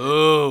 Yeah.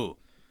 Ooh.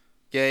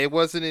 Yeah, it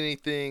wasn't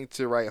anything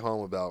to write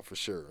home about for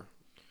sure.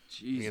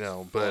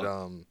 Jeez, but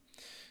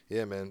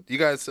yeah, man. You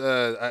guys,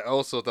 I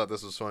also thought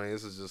this was funny.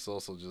 This is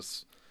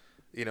just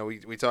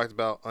we talked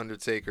about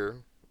Undertaker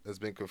has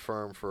been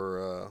confirmed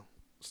for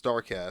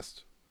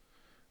StarCast,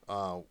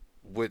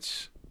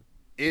 which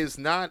is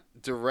not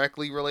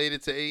directly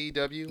related to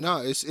AEW.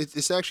 No,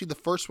 it's actually the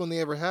first one they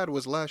ever had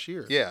was last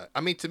year. Yeah,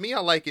 I mean, to me, I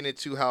liken it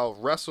to how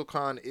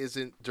WrestleCon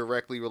isn't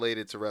directly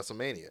related to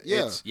WrestleMania.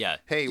 Yeah.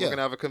 We're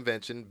gonna have a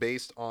convention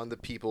based on the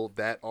people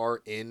that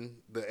are in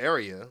the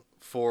area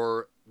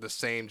for the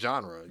same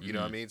genre. You know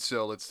what I Mm-hmm. mean?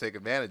 So let's take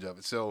advantage of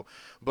it. So,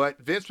 but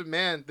Vince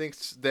McMahon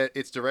thinks that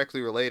it's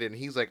directly related, and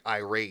he's like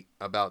irate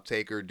about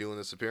Taker doing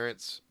this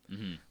appearance.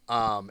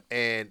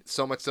 And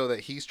so much so that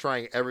he's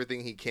trying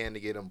everything he can to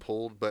get him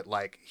pulled, but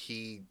like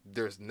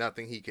there's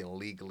nothing he can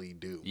legally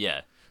do.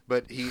 Yeah.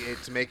 But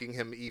it's making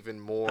him even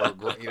more.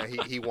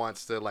 He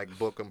wants to like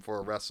book him for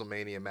a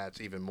WrestleMania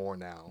match even more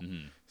now.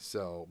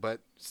 So,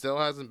 but still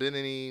hasn't been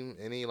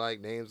any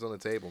like names on the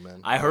table, man.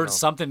 I don't heard know.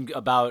 something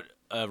about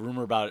a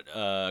rumor about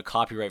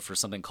copyright for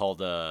something called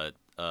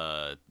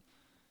Dead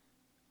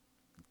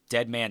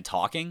Man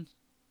Talking.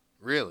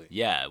 Really?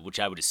 Yeah, which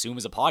I would assume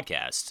is a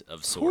podcast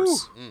of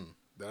sorts,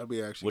 That'd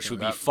be actually. which would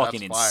be That's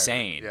fucking fire.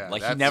 insane. Yeah,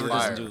 like he that's never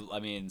fire. doesn't do. I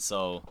mean,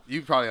 so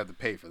You probably have to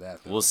pay for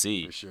that. Though, We'll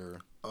see. for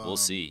sure. we'll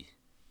see.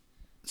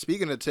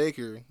 Speaking of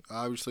Taker,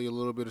 obviously a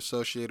little bit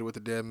associated with the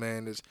dead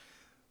man is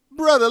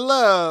Brother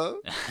Love.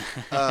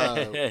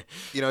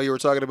 You were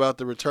talking about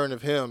the return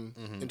of him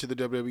into the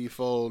WWE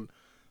fold.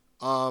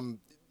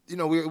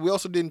 We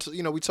also didn't.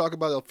 We talk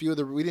about a few of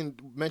the. We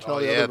didn't mention all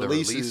the other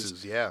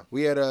releases. Yeah.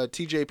 We had a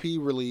TJP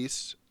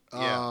release.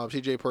 Yeah.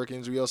 TJ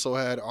Perkins. We also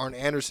had Arn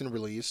Anderson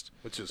released.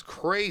 Which is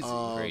crazy.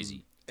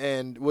 Crazy.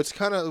 And what's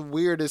kind of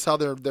weird is how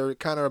they're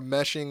kind of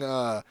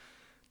meshing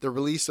the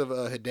release of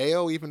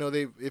Hideo, even though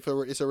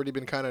it's already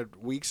been kind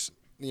of weeks.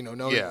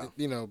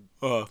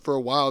 For a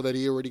while that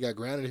he already got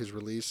granted his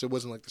release. It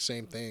wasn't like the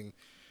same thing.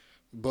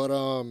 But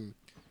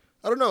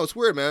I don't know. It's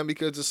weird, man,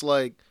 because it's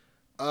like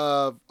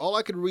all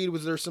I could read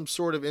was there's some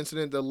sort of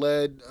incident that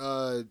led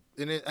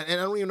and I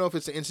don't even know if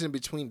it's an incident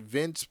between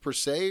Vince per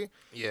se.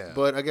 Yeah.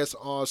 But I guess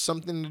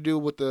something to do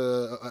with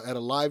at a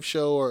live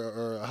show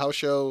or a house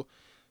show,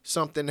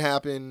 something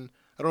happened.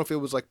 I don't know if it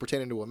was like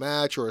pertaining to a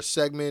match or a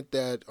segment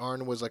that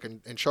Arn was like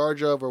in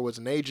charge of or was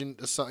an agent,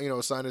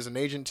 assigned as an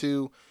agent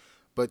to.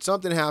 But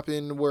something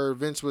happened where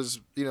Vince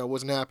was,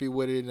 wasn't happy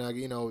with it,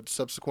 and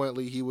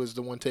subsequently he was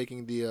the one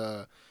taking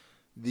the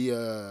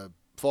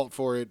fault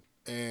for it.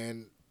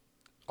 And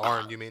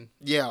Arn, you mean?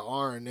 yeah,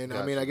 Arn. And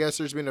I mean, Gotcha. I guess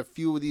there's been a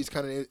few of these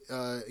kind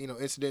of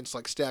incidents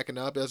like stacking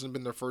up. It hasn't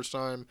been their first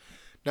time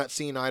not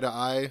seeing eye to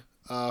eye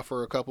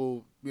for a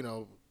couple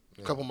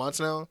couple months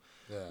now.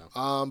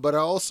 Yeah. But I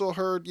also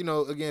heard,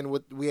 again,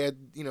 what we had,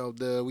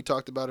 we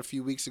talked about a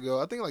few weeks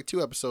ago, I think like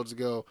 2 episodes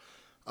ago,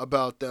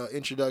 about the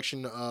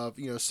introduction of,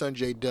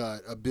 Sanjay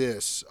Dutt,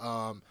 Abyss,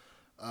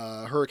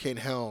 Hurricane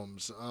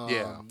Helms.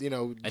 Yeah.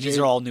 And these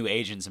are all new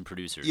agents and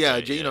producers. Yeah,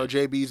 right?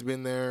 JB's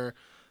been there.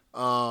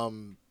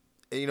 And,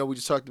 we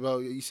just talked about,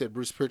 you said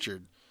Bruce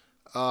Pritchard.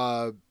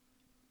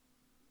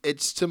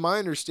 It's to my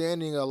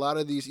understanding, a lot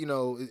of these, I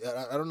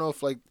don't know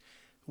if like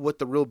what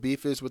the real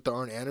beef is with the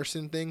Arn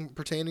Anderson thing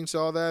pertaining to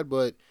all that,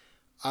 but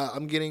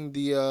I'm getting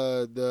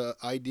the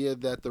idea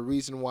that the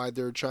reason why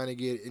they're trying to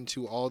get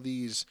into all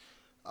these,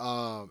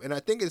 and I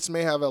think this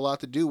may have a lot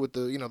to do with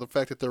the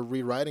fact that they're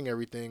rewriting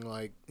everything,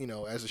 like,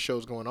 as the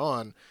show's going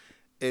on,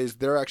 is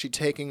they're actually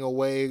taking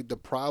away the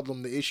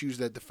problem, the issues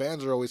that the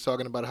fans are always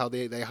talking about, how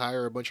they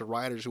hire a bunch of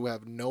writers who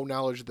have no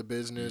knowledge of the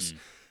business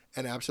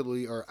and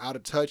absolutely are out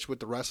of touch with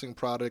the wrestling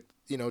product,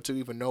 to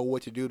even know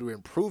what to do to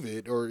improve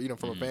it or,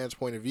 from a fan's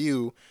point of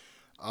view.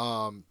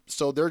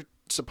 So they're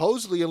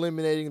supposedly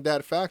eliminating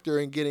that factor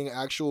and getting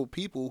actual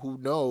people who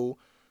know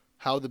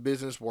how the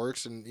business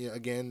works and,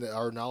 again,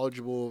 are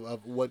knowledgeable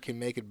of what can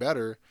make it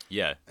better.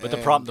 Yeah, but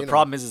And, the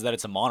problem is that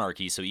it's a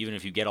monarchy, so even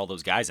if you get all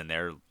those guys in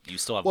there, you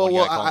still have one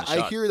Well, guy calling the I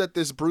shot. hear that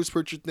this Bruce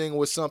Pritchard thing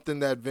was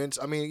something that Vince,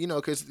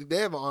 because they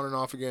have an on and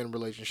off again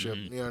relationship,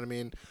 you know what I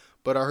mean?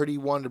 But I heard he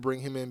wanted to bring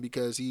him in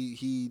because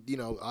he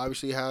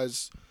obviously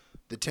has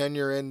the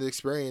tenure and the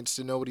experience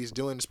to know what he's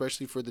doing,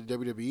 especially for the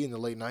WWE in the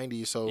late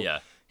 90s. So Yeah.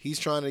 he's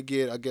trying to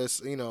get, I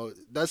guess,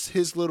 that's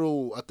his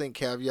little, I think,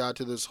 caveat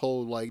to this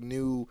whole like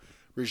new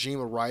regime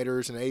of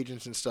writers and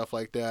agents and stuff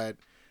like that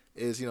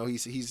is,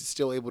 he's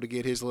still able to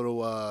get his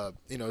little,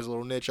 his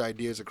little niche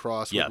ideas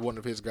across with one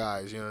of his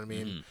guys, you know what I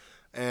mean?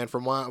 And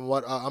from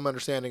what I'm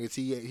understanding is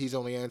he's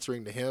only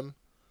answering to him.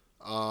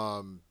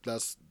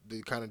 That's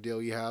the kind of deal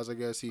he has, I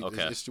guess.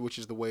 Which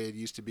is the way it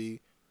used to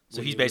be.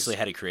 So he's basically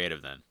head of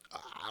creative then.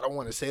 I don't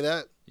want to say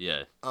that.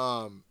 Yeah.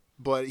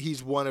 But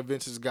he's one of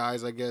Vince's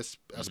guys, I guess,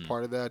 as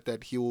part of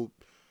that he'll,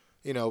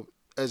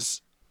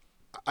 as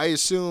I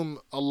assume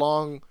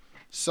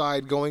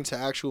alongside going to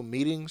actual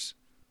meetings,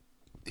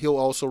 he'll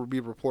also be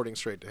reporting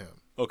straight to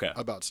him. Okay.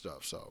 About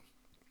stuff. So,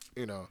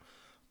 and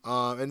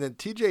then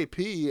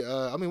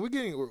TJP, we're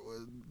getting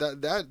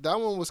that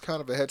one was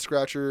kind of a head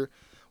scratcher.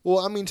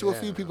 Well, to a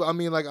few people.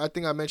 I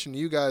think I mentioned to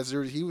you guys,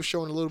 he was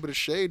showing a little bit of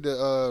shade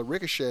to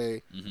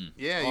Ricochet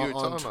Yeah, you were talking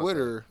on about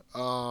Twitter.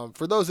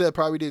 For those that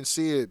probably didn't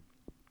see it,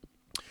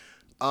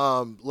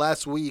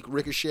 last week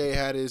Ricochet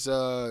had his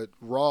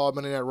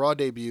Monday Night Raw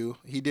debut.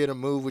 He did a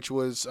move which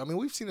was,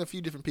 we've seen a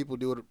few different people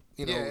do it.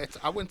 Yeah,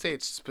 I wouldn't say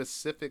it's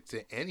specific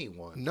to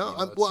anyone. No,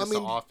 it's just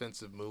an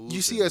offensive move.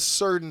 You see a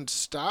certain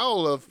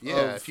style of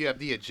if you have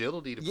the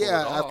agility to pull it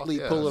off.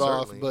 athlete pull it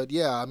off. But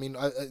yeah,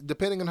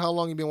 depending on how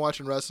long you've been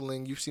watching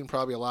wrestling, you've seen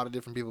probably a lot of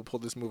different people pull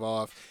this move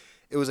off.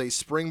 It was a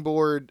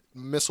springboard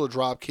missile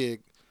drop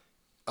kick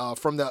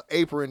from the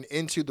apron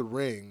into the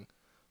ring.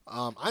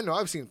 I know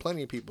I've seen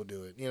plenty of people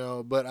do it,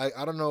 but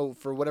I don't know,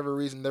 for whatever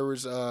reason there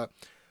was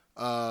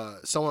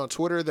someone on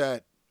Twitter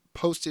that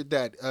posted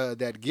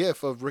that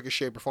GIF of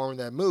Ricochet performing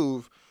that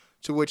move,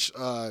 to which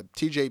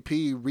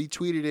TJP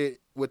retweeted it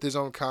with his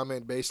own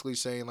comment, basically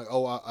saying like,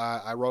 "Oh,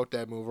 I wrote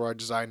that move, or I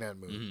designed that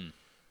move,"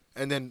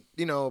 and then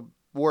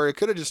where it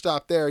could have just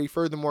stopped there, he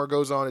furthermore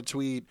goes on to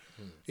tweet,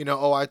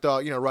 "Oh, I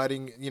thought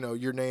writing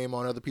your name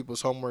on other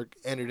people's homework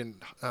ended in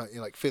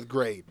like 5th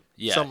grade,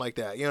 something like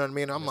that." You know what I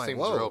mean? I'm like, seems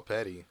whoa, real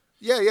petty.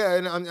 Yeah,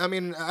 and I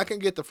mean, I can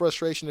get the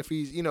frustration if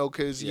he's,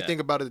 because you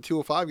think about it, the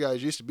 205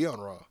 guys used to be on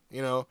Raw,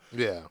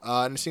 Yeah.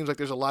 and it seems like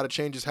there's a lot of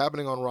changes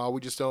happening on Raw. We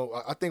just don't.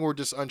 I think we're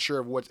just unsure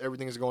of what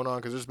everything is going on,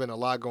 because there's been a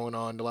lot going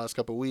on the last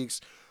couple of weeks.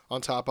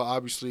 On top of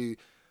obviously,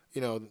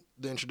 the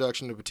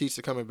introduction of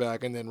Batista coming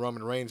back, and then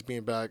Roman Reigns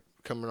being back,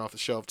 coming off the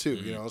shelf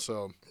too.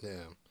 So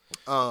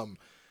Yeah.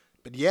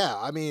 but yeah,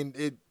 I mean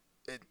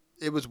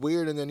it was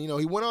weird, and then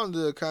he went on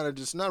to kind of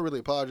just not really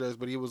apologize,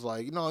 but he was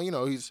like,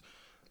 he's.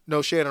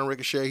 No shade on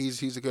Ricochet.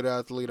 He's a good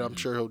athlete. I'm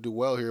sure he'll do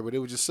well here, but it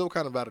was just still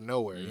kind of out of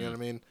nowhere. You know what I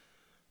mean?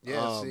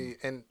 Yeah. See,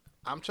 and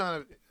I'm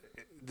trying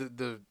to.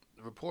 The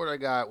report I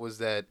got was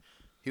that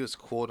he was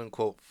quote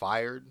unquote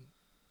fired,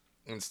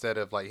 instead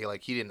of like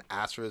he didn't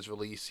ask for his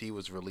release. He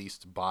was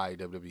released by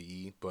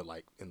WWE, but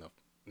like in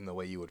the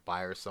way you would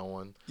fire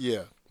someone.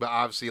 Yeah. But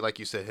obviously, like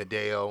you said,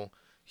 Hideo,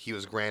 he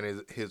was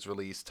granted his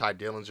release. Ty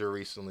Dillinger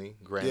recently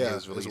granted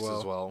his release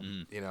as well.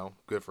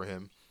 Good for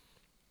him.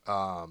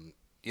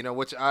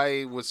 Which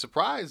I was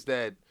surprised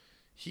that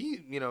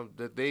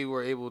that they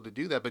were able to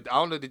do that. But I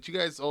don't know, did you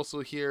guys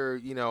also hear,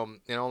 and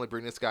I only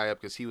bring this guy up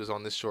because he was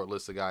on this short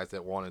list of guys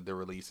that wanted their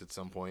release at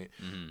some point.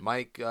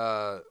 Mike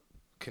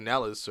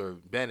Kanellis, or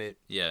Bennett,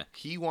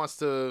 he wants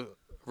to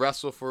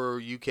wrestle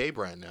for UK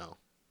brand now.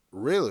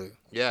 Really?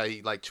 Yeah,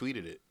 he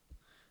tweeted it.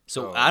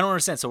 So I don't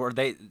understand. So were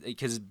they,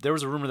 because there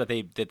was a rumor that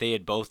they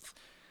had both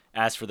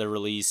asked for their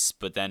release,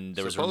 but then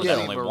there was a rumor that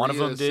only one of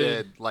them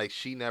did. Said,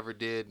 she never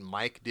did.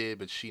 Mike did,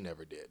 but she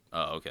never did.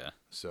 Oh, okay.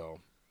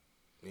 So,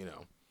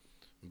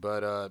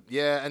 but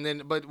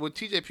but with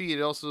TJP,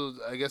 it also,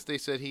 I guess they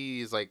said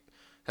he is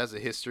has a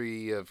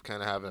history of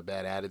kind of having a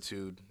bad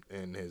attitude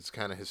and is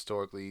kind of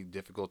historically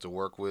difficult to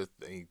work with.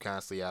 And he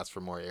constantly asks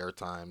for more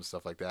airtime,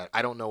 stuff like that.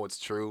 I don't know what's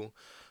true.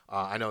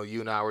 I know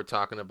you and I were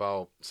talking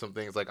about some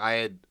things. Like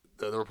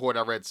the report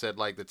I read said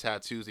the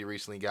tattoos he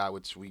recently got,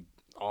 which we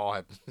all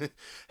have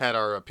had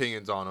our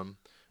opinions on them,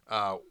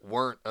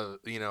 weren't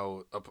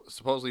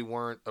supposedly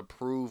weren't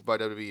approved by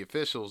WWE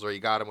officials, or he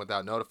got them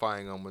without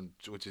notifying them,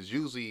 which is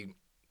usually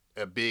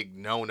a big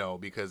no-no,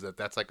 because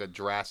that's like a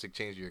drastic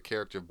change of your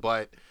character.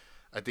 But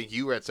I think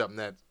you read something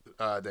that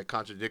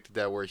contradicted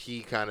that, where he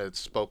kind of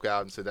spoke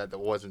out and said that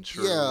wasn't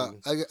true. Yeah,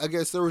 I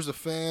guess there was a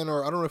fan,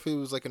 or I don't know if it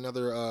was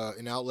another a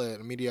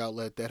media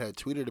outlet that had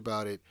tweeted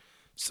about it.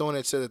 Someone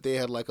had said that they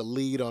had a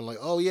lead on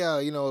oh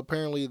yeah,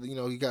 apparently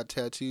he got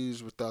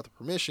tattoos without the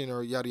permission,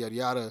 or yada yada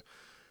yada.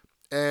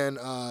 And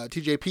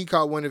TJP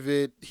caught wind of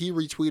it. He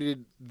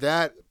retweeted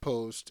that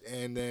post,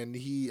 and then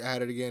he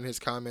added again his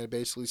comment,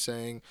 basically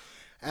saying,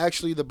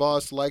 "Actually, the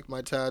boss liked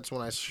my tats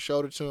when I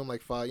showed it to him,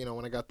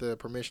 when I got the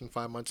permission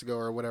 5 months ago,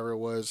 or whatever it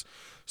was."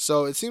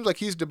 So it seems like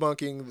he's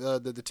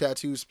debunking the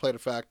tattoos played a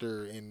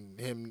factor in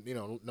him,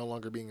 no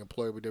longer being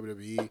employed with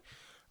WWE.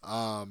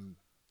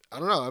 I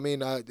don't know. I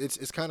mean,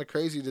 it's kind of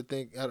crazy to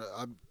think. I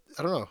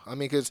don't know. I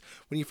mean, because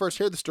when you first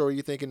hear the story,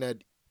 you're thinking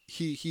that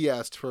he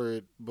asked for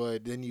it,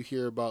 but then you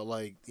hear about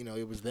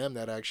it was them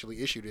that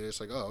actually issued it. It's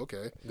like, oh,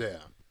 okay. Yeah.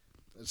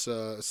 It's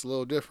a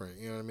little different.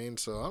 You know what I mean?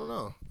 So I don't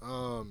know.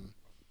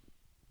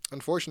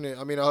 Unfortunate.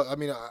 I mean,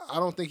 I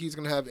don't think he's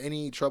gonna have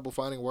any trouble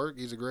finding work.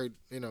 He's a great,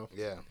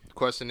 Yeah. The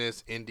question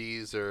is,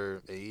 Indies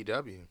or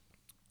AEW?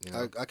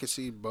 I could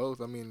see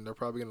both. I mean, they're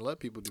probably gonna let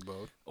people do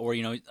both. Or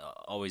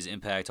always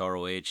Impact,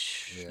 ROH,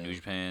 New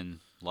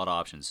Japan, a lot of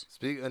options.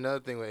 Another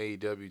thing with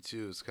AEW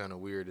too is kind of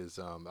weird is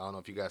I don't know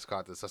if you guys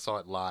caught this. I saw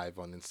it live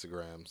on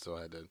Instagram, so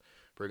I had to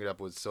bring it up.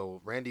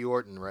 So Randy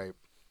Orton, right,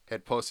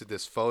 had posted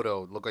this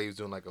photo. It looked like he was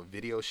doing a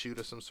video shoot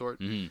of some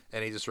sort, and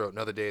he just wrote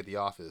 "Another day at the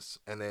office."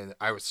 And then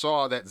I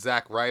saw that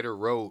Zack Ryder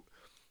wrote,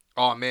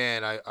 "Oh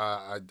man,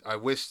 I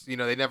wish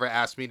they never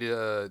asked me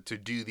to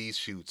do these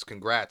shoots.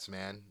 Congrats,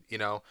 man."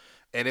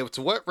 And it's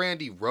what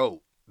Randy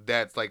wrote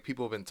that's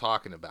people have been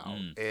talking about.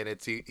 And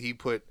it's he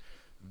put,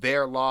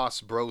 "Their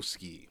loss,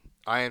 broski.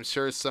 I am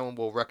sure someone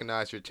will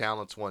recognize your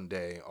talents one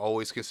day.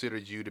 Always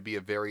considered you to be a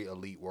very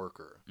elite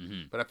worker."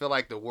 But I feel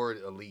like the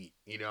word elite,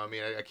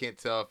 I can't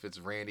tell if it's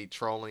Randy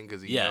trolling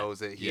because he knows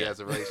that he has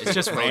a relationship. It's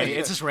just Randy.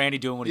 It's just Randy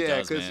doing what he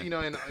does,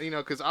 man.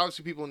 Because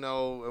obviously people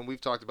know, and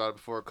we've talked about it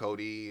before.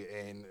 Cody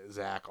and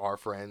Zach are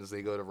friends.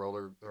 They go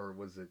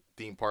to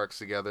theme parks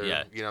together.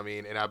 Yeah. You know what I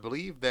mean? And I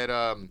believe that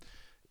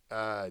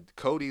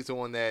Cody's the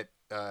one that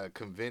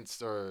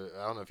convinced, or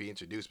I don't know if he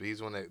introduced, but he's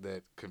the one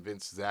that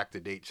convinced Zach to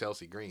date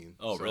Chelsea Green.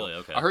 Oh, So, really?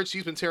 Okay. I heard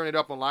she's been tearing it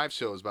up on live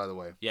shows, by the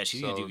way. Yeah,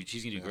 she's So, gonna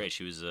do great.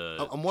 She was.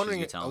 I'm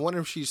wondering. I wonder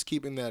if she's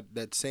keeping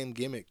that same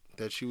gimmick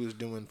that she was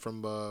doing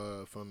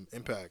from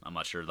Impact. I'm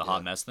not sure the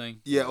hot mess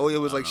thing. Yeah. Oh, it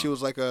was I like don't she know.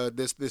 was like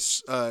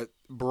this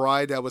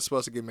bride that was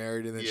supposed to get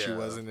married and then she Yeah.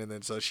 wasn't, and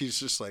then so she's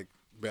just like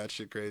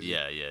batshit crazy.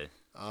 Yeah, yeah.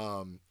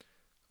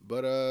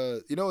 But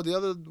the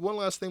other one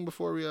last thing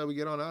before we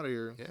get on out of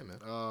here. Yeah,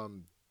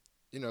 man.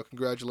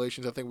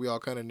 Congratulations. I think we all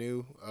kind of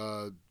knew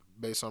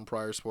based on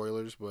prior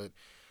spoilers, but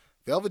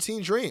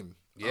Velveteen Dream.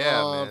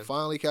 Yeah, man.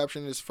 Finally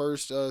capturing his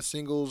first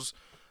singles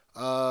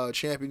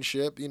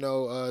championship.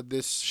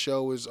 This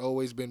show has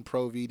always been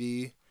pro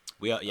VD.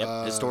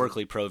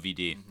 Historically pro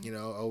VD.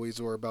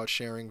 Always were about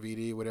sharing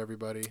VD with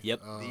everybody.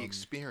 Yep. The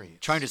experience.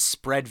 Trying to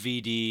spread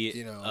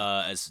VD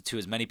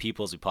as many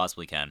people as we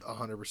possibly can.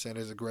 100%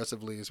 as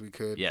aggressively as we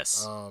could.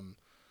 Yes.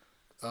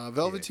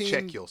 Velveteen.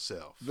 Check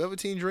yourself.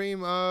 Velveteen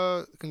Dream.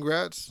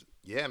 Congrats.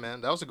 Yeah,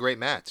 man. That was a great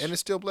match. And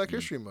it's still Black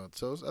History Month,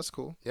 so that's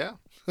cool. yeah.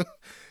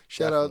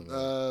 Shout Definitely,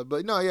 out.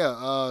 But no,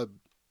 yeah.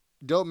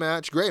 Dope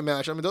match. Great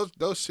match. I mean,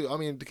 those two. I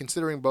mean,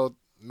 considering both.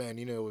 Man,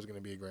 you knew it was going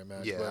to be a great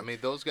match. Yeah, but, I mean,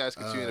 those guys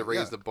continue to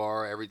raise the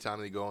bar every time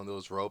they go on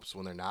those ropes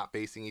when they're not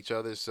facing each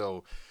other.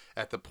 So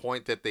at the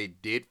point that they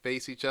did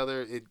face each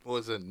other, it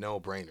was a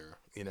no-brainer.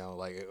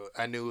 Like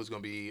I knew it was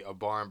going to be a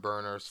barn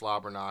burner,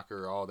 slobber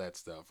knocker, all that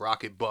stuff.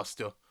 Rocket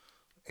buster,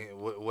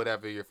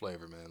 whatever your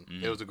flavor, man.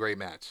 Mm-hmm. It was a great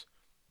match.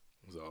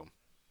 So,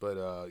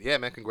 but yeah,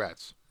 man,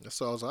 congrats. That's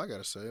all I got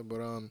to say. But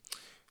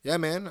yeah,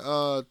 man.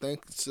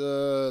 Thanks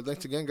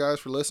again,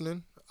 guys, for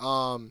listening.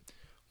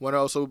 Want to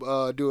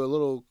also do a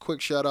little quick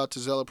shout out to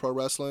Zella Pro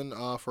Wrestling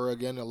for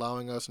again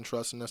allowing us and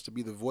trusting us to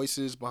be the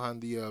voices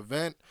behind the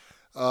event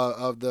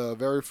of the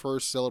very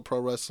first Zella Pro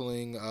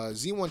Wrestling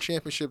Z1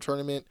 Championship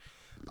Tournament.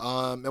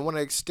 And want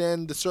to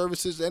extend the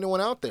services to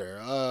anyone out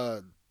there.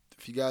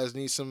 If you guys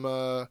need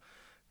some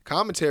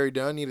commentary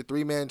done, need a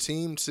 3-man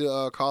team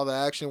to call the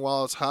action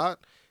while it's hot,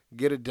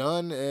 get it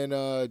done,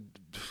 and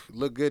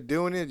look good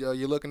doing it.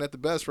 You're looking at the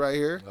best right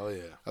here. Oh,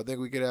 yeah. I think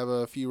we could have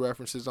a few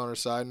references on our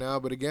side now.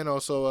 But again,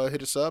 also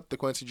hit us up, the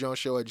Quincy Jones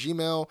Show at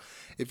Gmail.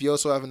 If you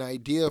also have an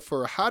idea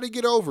for how to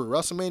get over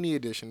WrestleMania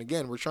edition.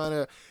 Again, we're trying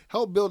to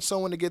help build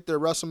someone to get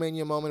their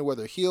WrestleMania moment,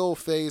 whether heel,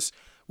 face.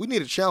 We need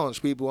to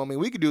challenge people. I mean,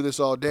 we could do this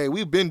all day.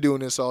 We've been doing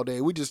this all day.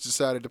 We just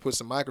decided to put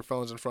some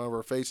microphones in front of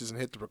our faces and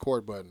hit the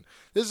record button.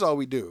 This is all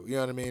we do. You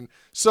know what I mean?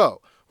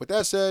 So, with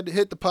that said,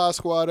 hit the Pod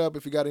Squad up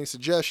if you got any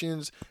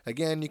suggestions.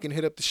 Again, you can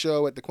hit up the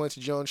show at the Quincy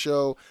Jones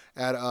Show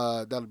at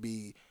that'll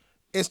be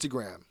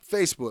Instagram,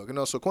 Facebook, and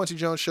also Quincy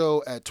Jones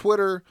Show at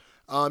Twitter.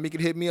 You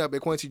can hit me up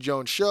at Quincy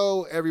Jones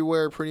Show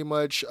everywhere pretty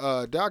much.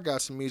 Doc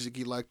got some music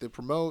he'd like to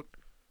promote.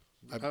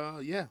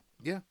 Yeah,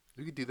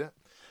 we could do that.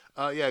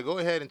 Yeah, go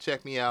ahead and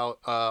check me out.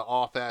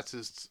 All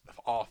facets,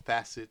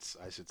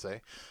 I should say,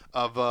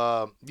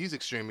 of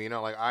music streaming.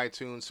 Like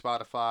iTunes,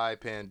 Spotify,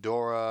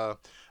 Pandora,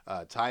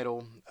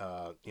 Tidal.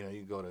 You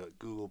can go to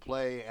Google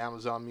Play,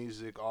 Amazon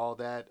Music, all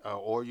that.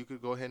 Or you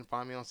could go ahead and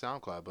find me on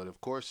SoundCloud. But of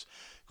course,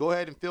 go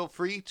ahead and feel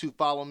free to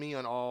follow me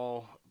on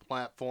all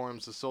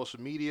platforms of social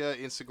media.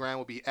 Instagram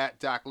will be at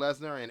Doc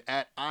Lesnar and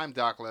at I'm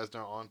Doc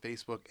Lesnar on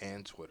Facebook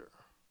and Twitter.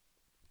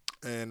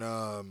 And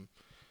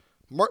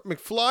Mark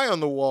McFly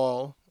on the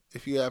wall.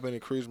 If you happen to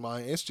cruise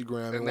my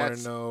Instagram and want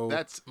to know,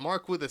 that's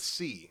Mark with a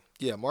C.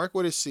 Yeah, Mark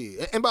with a C.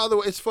 And by the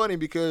way, it's funny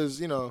because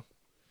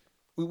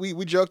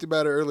we joked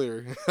about it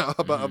earlier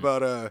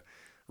about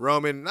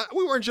Roman.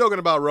 We weren't joking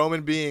about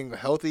Roman being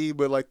healthy,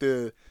 but like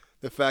the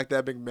fact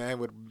that McMahon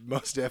would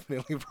most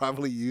definitely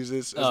probably use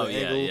this as an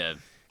angle. Yeah.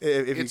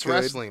 If It's he could.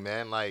 wrestling,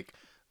 man. Like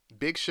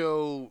Big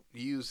Show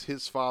used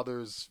his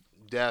father's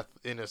death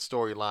in a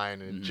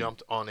storyline and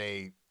jumped on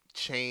a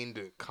chained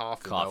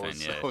coffin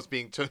that was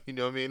being took, you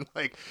know what I mean?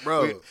 Like,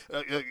 bro,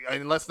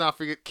 and let's not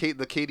forget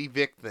the Katie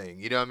Vick thing,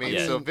 you know what I mean?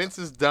 Yeah. So Vince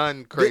has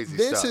done crazy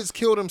Vince stuff. has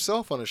killed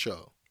himself on a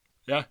show.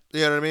 Yeah.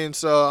 You know what I mean?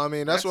 So I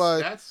mean that's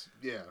why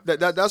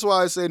that's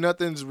why I say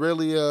nothing's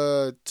really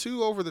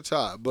too over the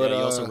top. But he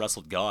also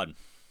wrestled God.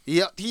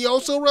 Yeah, he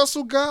also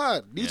wrestled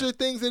God. These are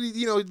things that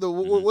he,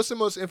 what's the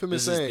most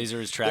infamous saying? These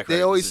are his track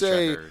They always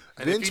say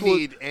Vince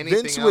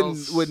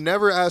would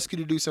never ask you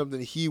to do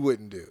something he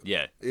wouldn't do.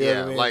 Yeah. You know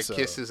what I mean? Like So,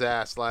 kiss his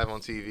ass live on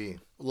TV.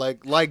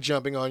 like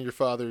jumping on your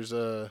father's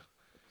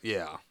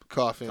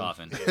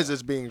coffin as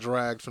it's being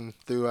dragged from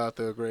throughout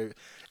the grave.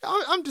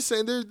 I'm just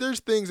saying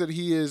there's things that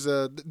he is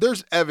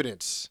there's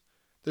evidence.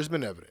 There's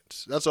been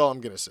evidence. That's all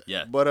I'm gonna say.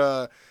 Yeah.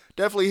 But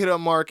definitely hit up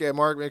Mark at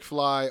Mark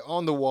McFly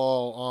on the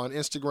wall on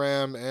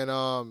Instagram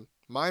and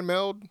Mind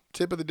Meld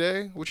tip of the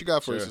day. What you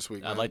got for us this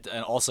week? I'd like to,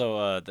 and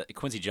also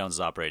Quincy Jones is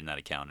operating that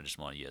account. I just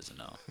want you guys to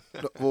know.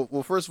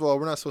 Well, first of all,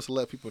 we're not supposed to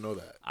let people know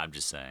that. I'm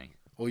just saying.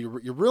 Well,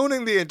 you're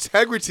ruining the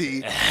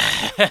integrity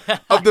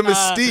of the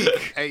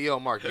mystique. Hey, yo,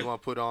 Mark, you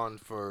want to put on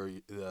for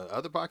the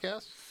other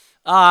podcast?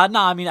 No,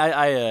 I mean,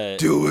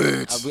 Do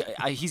it.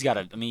 he's got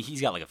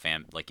like a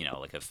fan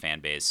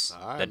base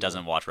All right, that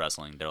doesn't watch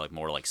wrestling. They're like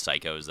more like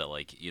psychos that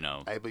like,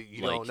 Hey, but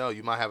you like- don't know.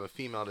 You might have a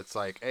female that's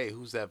like, hey,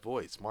 who's that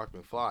voice? Mark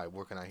McFly.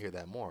 Where can I hear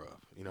that more of?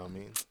 You know what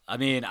I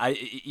mean?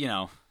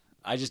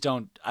 I just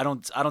don't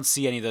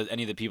see any of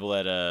the people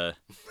that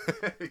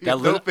You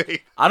know, babe.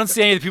 I don't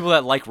see any of the people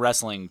that like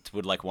wrestling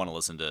would like want to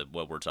listen to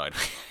what we're talking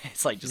about.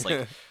 It's like just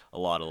like a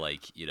lot of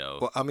like,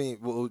 Well, I mean,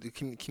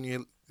 can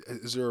you?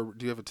 Do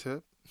you have a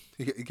tip?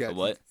 You got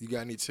what? You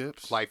got any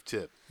tips? Life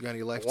tip. You got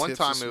any life One tips?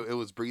 time this week? it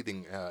was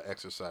breathing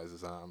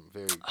exercises. I'm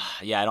very.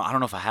 yeah, I don't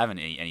know if I have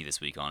any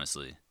this week,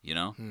 honestly,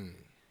 Hmm.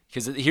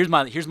 Because here's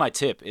my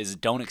tip is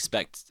don't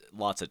expect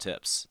lots of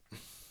tips.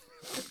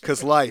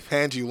 Because life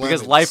hands you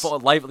lemons. Because life's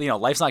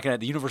not gonna.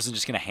 The universe is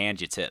just gonna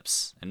hand you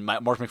tips, and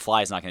Mark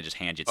McFly is not gonna just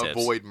hand you tips.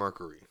 Avoid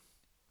mercury.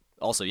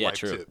 Also, yeah, life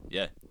true. tip.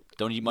 Yeah,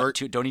 don't eat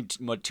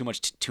too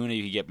much tuna.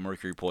 You can get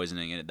mercury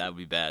poisoning, and that would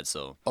be bad.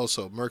 So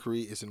Also,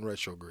 Mercury is in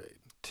retrograde.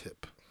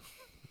 Tip.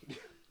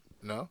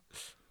 No.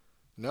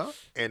 And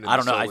in I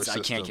don't the know. I solar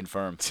can't system.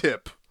 confirm.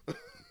 Tip.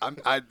 I'm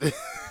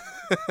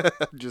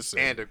just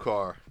saying. And a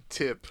car.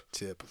 Tip.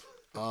 Tip.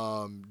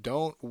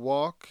 Don't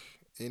walk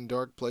in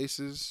dark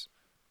places.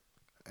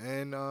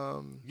 And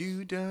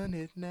You done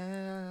it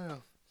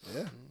now.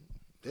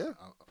 yeah.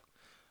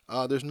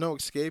 There's no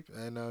escape,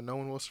 and no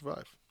one will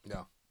survive.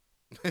 No.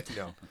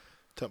 No.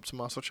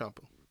 Tommaso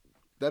Ciampa.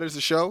 That is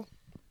the show.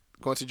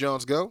 Quincy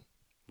Jones, go.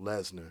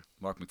 Lesnar.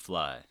 Mark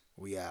McFly,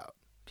 We out.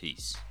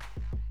 peace.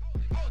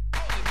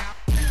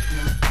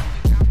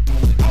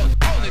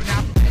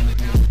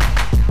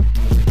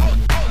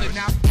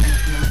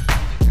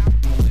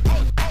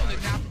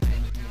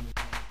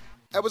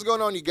 Hey, what's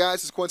going on, you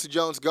guys? It's Quincy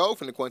Jones Go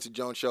from the Quincy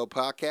Jones Show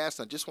podcast.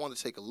 I just wanted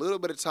to take a little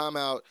bit of time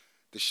out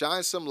to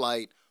shine some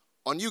light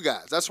on you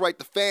guys. That's right,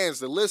 the fans,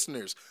 the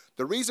listeners.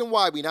 The reason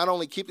why we not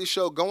only keep this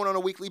show going on a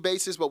weekly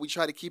basis, but we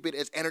try to keep it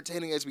as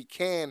entertaining as we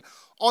can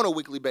on a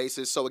weekly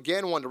basis. So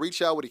again, wanted to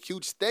reach out with a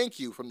huge thank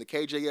you from the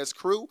KJS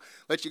crew.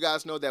 Let you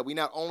guys know that we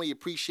not only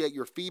appreciate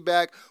your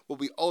feedback, but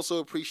we also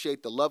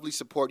appreciate the lovely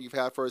support you've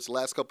had for us the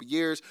last couple of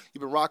years.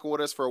 You've been rocking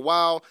with us for a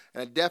while,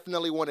 and I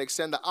definitely want to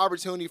extend the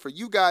opportunity for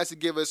you guys to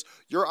give us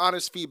your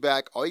honest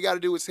feedback. All you got to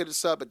do is hit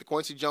us up at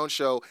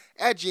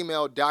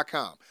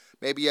thequincyjoneshow@gmail.com.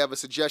 Maybe you have a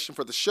suggestion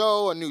for the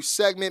show, a new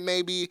segment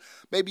maybe.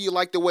 Maybe you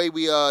like the way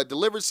we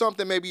delivered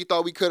something. Maybe you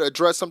thought we could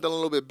address something a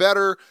little bit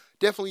better.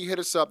 Definitely hit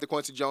us up,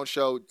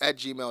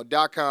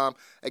 thequincyjoneshow@gmail.com.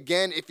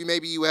 Again, if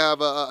you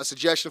have a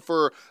suggestion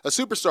for a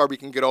superstar we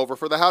can get over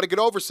for the How to Get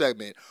Over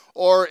segment,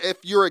 or if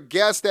you're a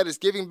guest that is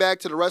giving back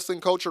to the wrestling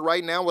culture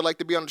right now, would like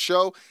to be on the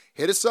show,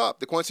 hit us up,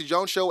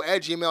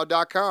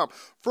 thequincyjoneshow@gmail.com.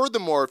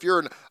 Furthermore, if you're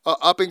an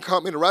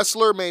up-and-coming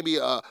wrestler, maybe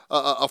a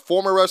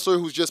former wrestler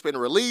who's just been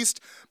released,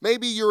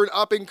 maybe you're an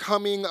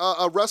up-and-coming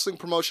wrestling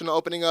promotion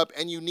opening up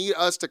and you need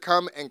us to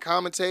come and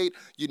commentate,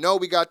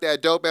 we got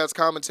that dope-ass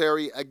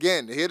commentary.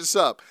 Again, hit us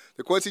up,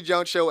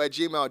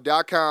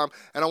 thequincyjoneshow@gmail.com.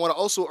 And I want to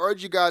also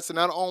urge you guys to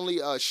not only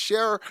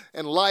share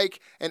and like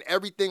and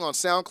everything on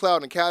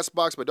SoundCloud and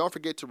CastBox, but don't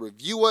forget to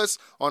review us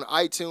on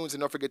iTunes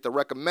and don't forget to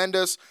recommend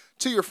us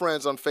to your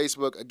friends on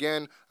Facebook.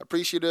 Again,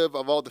 appreciative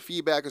of all the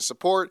feedback and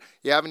support.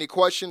 You have any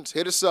questions,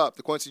 hit us up,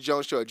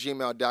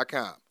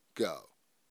 thequincyjoneshow@gmail.com. Go.